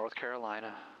shores of North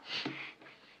Carolina.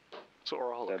 That's what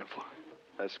we're all looking for.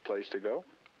 That's the place to go.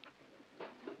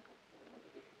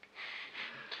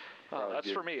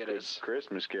 That's for me, it is.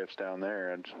 Christmas gifts down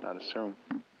there, I'd assume.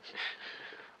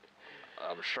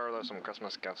 I'm sure there's some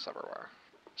Christmas gifts everywhere.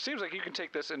 Seems like you can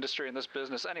take this industry and this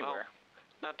business anywhere.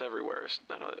 Well, not everywhere.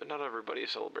 Not everybody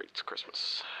celebrates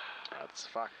Christmas. That's a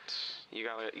fact. You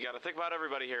gotta think about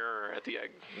everybody here at the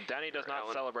Egg. Danny does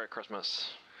not celebrate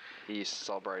Christmas. He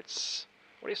celebrates.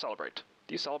 What do you celebrate?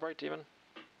 Do you celebrate even?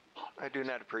 I do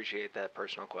not appreciate that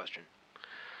personal question.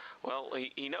 Well,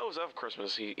 he knows of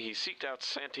Christmas. He seeked out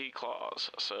Santa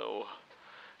Claus, so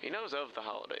he knows of the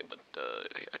holiday, but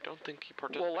I don't think he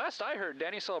participates. Well, last I heard,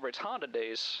 Danny celebrates Honda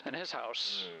Days in his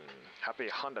house. Happy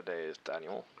Honda Days,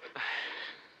 Daniel.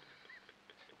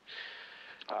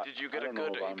 Did you get a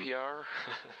good APR?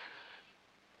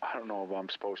 I don't know if I'm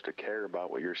supposed to care about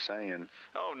what you're saying.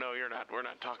 Oh, no, you're not. We're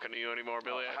not talking to you anymore,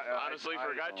 Billy. I honestly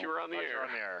forgot you were on the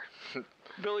air.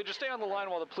 Billy, just stay on the line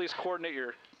while the police coordinate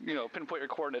pinpoint your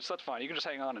coordinates. That's fine. You can just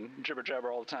hang on and jibber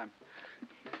jabber all the time.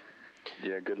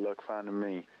 Yeah, good luck finding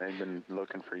me. They've been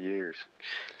looking for years.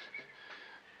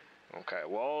 Okay,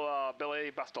 well,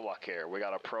 Billy, best of luck here. We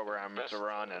got a program to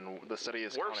run, and the city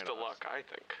is worst of luck, I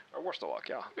think. Or worst of luck,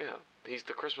 yeah. Yeah, he's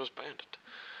the Christmas Bandit.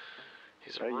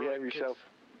 He's a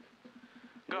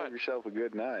you have yourself a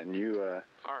good night, and you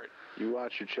all right. You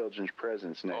watch your children's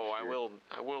presents next year. Oh, I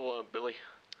will, Billy.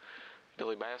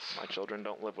 Billy Bass. My children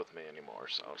don't live with me anymore,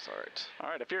 so it's all right. All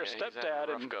right, if you're a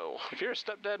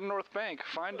stepdad in North Bank,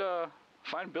 find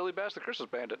Billy Bass, the Christmas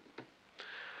Bandit.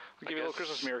 I'll give you a little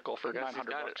Christmas miracle for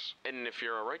 $900. And if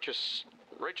you're a righteous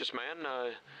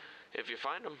man, if you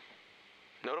find him,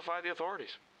 notify the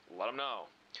authorities. Let them know.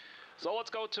 So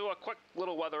let's go to a quick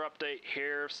little weather update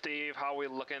here. Steve, how are we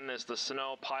looking? Is the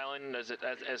snow piling? Is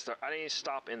there any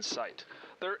stop in sight?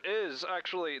 There is,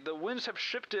 actually. The winds have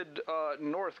shifted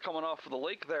north coming off of the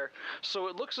lake there, so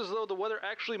it looks as though the weather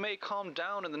actually may calm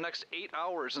down in the next 8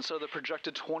 hours instead of the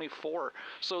projected 24.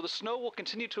 So the snow will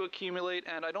continue to accumulate,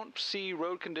 and I don't see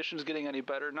road conditions getting any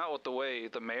better, not with the way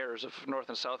the mayors of North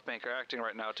and South Bank are acting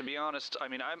right now. To be honest, I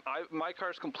mean, my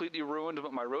car's completely ruined,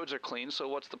 but my roads are clean, so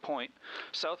what's the point?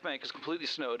 South Bank is completely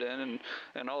snowed in,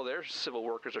 and all their civil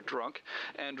workers are drunk,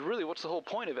 and really, what's the whole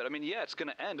point of it? I mean, yeah, it's going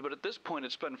to end, but at this point,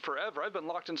 it's been forever. I've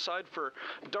been locked inside for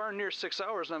darn near 6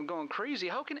 hours, and I'm going crazy.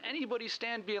 How can anybody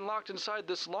stand being locked inside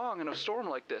this long in a storm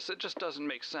like this? It just doesn't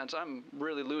make sense. I'm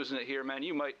really losing it here, man.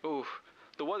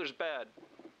 The weather's bad.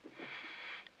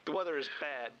 The weather is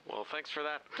bad. Well, thanks for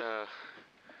that.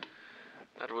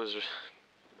 That was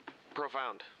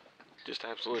profound. Just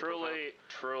absolutely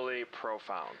truly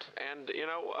profound. And, you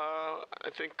know, I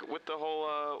think with the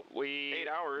whole 8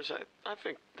 hours, I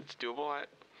think it's doable.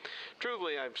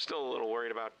 Truthfully, I'm still a little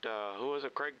worried about, who was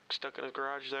it, Craig stuck in his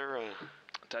garage there?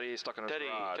 Teddy stuck in his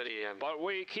garage. Teddy, yeah. But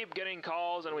we keep getting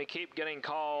calls, and we keep getting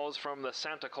calls from the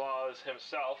Santa Claus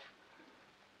himself.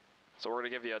 So we're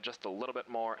going to give you just a little bit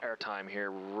more airtime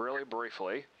here really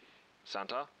briefly.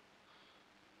 Santa.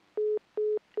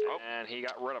 Oh. And he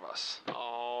got rid of us.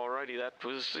 Alrighty, that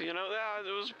was, you know,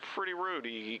 it was pretty rude.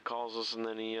 He calls us and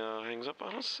then he hangs up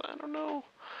on us. I don't know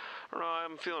how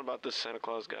I'm feeling about this Santa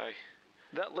Claus guy.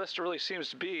 That list really seems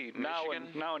to be now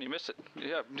and you miss it.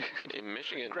 Yeah. In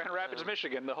Michigan. Grand Rapids,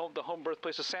 Michigan, the home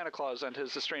birthplace of Santa Claus and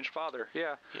his estranged father.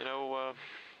 Yeah. You know,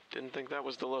 didn't think that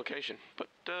was the location, but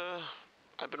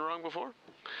I've been wrong before,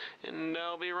 and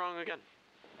I'll be wrong again.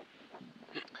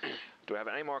 Do we have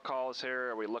any more calls here?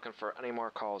 Are we looking for any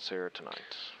more calls here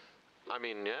tonight? I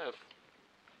mean, yeah.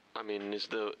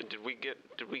 Did we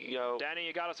go? Danny,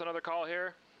 you got us another call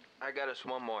here? I got us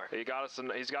one more. He's got us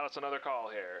another call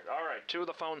here. All right, 2 of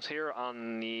the phones here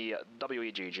on the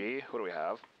WEGG. Who do we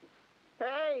have?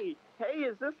 Hey,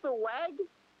 is this the WAG?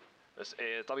 This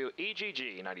is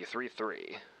WEGG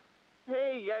 93.3.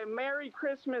 Hey, Merry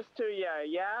Christmas to ya,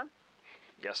 yeah?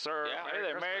 Yes, sir. Yeah, hey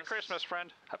there, Merry Christmas,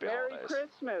 friend. Happy Merry holidays.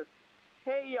 Christmas.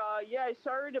 Hey,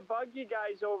 sorry to bug you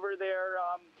guys over there.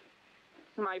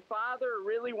 My father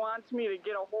really wants me to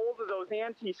get a hold of those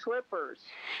anti-slippers.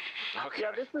 Okay.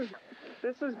 Yeah,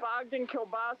 this is Bogdan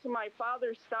Kilbasa, my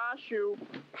father Stashu.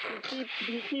 He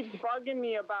keeps bugging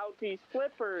me about these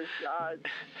slippers.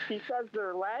 He says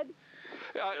they're lead.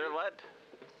 They're lead.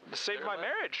 Saved my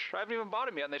marriage. I haven't even bought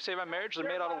them yet, and they saved my marriage. They're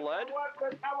made out of lead.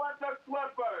 I want the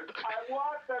slippers. I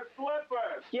want the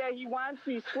slippers. Yeah, he wants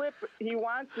these slippers.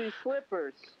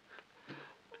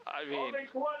 I mean, only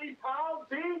 20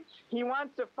 pounds each. He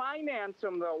wants to finance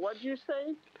them, though. What'd you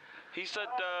say? He said,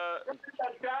 $1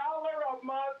 a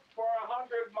month for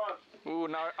 100 months. Ooh,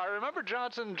 now I remember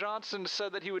Johnson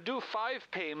said that he would do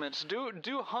 5 payments, do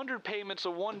 100 payments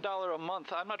of $1 a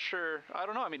month. I'm not sure. I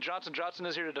don't know. I mean, Johnson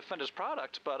is here to defend his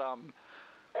product, but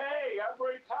Hey, I'm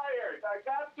retired. I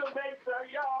got to make the I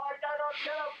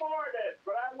can't afford it,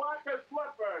 but I want the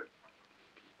slippers.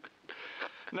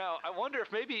 Now, I wonder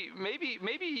if maybe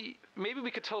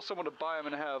we could tell someone to buy them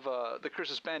and have the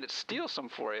Christmas Bandit steal some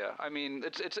for you. I mean,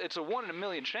 it's a 1 in a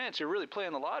million chance. You're really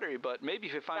playing the lottery, but maybe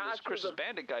if you find this Christmas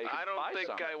Bandit guy, you can buy some. I don't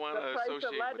think I want to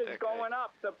associate with that The price of lead is going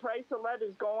up. The price of lead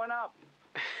is going up.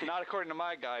 Not according to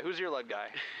my guy. Who's your lead guy?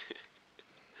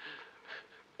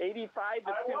 85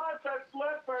 to I want the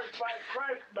slippers by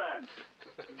Christmas.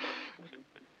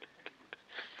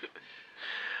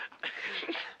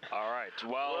 All right.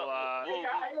 Well,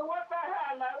 what the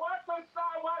hell? I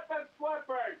want the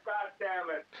slippers. God damn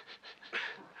it!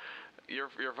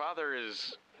 Your father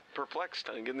is perplexed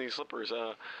on getting these slippers.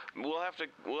 We'll have to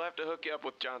hook you up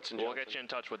with Johnson. We'll get you in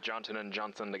touch with Johnson &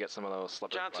 Johnson to get some of those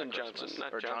slippers. Johnson,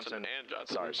 not Johnson and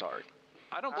Johnson. Sorry.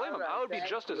 I don't blame him. I would be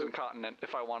just as incontinent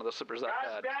if I wanted the slippers that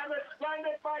bad. God damn it! Send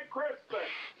it by Christmas.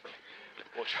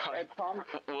 We'll try.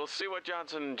 We'll see what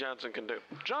Johnson & Johnson can do.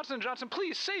 Johnson & Johnson,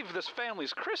 please save this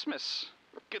family's Christmas.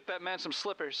 Get that man some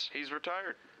slippers. He's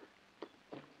retired.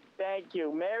 Thank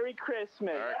you. Merry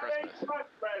Christmas. Merry Christmas.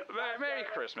 Merry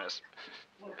Christmas.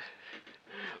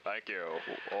 Thank you.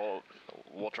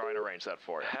 We'll try and arrange that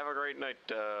for you. Have a great night.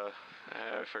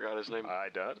 I forgot his name. I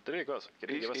don't. Did he go? Did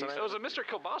he give us a name? Was it Mr.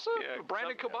 Kilbasa? Yeah,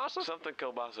 Brandon Kilbasa? Something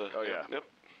Kilbasa. Oh, yeah. Yep.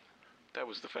 That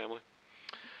was the family.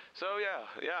 So, yeah.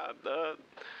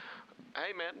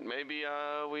 Hey, man, maybe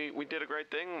we did a great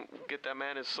thing. Get that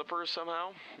man his slippers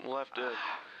somehow. We'll have to...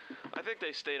 I think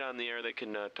they stayed on the air. They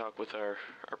can talk with our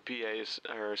PAs,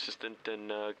 our assistant, and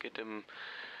get him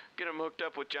hooked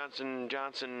up with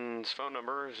Johnson's phone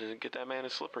number and get that man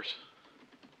his slippers.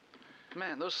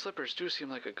 Man, those slippers do seem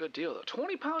like a good deal, though.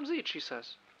 20 pounds each, he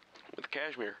says. With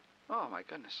cashmere. Oh, my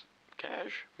goodness.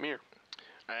 Cashmere.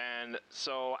 And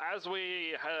so as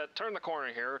we turn the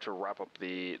corner here to wrap up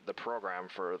the program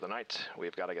for the night,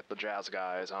 we've got to get the jazz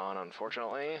guys on,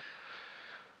 unfortunately.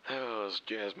 Oh, this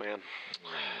jazz man.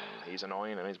 He's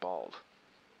annoying and he's bald.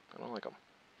 I don't like him.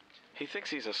 He thinks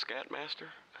he's a scat master?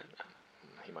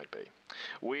 He might be.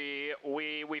 We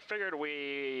figured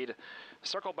we'd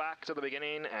circle back to the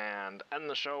beginning and end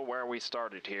the show where we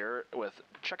started here with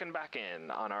checking back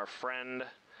in on our friend.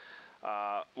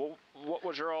 What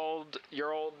was your old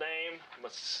name?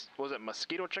 Was it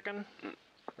Mosquito Chicken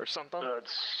or something?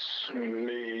 That's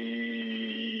me.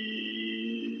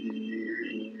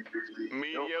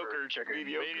 Mediocre chicken.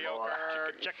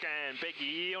 Mediocre chicken. Big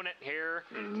unit here.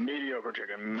 Mediocre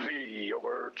chicken.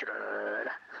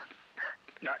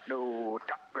 Not no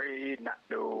top grade, not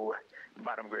no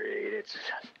bottom grade. It's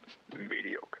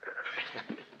mediocre.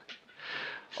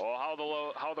 Well,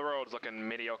 how the roads looking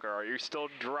mediocre? Are you still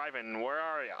driving? Where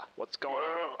are you? What's going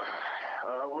on?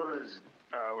 Well,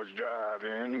 I was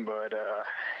driving, but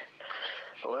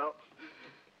well,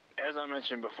 as I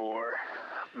mentioned before,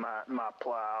 my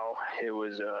plow, it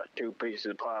was 2 pieces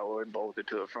of plywood bolted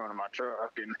to the front of my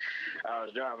truck, and I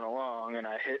was driving along, and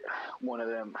I hit one of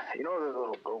them, you know, the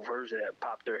little gophers that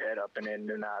pop their head up and in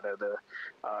and out of the,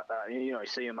 you know, you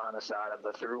see them on the side of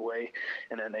the thruway,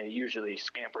 and then they usually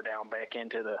scamper down back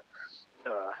into the,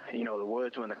 you know, the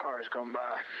woods when the cars come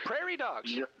by. Prairie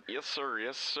dogs. Yes, sir.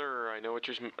 Yes, sir. I know what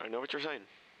you're saying.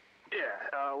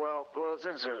 Yeah. Well,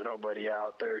 since there's nobody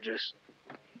out there,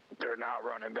 they're not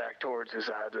running back towards the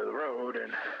sides of the road,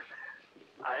 and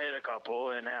I hit a couple,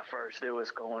 and at first it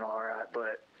was going all right,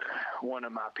 but one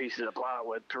of my pieces of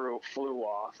plywood flew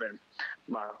off, and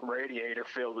my radiator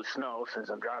filled with snow since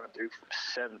I'm driving through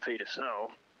 7 feet of snow,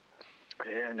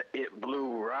 and it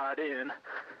blew right in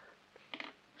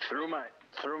through my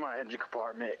engine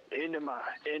compartment into my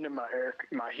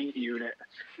heat unit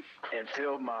and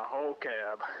filled my whole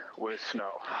cab with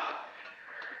snow.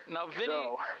 Now, Vinny.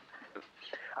 So,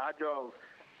 I drove.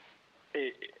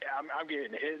 I'm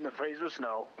getting hit in the face with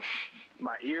snow.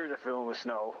 My ears are filling with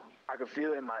snow. I can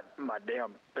feel it in my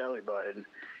damn belly button,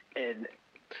 and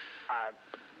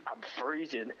I'm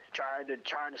freezing, trying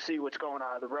to see what's going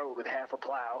on the road with half a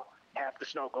plow, half the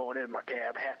snow going in my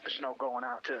cab, half the snow going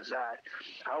out to the side.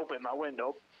 I open my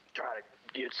window, try to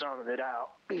get some of it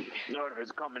out. None of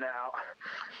it's coming out.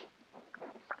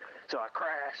 So I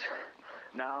crash.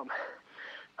 Now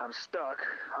I'm stuck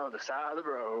on the side of the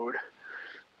road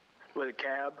with a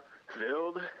cab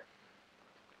filled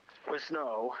with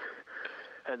snow.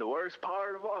 And the worst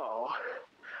part of all,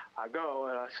 I go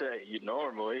and I say,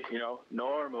 normally,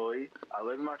 I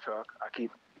live in my truck. I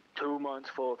keep 2 months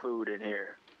full of food in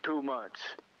here. 2 months.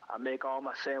 I make all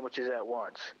my sandwiches at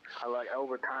once.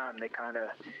 Over time, they kind of,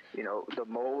 the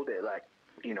mold,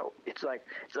 it's like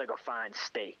a fine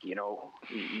steak, you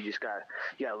just gotta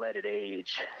let it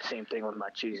age. Same thing with my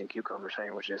cheese and cucumber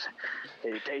sandwiches.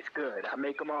 It tastes good. I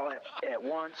make them all at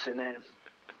once, and then,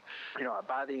 I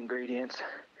buy the ingredients,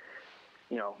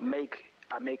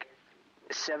 I make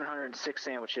 706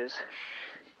 sandwiches,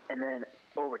 and then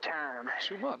over time,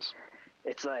 2 months.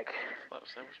 It's like a lot of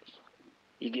sandwiches.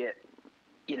 They get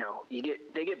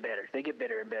better. They get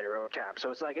better and better over time. So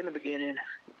it's like in the beginning,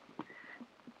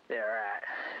 they're alright,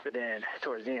 but then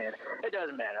towards the end, it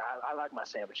doesn't matter. I like my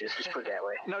sandwiches. Just put it that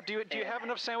way. Now, do you have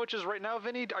enough sandwiches right now,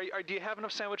 Vinny? Do you have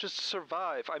enough sandwiches to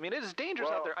survive? I mean, it is dangerous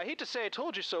out there. I hate to say I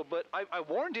told you so, but I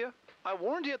warned you. I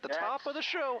warned you at the top of the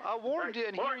show. I warned you,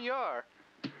 and here you are.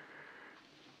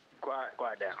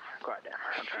 Quiet down. I'm trying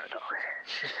to talk.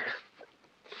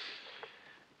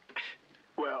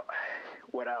 Well,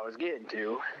 what I was getting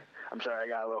to, I'm sorry I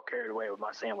got a little carried away with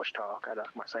my sandwich talk. I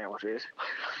like my sandwiches.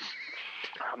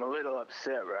 I'm a little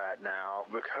upset right now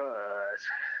because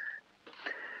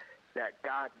that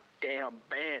goddamn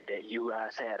bandit you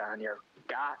guys had on your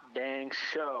goddamn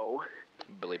show,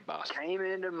 Billy Boss, came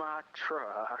into my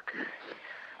truck.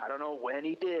 I don't know when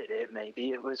he did it.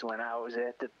 Maybe it was when I was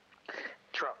at the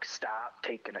truck stop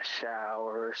taking a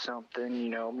shower or something,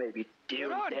 maybe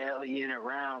dilly-dallying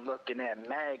around looking at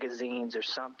magazines or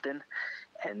something.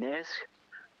 And this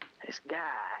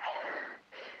guy,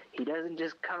 he doesn't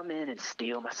just come in and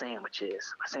steal my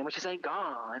sandwiches. My sandwiches ain't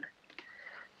gone.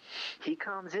 He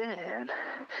comes in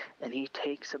and he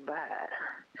takes a bite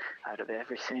out of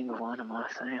every single one of my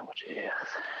sandwiches.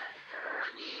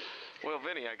 Well,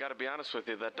 Vinny, I got to be honest with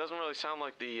you. That doesn't really sound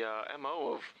like the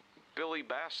MO of Billy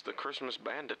Bass, the Christmas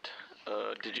Bandit.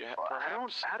 Did you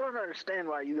perhaps? I don't understand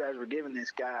why you guys were giving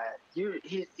this guy.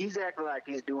 He's acting like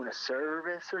he's doing a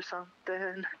service or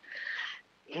something.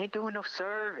 He ain't doing no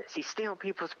service. He's stealing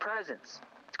people's presents.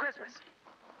 It's Christmas.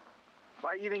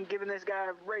 Why are you even giving this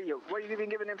guy radio? Why are you even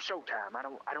giving him showtime? I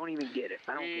don't even get it.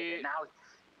 I don't get it. Now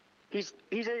he's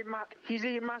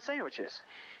eating my sandwiches.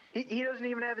 He doesn't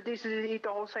even have the decency to eat the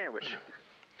whole sandwich.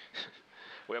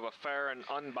 We have a fair and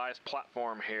unbiased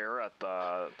platform here at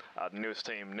the News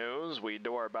Team News. We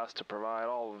do our best to provide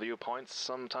all viewpoints.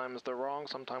 Sometimes they're wrong,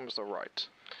 sometimes they're right.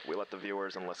 We let the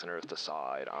viewers and listeners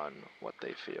decide on what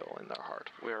they feel in their heart.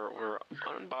 We're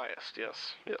unbiased,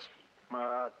 yes.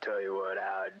 I'll tell you what,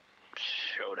 I'd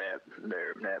show that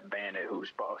bandit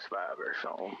who's boss fiber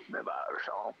song.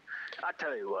 I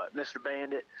tell you what, Mr.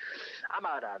 Bandit, I'm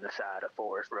out on the side of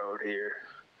Forest Road here.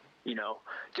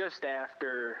 Just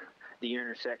after the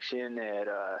intersection at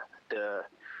the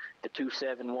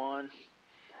 271.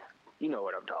 You know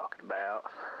what I'm talking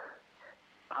about.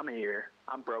 I'm here.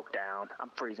 I'm broke down. I'm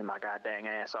freezing my goddamn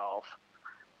ass off.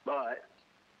 But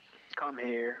come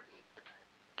here,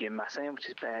 give me my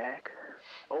sandwiches back,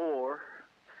 or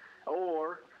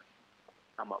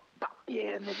I'm gonna pop you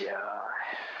in the jar.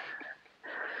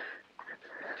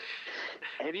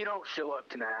 And if you don't show up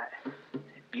tonight,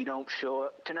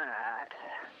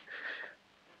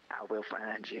 I will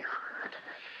find you,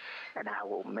 and I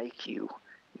will make you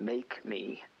make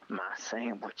me my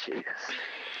sandwiches.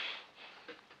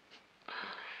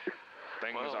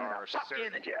 Things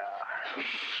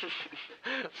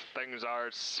Things are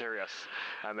serious,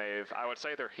 and I would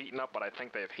say they're heating up, but I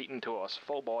think they've heated to a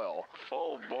full boil.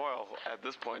 Full boil at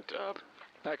this point.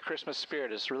 That Christmas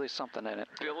spirit is really something in it.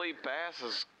 Billy Bass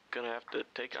is gonna have to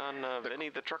take on Vinny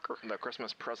the trucker. The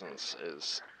Christmas presence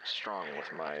is strong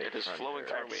with my. It is flowing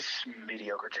through me.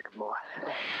 Mediocre chicken boy.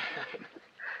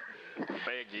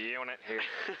 Big unit here.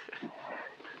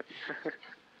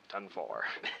 10-4.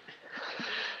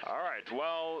 All right.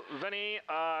 Well, Vinny,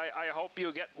 I hope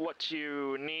you get what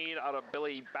you need out of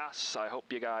Billy Bass. I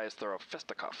hope you guys throw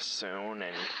fisticuffs soon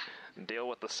and deal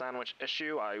with the sandwich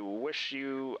issue. I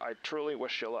truly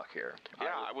wish you luck here.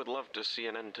 Yeah, I would love to see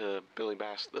an end to Billy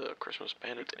Bass, the Christmas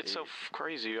Bandit. It's so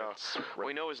crazy.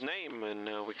 We know his name, and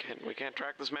we can't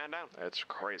track this man down. It's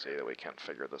crazy that we can't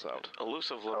figure this out.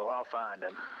 Elusive little. I'll find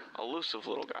him. Elusive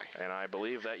little guy. And I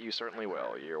believe that you certainly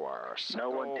will. You are so No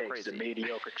one takes crazy. the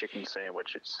mediocre chicken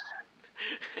sandwiches.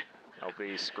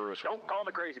 Nobody screws. Don't call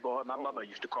me crazy, boy. My mama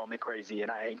used to call me crazy,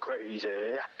 and I ain't crazy.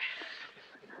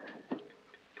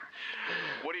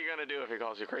 What are you gonna do if he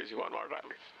calls you crazy one more time?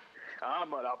 I'm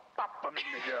gonna pop him in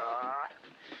the jar.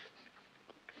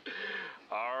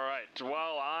 All right.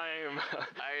 Well, I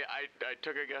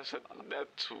took a guess at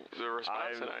that's the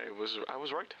response, and I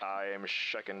was right. I am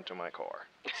shaken to my core.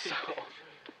 So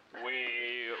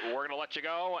we're gonna let you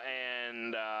go,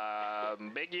 and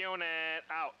big unit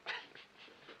out.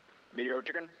 Mediocre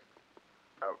chicken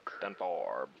out.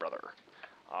 10-4, brother.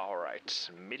 All right.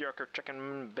 Mediocre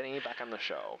chicken Vinny back on the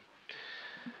show.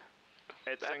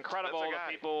 It's incredible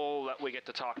the people that we get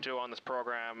to talk to on this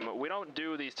program. We don't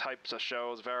do these types of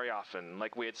shows very often.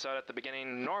 Like we had said at the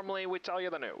beginning, normally we tell you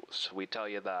the news. We tell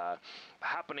you the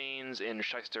happenings in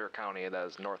Chester County, that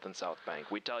is North and South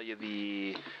Bank. We tell you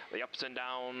the ups and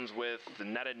downs with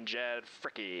Ned and Jed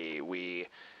Fricky.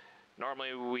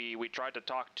 Normally we tried to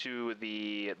talk to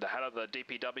the head of the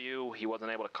DPW. He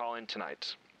wasn't able to call in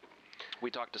tonight.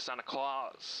 We talked to Santa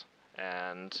Claus,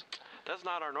 and that's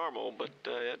not our normal, but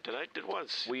tonight it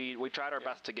was. We tried our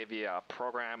best to give you a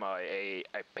program, a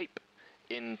peep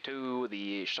into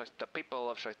the people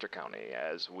of Chester County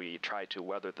as we try to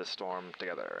weather the storm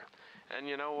together. And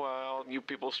you know, all you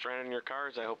people stranded in your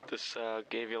cars, I hope this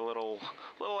gave you a little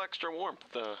extra warmth,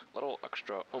 little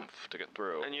extra oomph to get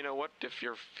through. And you know what? If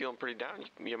you're feeling pretty down,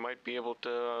 you might be able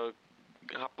to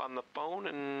hop on the phone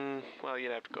and, well,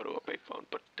 you'd have to go to a payphone,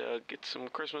 but get some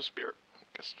Christmas spirit.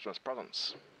 Christmas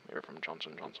presents. Maybe from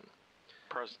Johnson & Johnson.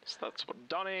 Presents, that's what.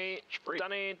 Donnie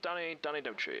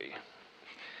Ducci.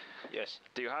 Yes.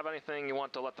 Do you have anything you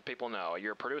want to let the people know?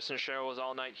 You're producing shows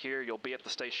all night here. You'll be at the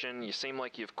station. You seem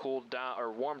like you've cooled down,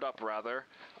 or warmed up, rather.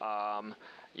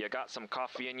 You got some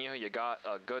coffee in you. You got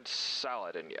a good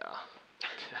salad in you.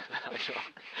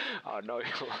 I know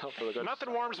you love the good.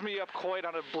 Nothing warms me up quite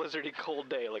on a blizzardy cold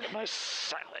day like a nice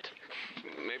salad.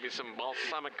 Maybe some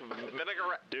balsamic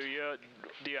vinaigrette. Do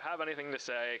you have anything to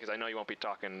say? Because I know you won't be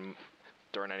talking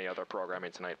during any other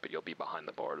programming tonight, but you'll be behind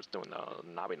the boards doing the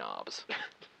knobby knobs.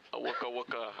 A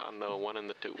wooka on the 1 and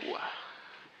the 2.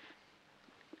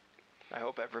 I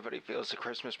hope everybody feels the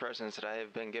Christmas presents that I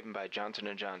have been given by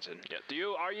Johnson & Johnson. Yeah.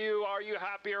 Are you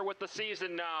happier with the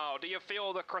season now? Do you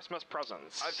feel the Christmas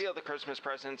presents? I feel the Christmas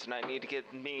presents, and I need to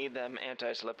get me them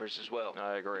anti-slippers as well.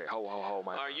 I agree. Ho, ho, ho,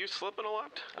 my. Are you slipping a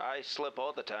lot? I slip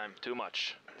all the time. Too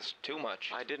much. It's too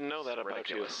much. I didn't know that about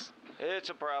ridiculous. you. It's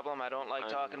a problem. I don't like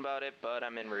talking about it, but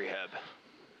I'm in rehab.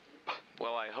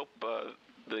 Well, I hope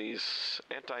these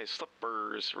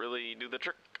anti-slippers really do the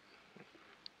trick.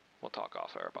 We'll talk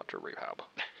off air about your rehab.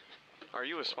 Are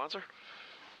you a sponsor?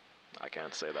 I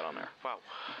can't say that on there. Wow.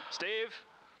 Steve,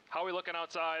 how are we looking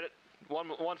outside?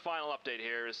 One final update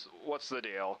here is, what's the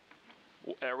deal?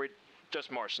 Are we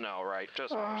just more snow, right?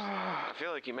 Just more snow. I feel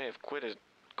like he may have quit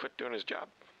doing his job.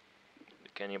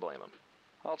 Can you blame him?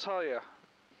 I'll tell you.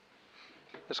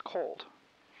 It's cold.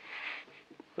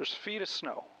 There's feet of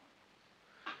snow.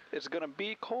 It's gonna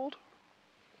be cold.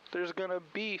 There's gonna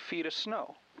be feet of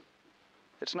snow.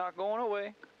 It's not going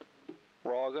away.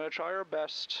 We're all going to try our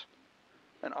best.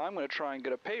 And I'm going to try and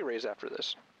get a pay raise after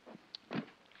this.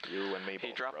 You and me both,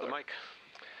 He dropped brother. the mic.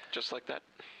 Just like that.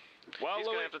 Well, he's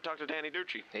going to have to talk to Danny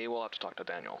Ducci. He will have to talk to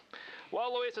Daniel.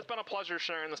 Well, Luis, it's been a pleasure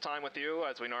sharing this time with you,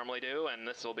 as we normally do, and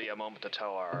this will be a moment to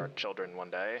tell our children one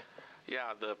day.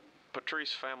 Yeah, the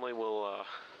Patrice family will,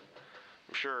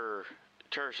 I'm sure,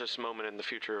 cherish this moment in the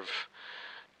future of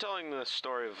telling the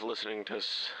story of listening to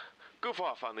us goof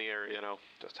off on the air, you know.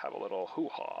 Just have a little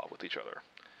hoo-ha with each other.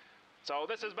 So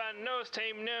this has been News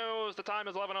Team News. The time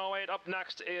is 11:08. Up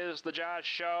next is the Jazz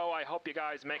Show. I hope you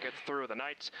guys make it through the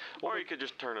night. Or you could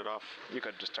just turn it off. You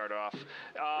could just turn it off.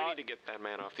 We need to get that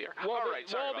man off the air.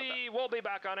 We'll be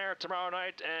back on air tomorrow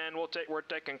night, and we're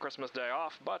taking Christmas Day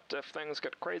off. But if things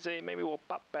get crazy, maybe we'll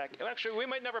pop back. Actually, we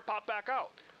might never pop back out.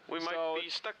 We might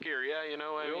be stuck here, yeah, you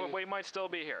know. We might still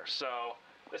be here. So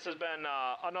this has been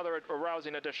another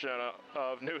rousing edition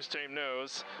of News Team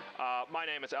News. My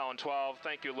name is Alan 12.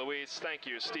 Thank you, Luis. Thank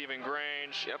you, Stephen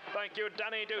Grange. Yep. Thank you,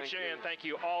 Danny Ducci. And thank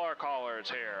you, all our callers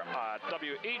here at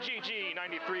WEGG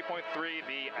 93.3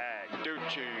 The Egg.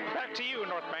 Ducci. Back to you,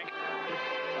 North Bank.